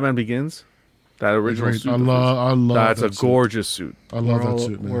 in Batman Begins. That original Great. suit. I love That's that a suit. gorgeous suit. I love that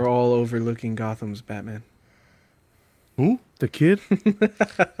suit, man. We're all overlooking Gotham's Batman. Who? The kid?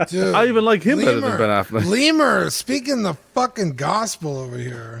 Dude, I even like him better than Lemur. Ben Affleck. Lemur, speaking the fucking gospel over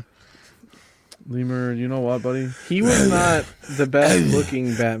here. Lemur, you know what, buddy? He was not the best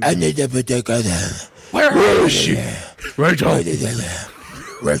looking Batman. I need to put together. Where is she? Rachel.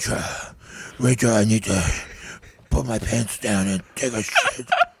 Rachel, I need to put my pants down and take a shit.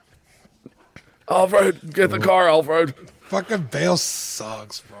 Alfred, get the car, Alfred. Fucking Bale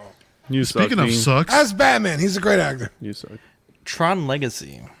sucks, bro. You Speaking suck, of Dean. sucks, As Batman, he's a great actor. You suck. Tron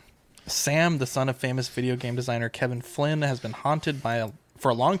Legacy. Sam, the son of famous video game designer Kevin Flynn, has been haunted for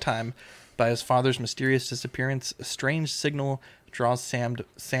a long time by his father's mysterious disappearance. A strange signal draws Sam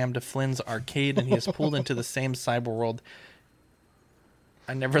to Flynn's arcade, and he is pulled into the same cyber world.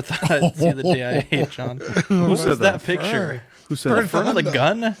 I never thought I'd see the day I hate John. Who said was that that? picture? Who said The front of the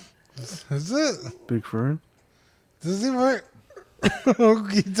gun? Is it? Big Fern? Does he work?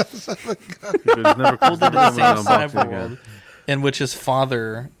 He does have a gun. He's never Pulled into the same unboxing cyber again. world, in which his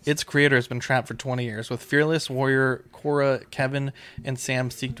father, its creator, has been trapped for 20 years. With fearless warrior Cora, Kevin, and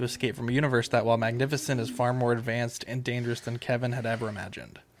Sam seek to escape from a universe that, while magnificent, is far more advanced and dangerous than Kevin had ever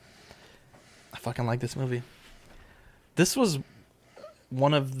imagined. I fucking like this movie. This was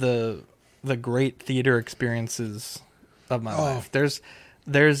one of the great theater experiences of my life.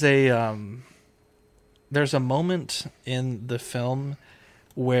 There's a moment in the film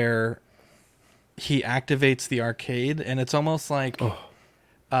where he activates the arcade, and it's almost like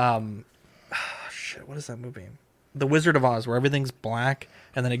shit, what is that movie? The Wizard of Oz, where everything's black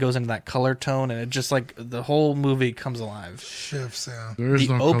and then it goes into that color tone, and it just like the whole movie comes alive. Shifts, yeah. there's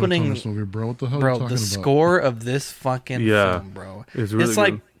The no color opening- tone in this movie, bro. What the hell are Bro, you the talking about? score of this fucking film, bro. It's really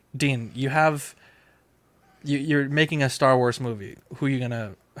like, good. Dean, you're making a Star Wars movie. Who are you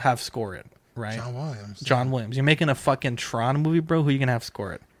gonna have score it, right? John Williams. John Williams. You're making a fucking Tron movie, bro. Who you gonna have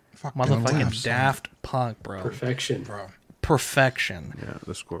score it? Fuck Motherfucking Williams, Daft Punk, bro. Perfection. bro. Perfection. Yeah,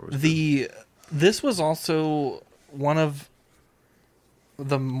 the score was This was also one of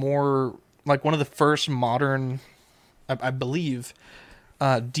the more, like, one of the first modern, I believe,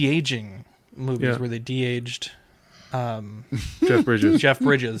 de-aging movies where they de-aged Jeff Bridges. Jeff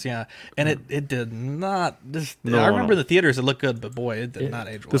Bridges, yeah. And it did not. No, I remember no. the theaters, it looked good, but boy, it did not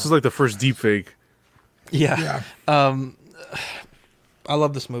age well. This is like the first deep fake. Yeah. I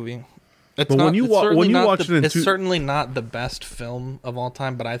love this movie. It's But not, when you it's wa- certainly when you not watch the- it in it's two- certainly not the best film of all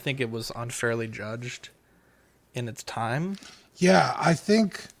time, but I think it was unfairly judged in its time. Yeah, I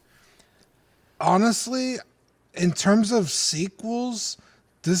think honestly, in terms of sequels,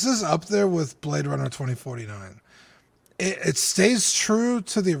 this is up there with Blade Runner 2049. It stays true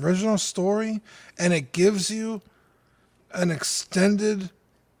to the original story, and it gives you an extended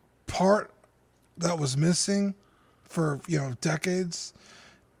part that was missing for decades.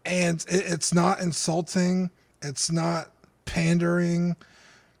 And it's not insulting. It's not pandering.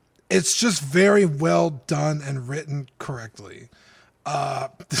 It's just very well done and written correctly.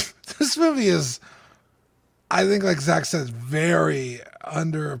 This movie is, I think, like Zach said, very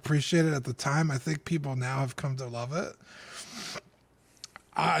underappreciated at the time. I think people now have come to love it.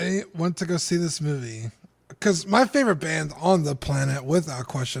 I went to go see this movie because my favorite band on the planet, without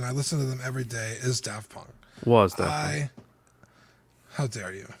question, I listen to them every day, is Daft Punk. How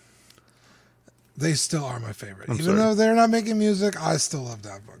dare you? They still are my favorite. Even though they're not making music, I still love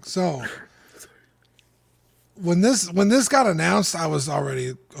Daft Punk. So when this got announced, I was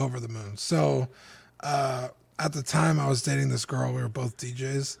already over the moon. So at the time, I was dating this girl. We were both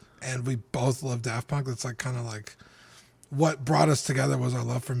DJs, and we both loved Daft Punk. That's like kind of like what brought us together was our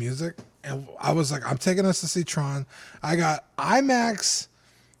love for music. And I was like, I'm taking us to see Tron. I got IMAX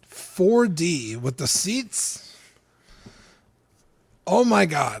 4D with the seats. Oh my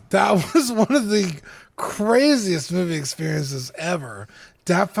God, that was one of the craziest movie experiences ever.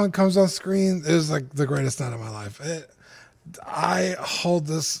 Daft Punk comes on screen. It was like the greatest night of my life. I hold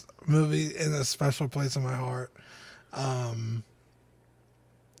this movie in a special place in my heart.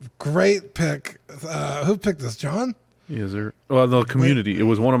 Great pick. Who picked this, John? Yes, sir. Well, the community. It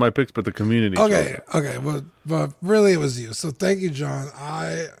was one of my picks, but the community. Okay. But really, it was you. So thank you, John.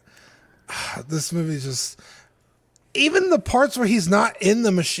 This movie just. Even the parts where he's not in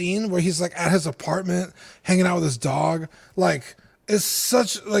the machine, where he's like at his apartment hanging out with his dog, like it's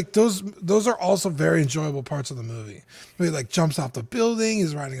such like those are also very enjoyable parts of the movie. Where he like jumps off the building,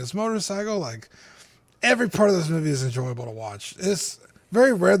 he's riding his motorcycle, like every part of this movie is enjoyable to watch. It's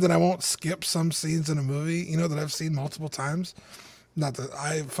very rare that I won't skip some scenes in a movie, that I've seen multiple times. Not that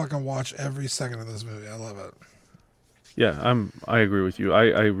I fucking watch every second of this movie. I love it. Yeah, I agree with you.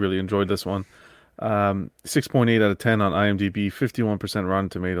 I really enjoyed this one. 6.8 out of 10 on IMDb, 51% Rotten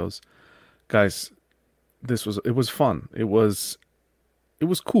Tomatoes. Guys, it was fun. It was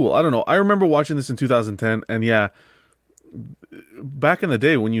cool. I don't know. I remember watching this in 2010, and yeah, back in the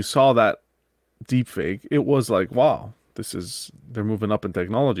day when you saw that deep fake, it was like, wow, they're moving up in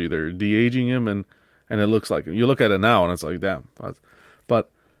technology. They're de-aging him, and it looks like it. You look at it now and it's like, damn. But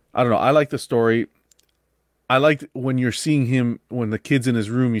I don't know. I like the story. I liked when you're seeing him, when the kid's in his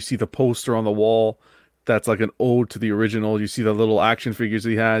room, you see the poster on the wall that's like an ode to the original. You see the little action figures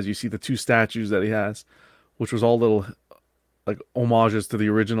he has. You see the 2 statues that he has, which was all little like homages to the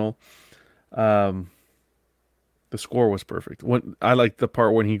original. The score was perfect. I like the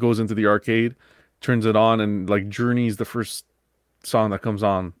part when he goes into the arcade, turns it on, and like Journey's the first song that comes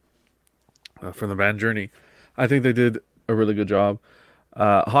on from the band Journey. I think they did a really good job.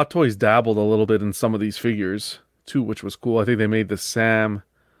 Hot Toys dabbled a little bit in some of these figures too, which was cool. I think they made the Sam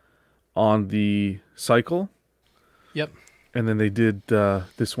on the cycle. Yep. And then they did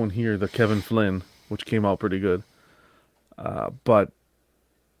this one here, the Kevin Flynn, which came out pretty good. But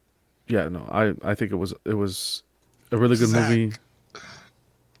yeah, no, I think it was a really good movie.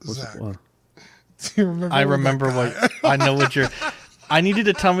 Zach. What? Do you remember? I remember what I know what you're. I needed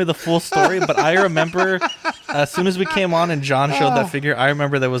to tell me the full story, but I remember as soon as we came on and John showed that figure, I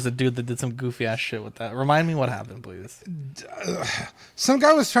remember there was a dude that did some goofy ass shit with that. Remind me what happened, please. Some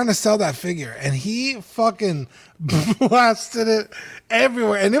guy was trying to sell that figure, and he fucking blasted it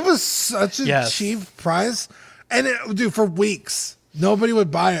everywhere, and it was such a cheap price. And dude, for weeks, nobody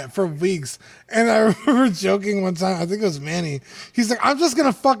would buy it for weeks. And I remember joking one time, I think it was Manny. He's like, I'm just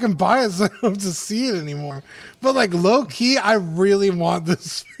going to fucking buy it so I don't have to see it anymore. But like low key, I really want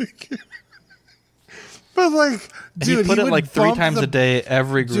this figure. But like, dude, he put it like 3 times a day,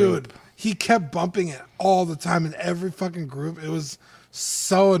 every group. Dude, he kept bumping it all the time in every fucking group. It was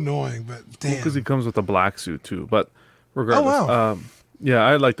so annoying, but damn. Because he comes with a black suit too. But regardless, yeah,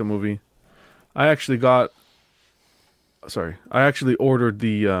 I like the movie. I actually ordered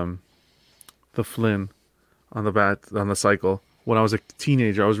the Flynn on the cycle when I was a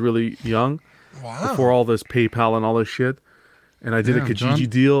teenager. I was really young. Wow. Before all this PayPal and all this shit. And I did a Kijiji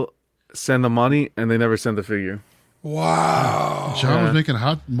deal, send the money, and they never sent the figure. Wow. John was making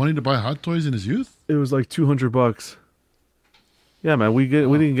money to buy Hot Toys in his youth? It was like $200. Yeah, man, we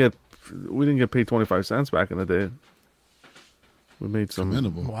didn't get paid 25 cents back in the day. We made some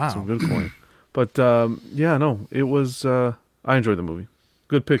good coin. But yeah, no, it was I enjoyed the movie.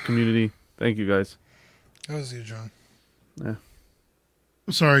 Good pick, community. Thank you guys. That was you, John. Yeah.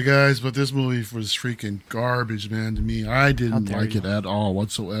 I'm sorry, guys, but this movie was freaking garbage, man, to me. I didn't like it at all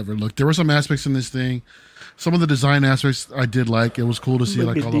whatsoever. Look, there were some aspects in this thing. Some of the design aspects I did like. It was cool to see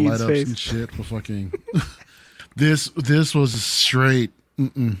like all the light ups and shit. But fucking this was straight.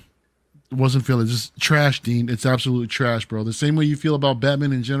 Wasn't feeling just trash, Dean. It's absolute trash, bro. The same way you feel about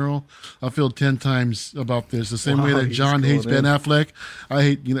Batman in general, I feel 10 times about this. The same way that John hates Ben Affleck, I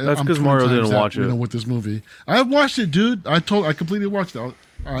hate. That's because Mario didn't watch it. With this movie, I watched it, dude. I completely watched it.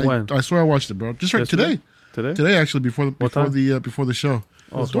 I swear I watched it, bro. Just right today. Today, actually, before the show.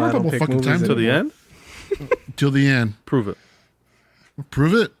 Oh, so I don't pick fucking time till the end. Till the end. Prove it.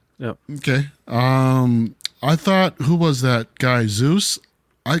 Prove it. Yep. Okay. I thought, who was that guy? Zeus.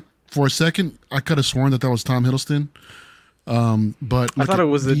 For a second, I could have sworn that was Tom Hiddleston. But I thought it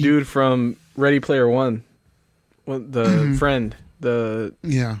was the dude from Ready Player One, the friend, the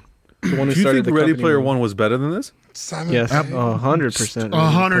one who Do you started think the Ready company. Player One was better than this? Simon Yes, Pegg. 100%.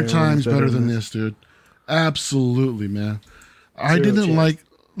 100 times better than this, dude. Absolutely, man. I didn't like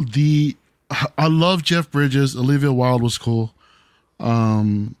I love Jeff Bridges. Olivia Wilde was cool.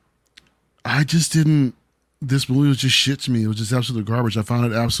 I just didn't. This movie was just shit to me. It was just absolute garbage. I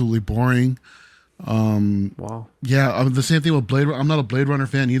found it absolutely boring. Wow. Yeah, the same thing with Blade Runner. I'm not a Blade Runner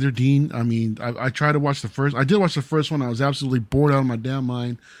fan either, Dean. I mean, I tried to watch the first. I did watch the first one. I was absolutely bored out of my damn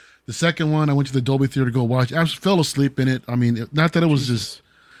mind. The second one, I went to the Dolby Theater to go watch. I fell asleep in it. I mean, not that it was just.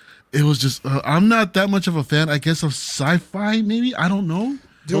 It was just. I'm not that much of a fan, I guess, of sci-fi. Maybe I don't know.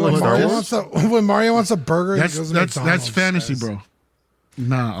 Dude, when Mario wants a burger, he goes to that's McDonald's, fantasy, guys. bro.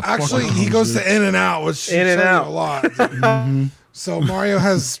 Nah, Actually, he goes to In-N-Out, which In and Out a lot. So Mario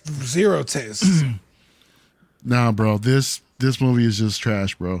has zero taste. Nah, bro. This movie is just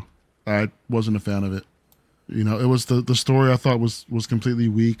trash, bro. I wasn't a fan of it. You know, it was the story I thought was completely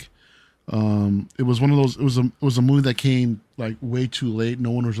weak. It was one of those. It was a movie that came like way too late.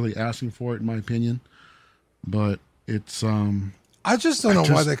 No one was really asking for it, in my opinion. But it's I just don't know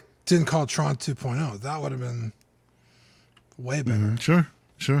why they didn't call Tron 2.0. That would have been Way better.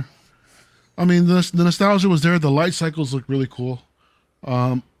 Sure. I mean, the nostalgia was there. The light cycles look really cool.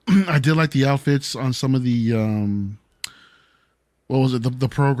 I did like the outfits on some of the what was it, the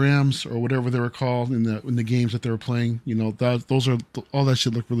programs or whatever they were called in the games that they were playing. You know, all that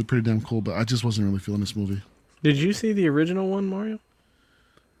shit looked really pretty damn cool. But I just wasn't really feeling this movie. Did you see the original one, Mario?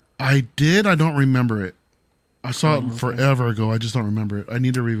 I did. I don't remember it. I saw it forever ago. I just don't remember it. I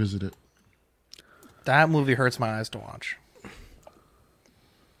need to revisit it. That movie hurts my eyes to watch.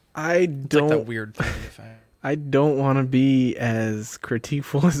 It's like that weird thing. I don't want to be as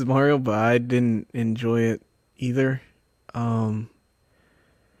critiqueful as Mario, but I didn't enjoy it either. I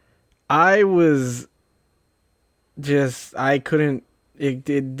couldn't, it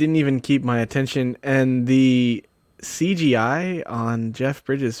didn't even keep my attention. And the CGI on Jeff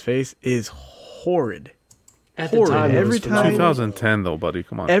Bridges' face is horrid. At the time, every time, 2010 though, buddy.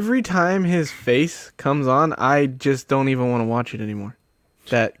 Come on. Every time his face comes on, I just don't even want to watch it anymore.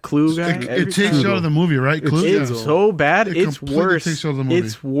 That Clue guy. It takes you out of the movie, right? Clue? It's so bad. It's worse. Takes you out of the movie.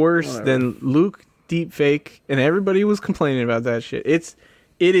 It's worse than Luke deepfake, and everybody was complaining about that shit. It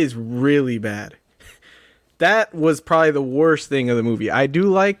is really bad. That was probably the worst thing of the movie. I do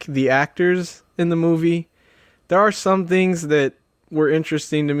like the actors in the movie. There are some things that were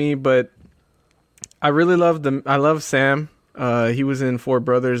interesting to me, but I really love them. I love Sam. He was in Four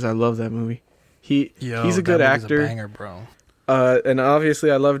Brothers. I love that movie. He's a good actor. A banger, bro. And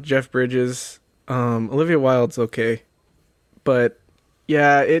obviously I love Jeff Bridges. Olivia Wilde's okay. But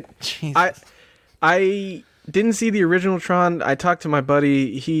yeah, I didn't see the original Tron. I talked to my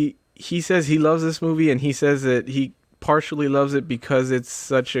buddy. He says he loves this movie, and he says that he partially loves it because it's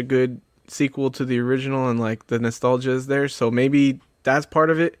such a good sequel to the original and like the nostalgia is there. So maybe that's part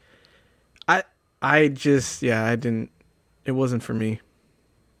of it. I didn't. It wasn't for me.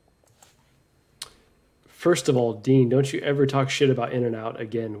 First of all, Dean, don't you ever talk shit about In and Out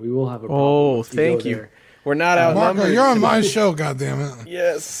again. We will have a problem. Oh, thank you. We're not outnumbered. Marco, you're on my show, goddammit.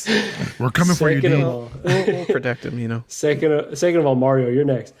 Yes. We're coming for you, Dean. We'll protect him, you know. Second of all, Mario, you're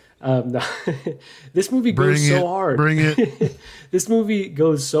next. No. This movie goes so hard. Bring it. This movie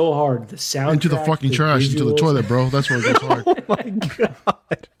goes so hard. The soundtrack. Into the fucking trash, into the toilet, bro. That's where it goes hard. Oh, my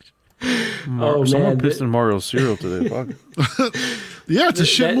God. Someone pissed in Mario's cereal today. Fuck. Yeah, it's a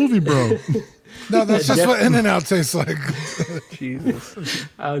shit movie, bro. No, that's just what In-N-Out tastes like. Jesus.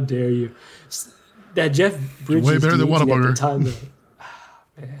 How dare you. That Jeff Bridges way better than de-aging at the Whataburger. time,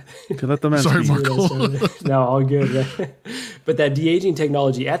 Can let the man Sorry, speak. Marco. No, all good. Right? But that de-aging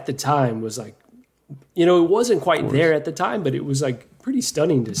technology at the time was like, it wasn't quite there at the time, but it was like pretty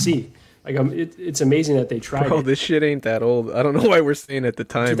stunning to see. Like, it's amazing that they tried Bro, it. this shit ain't that old. I don't know why we're saying at the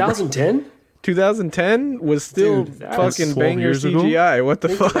time. 2010? 2010 was still Dude, that fucking was 12 banger years ago? CGI. What the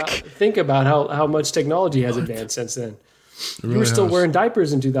fuck? Think about how much technology has advanced since then. You were still wearing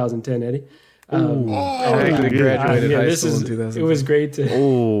diapers in 2010, Eddie. I actually graduated high school in 2010. It was great to.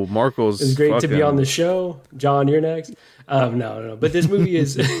 Oh, Marco's. It was great to be on the show. John, you're next. No. But this movie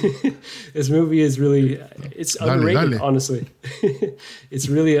is really it's underrated. Honestly, it's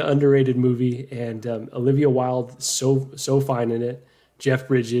really an underrated movie, and Olivia Wilde so fine in it. Jeff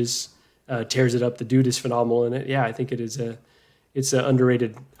Bridges tears it up. The dude is phenomenal in it. Yeah, I think it's an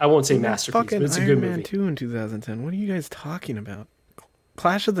underrated. I won't say masterpiece, but it's a good movie. Iron Man 2 in 2010. What are you guys talking about?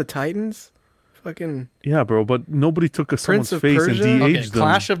 Clash of the Titans? Fucking yeah, bro. But nobody took someone's face and de-aged them.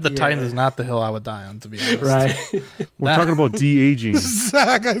 Clash of the Titans is not the hill I would die on, to be honest. Right. We're talking about de-aging.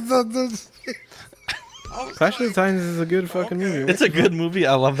 Zach, I thought this. Clash of the Titans is a good fucking movie. It's a good movie.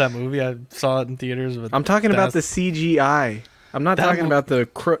 I love that movie. I saw it in theaters. I'm talking about the CGI. I'm not talking about the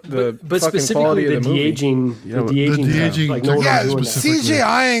but fucking specifically quality of the the movie. de-aging. The de-aging. Like, no Yeah, one's doing that.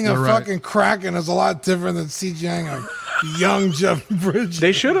 CGIing a You're right. fucking Kraken is a lot different than CGIing a young Jeff Bridges.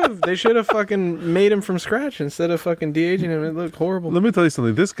 They should have fucking made him from scratch instead of fucking de-aging him. It looked horrible. Let me tell you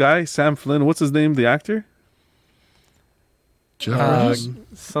something. This guy, Sam Flynn, what's his name? The actor? Jeff Bridges?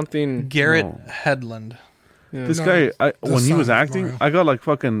 Something Garrett No. Hedlund. Yeah. This No, guy, when he was son, acting, Mario. I got like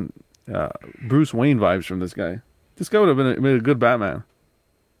fucking Bruce Wayne vibes from this guy. This guy would have made a good Batman.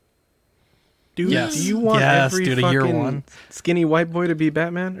 Dude, Yes. do you want Yes, every dude, a year fucking one. skinny white boy to be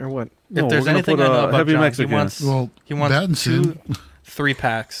Batman or what? No, If there's we're gonna anything put I know a about heavy John, Mexican. he wants Well, 3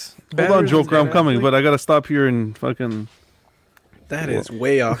 packs. Hold on, Joker, I'm coming, but I gotta stop here and fucking. That is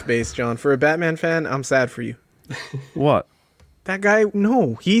way off base, John. For a Batman fan, I'm sad for you. What? That guy,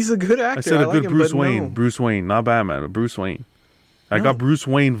 no, he's a good actor. I said a like good him, Bruce but Wayne. no. Bruce Wayne, not Batman, but Bruce Wayne. I No. got Bruce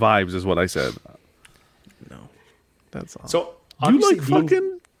Wayne vibes, is what I said. No, that's all. So Do you obviously like Dean-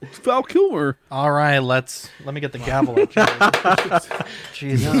 fucking Val Kilmer. All right, let me get the gavel up.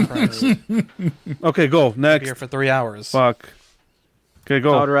 Jesus Christ. Okay, go. Next. Be here for 3 hours. Fuck. Okay,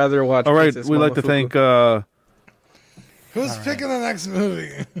 go. I would rather watch. All right, Princess we'd like to Momofuku. thank Who's picking the next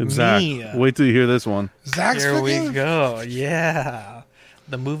movie? Zach. Me. Wait till you hear this one. Zach's Here we picking? go. Yeah.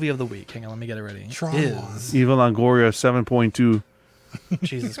 The movie of the week. Hang on, let me get it ready. Tron Is Eva Longoria 7.2.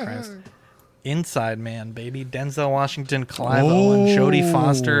 Jesus Christ. Inside Man, baby. Denzel Washington, Clive Owen, Jodie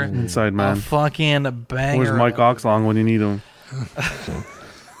Foster. Inside Man. A fucking banger. Where's Mike Oxlong when you need him?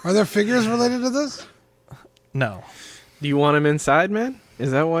 Are there figures related to this? No. Do you want him inside, man?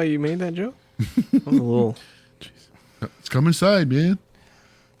 Is that why you made that joke? That was a little. It's come inside, man.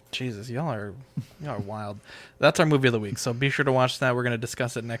 Jesus, y'all are wild. That's our movie of the week. So be sure to watch that. We're going to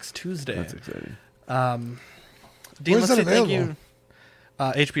discuss it next Tuesday. That's exciting. Dean, Where's let's it say thank available?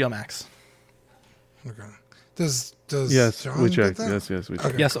 you. HBO Max. Okay. Does Yes, John we get checked. that? Yes, we checked.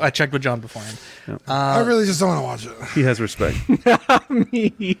 Okay. Yes, I checked with John beforehand. I really just don't want to watch it. He has respect.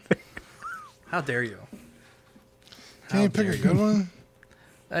 Me either. How dare you? Can you pick a good one?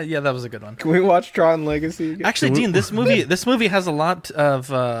 Yeah, that was a good one. Can we watch Tron Legacy again? Actually, Dean, this movie has a lot of.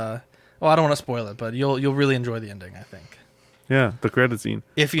 Well, I don't want to spoil it, but you'll really enjoy the ending. I think. Yeah, the credit scene.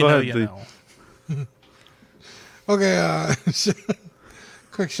 If you Go know, ahead, you Dean. know. Okay,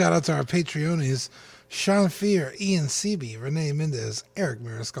 quick shout out to our Patreonies: Sean Fear, Ian Seaby, Renee Mendez, Eric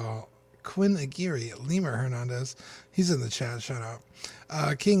Mariscal, Quinn Aguirre, Lima Hernandez. He's in the chat. Shout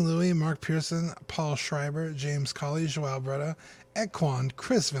out. King Louis, Mark Pearson, Paul Schreiber, James Colley, Joel Bretta, Equan,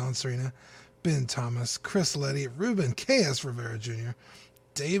 Chris Valencerina, Ben Thomas, Chris Letty, Ruben K.S. Rivera Jr.,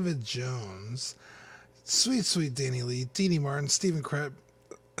 David Jones, Sweet Danny Lee, Dee Dee Martin, Stephen Kreb,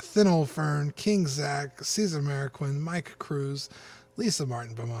 Thin Old Fern, King Zach, Cesar Mariquin, Mike Cruz, Lisa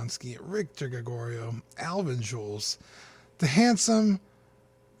Martin Bomonsky, Richter Gregorio, Alvin Jules, the handsome,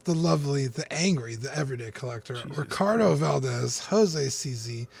 the lovely, the angry, the everyday collector, Ricardo Valdez, Jose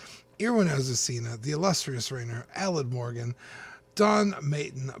CZ, Irwin Azucena, the illustrious Rainer, Alad Morgan, Don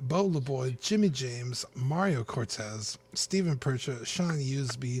Mayton, Bo LeBoy, Jimmy James, Mario Cortez, Stephen Percha, Sean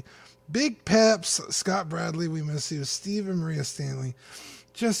Usby, Big Peps, Scott Bradley, we miss you, Stephen Maria Stanley,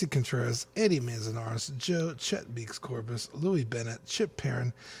 Jesse Contreras, Eddie Manzanares, Joe Chet Beeks Corbus, Louis Bennett, Chip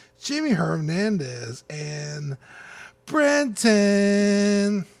Perrin, Jamie Hernandez, and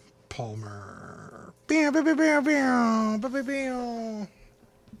Brenton Palmer.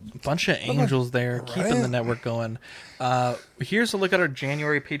 Bunch of angels there, keeping Right. the network going. Here's a look at our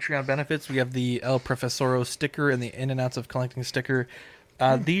January Patreon benefits. We have the El Profesoro sticker and the In and Outs of Collecting sticker.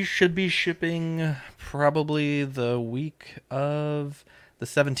 These should be shipping probably the week of the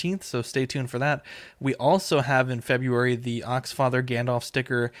 17th, so stay tuned for that. We also have in February the Oxfather Gandalf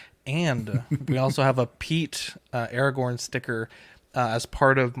sticker, and we also have a Pete Aragorn sticker as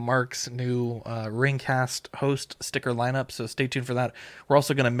part of Mark's new Ringcast host sticker lineup, so stay tuned for that. We're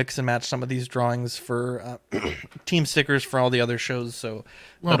also going to mix and match some of these drawings for team stickers for all the other shows. So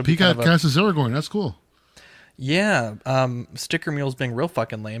Well, that'll be Peacock kind of cast is Aragorn. That's cool. yeah, Sticker Mule's being real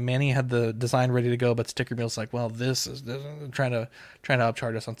fucking lame. Manny had the design ready to go, but Sticker Mule's like, well, this is trying to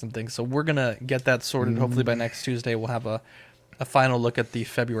upcharge us on some things. So we're gonna get that sorted. Hopefully by next Tuesday we'll have a final look at the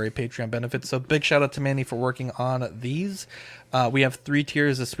February Patreon benefits. So big shout out to Manny for working on these. We have 3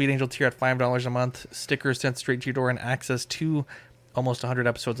 tiers: a Sweet Angel tier at $5 a month, stickers sent straight to your door, and access to almost 100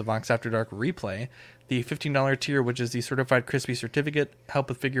 episodes of Vox After Dark replay. The $15 tier, which is the Certified Crispy Certificate, help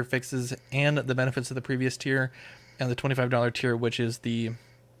with figure fixes, and the benefits of the previous tier. And the $25 tier, which is the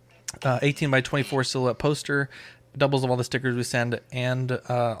 18 by 24 silhouette poster, doubles of all the stickers we send, and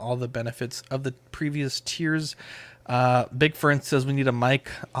all the benefits of the previous tiers. Big Fern says we need a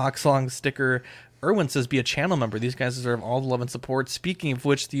Mike Oxlong sticker. Erwin says be a channel member. These guys deserve all the love and support. Speaking of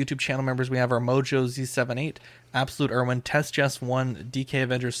which, the YouTube channel members, we have our Mojo Z78, Absolute Erwin, Test Jess 1, DK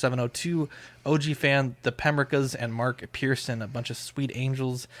Avengers 702, OG Fan, the Pembricas, and Mark Pearson, a bunch of sweet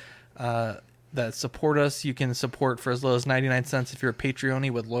angels that support us. You can support for as low as 99 cents if you're a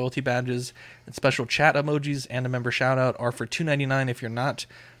Patreon with loyalty badges and special chat emojis and a member shout out, or for $2.99 if you're not,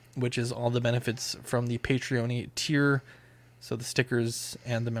 which is all the benefits from the Patreon tier. So the stickers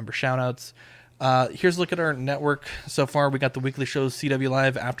and the member shout outs. Here's a look at our network so far. We got the weekly shows, CW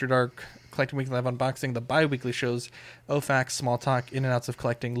Live, After Dark, Collecting Weekly Live Unboxing, the bi-weekly shows, OFAX, Small Talk, In and Outs of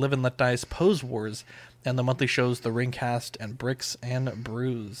Collecting, Live and Let Dice, Pose Wars, and the monthly shows, The Ringcast and Bricks and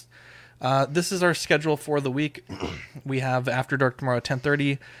Brews. This is our schedule for the week. We have After Dark tomorrow at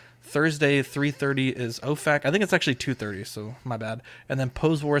 10:30. Thursday, 3:30 is OFAC. I think it's actually 2:30, so my bad. And then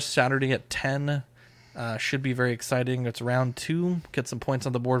Pose Wars Saturday at 10. Should be very exciting. It's round 2. Get some points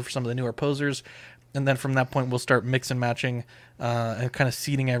on the board for some of the newer posers. and then from that point we'll start mix and matching and kind of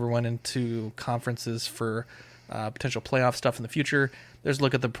seeding everyone into conferences for potential playoff stuff in the future. There's a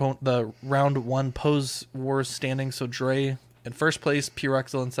look at the round 1 Pose Wars standings. So Dre in first place,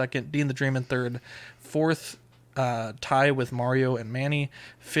 P-Roxil in second, Dean the Dream in third, fourth tie with Mario and Manny,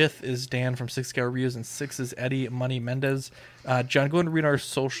 fifth is Dan from 6 Scale Reviews, and sixth is Eddie Money Mendez. John, go ahead and read our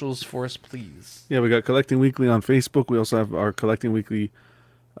socials for us, please. Yeah, we got Collecting Weekly on Facebook. We also have our Collecting Weekly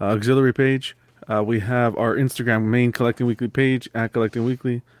auxiliary page. We have our Instagram main Collecting Weekly page at Collecting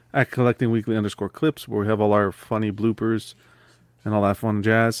Weekly, at Collecting Weekly _clips, where we have all our funny bloopers and all that fun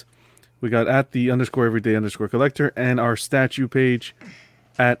jazz. We got at the _everyday _collector, and our statue page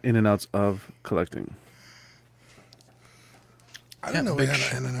at In and Outs of Collecting. I didn't know we had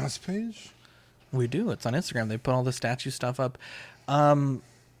an In-N-Outs page. We do. It's on Instagram. They put all the statue stuff up.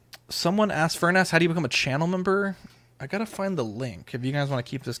 Someone asked, Fern asked, how do you become a channel member? I got to find the link. If you guys want to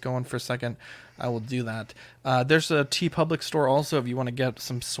keep this going for a second, I will do that. There's a TeePublic store also. If you want to get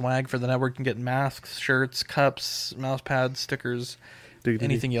some swag for the network, you can get masks, shirts, cups, mouse pads, stickers,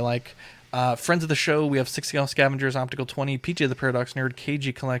 anything you like. Friends of the show, we have 6 Scale Scavengers, Optical 20, PJ the Paradox Nerd,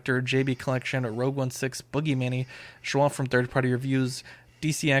 KG Collector, JB Collection, Rogue 16, Boogie Manny, Joel from Third Party Reviews,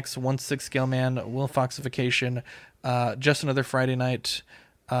 DCX 16 Scale Man, Will Foxification, Just Another Friday Night,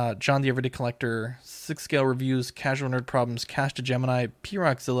 John the Everyday Collector, 6 Scale Reviews, Casual Nerd Problems, Cash to Gemini,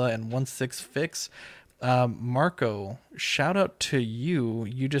 P-Roxzilla, and 16 Fix. Marco, shout out to you.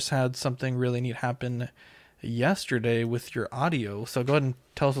 You just had something really neat happen yesterday with your audio. So go ahead and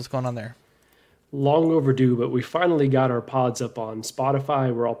tell us what's going on there. Long overdue, but we finally got our pods up on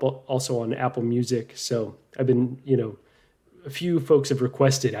Spotify. We're also on Apple Music. So I've been, a few folks have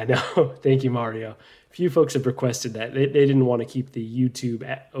requested, I know, thank you, Mario. A few folks have requested that. They didn't want to keep the YouTube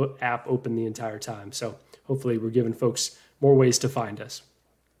app open the entire time. So hopefully we're giving folks more ways to find us.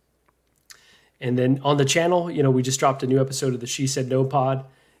 And then on the channel, we just dropped a new episode of the She Said No pod,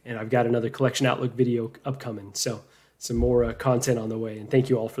 and I've got another Collection Outlook video upcoming. So some more content on the way. And thank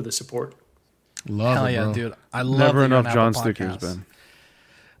you all for the support. Love Hell it, yeah, bro. dude. I love Never that you're enough on John Apple stickers, Podcasts.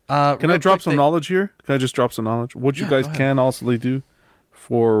 Ben. Can I drop quick, some knowledge here? Can I just drop some knowledge? What you guys go ahead. can also do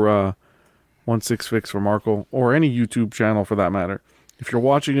for 16 Fix for Marco, or any YouTube channel for that matter. If you're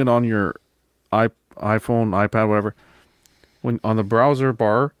watching it on your iPhone, iPad, whatever, when on the browser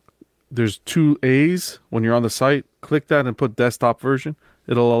bar, there's 2 A's. When you're on the site, click that and put desktop version.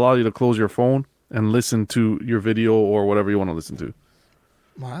 It'll allow you to close your phone and listen to your video or whatever you want to listen to.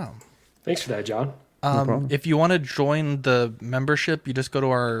 Wow. Thanks for that, John. If you want to join the membership, you just go to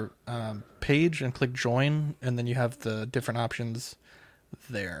our page and click join, and then you have the different options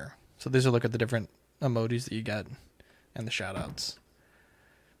there. So these are look at the different emojis that you get and the shout outs.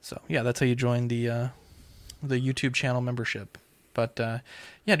 So yeah, that's how you join the YouTube channel membership. But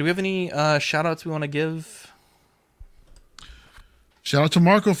yeah, do we have any shout outs we want to give? Shout out to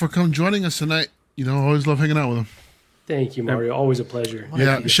Marco for joining us tonight. Always love hanging out with him. Thank you, Mario. Always a pleasure.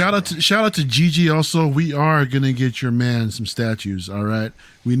 Yeah, shout out to Gigi also. We are gonna get your man some statues. All right.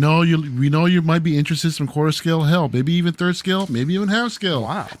 We know you might be interested in some quarter scale, hell, maybe even third scale, maybe even half scale.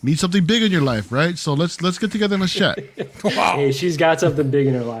 Wow. Need something big in your life, right? So let's get together and let's chat. Wow. Hey, she's got something big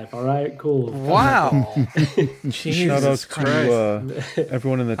in her life. All right, cool. Wow. Shout out to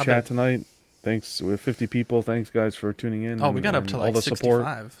everyone in the chat tonight. Thanks. We have 50 people. Thanks, guys, for tuning in. Oh, we got up to all like the 65.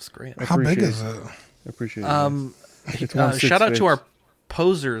 support. It's great. How big is it? I appreciate it. It's 16 Shout out Fix. to our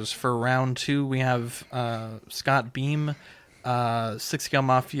posers for round 2. We have Scott Beam, 6 Scale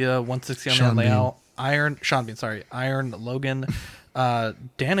Mafia, 16 Scale Sean Man Layout, Iron Logan,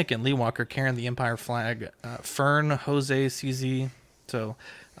 Daniken Lee Walker carrying the Empire flag, Fern, Jose, CZ. So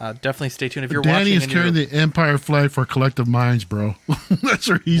definitely stay tuned if you're Danny watching. is carrying the Empire flag for Collective Minds, bro. That's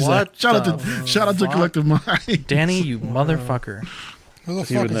where he's at. Shout out to Collective Minds. Danny, you motherfucker! Who the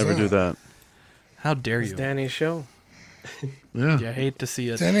He fuck would is never that? do that. How dare It's you? Danny's show. Yeah. You hate to see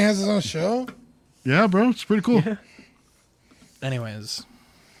it. Danny has his own show? Yeah, bro. It's pretty cool. Yeah. Anyways,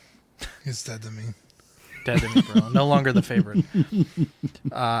 He's dead to me. dead to me, bro. No longer the favorite.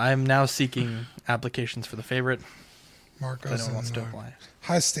 I'm now seeking applications for the favorite. Marcos If anyone and wants to apply.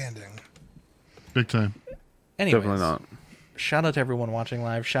 high standing. Big time. Anyways, Definitely not. shout out to everyone watching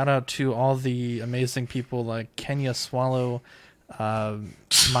live. Shout out to all the amazing people like Kenya Swallow,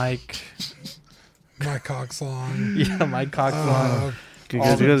 Mike. Mike Coxlong. Yeah, Mike Coxlong. You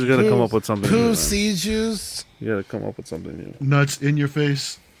guys got to come up with something new, Pooh man. Sea Juice. You got to come up with something new. Nuts in your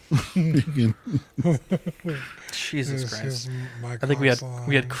face. Jesus Christ. Here's Mike I think we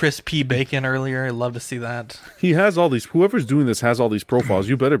had Chris P. Bacon earlier. I'd love to see that. He has all these. Whoever's doing this has all these profiles.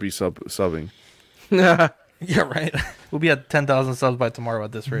 You better be subbing. Yeah, right. We'll be at 10,000 subs by tomorrow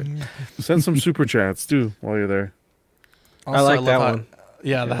at this rate. Send some super chats too while you're there. Also, I like love that how- one.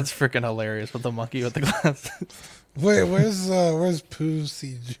 Yeah, that's freaking hilarious with the monkey with the glasses. Wait, where's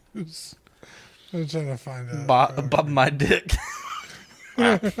Pussy Juice? I'm trying to find out. Bob my dick.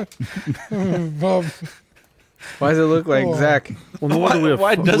 Bob. Why does it look like Oh. Zach? Well, no wonder we have,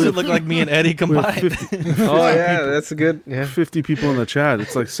 Why does we it have- look like me and Eddie we have combined? 50, Oh yeah, that's a good. Yeah. 50 people in the chat.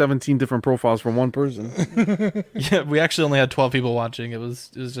 It's like 17 different profiles from one person. Yeah, we actually only had 12 people watching. It was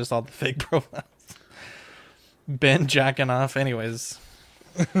just all the fake profiles. Ben jacking off. Anyways,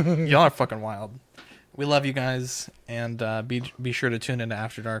 y'all are fucking wild. We love you guys, and be sure to tune into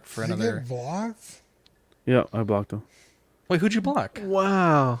After Dark for Did he another. get blocked? Yeah, I blocked him. Wait, who'd you block?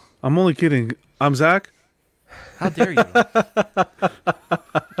 Wow. I'm only kidding. I'm Zach. How dare you?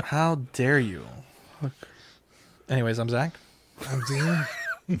 How dare you? Anyways, I'm Zach. I'm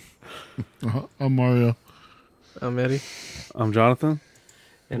Dean. I'm Mario. I'm Eddie. I'm Jonathan.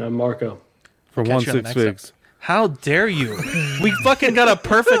 And I'm Marco. From Catch you on the 1-6 next Figs. episode. How dare you? We fucking got a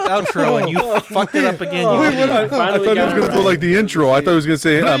perfect outro and you fucked it up again. You idiot. I thought he was going to go like the intro. I thought he was going to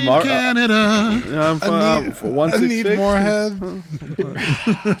say, Canada. I'm for I need 1-6 more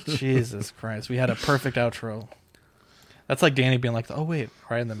head. Jesus Christ. We had a perfect outro. That's like Danny being like, oh, wait,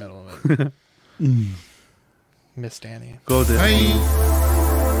 right in the middle of it. Miss Danny. Go there. Bye.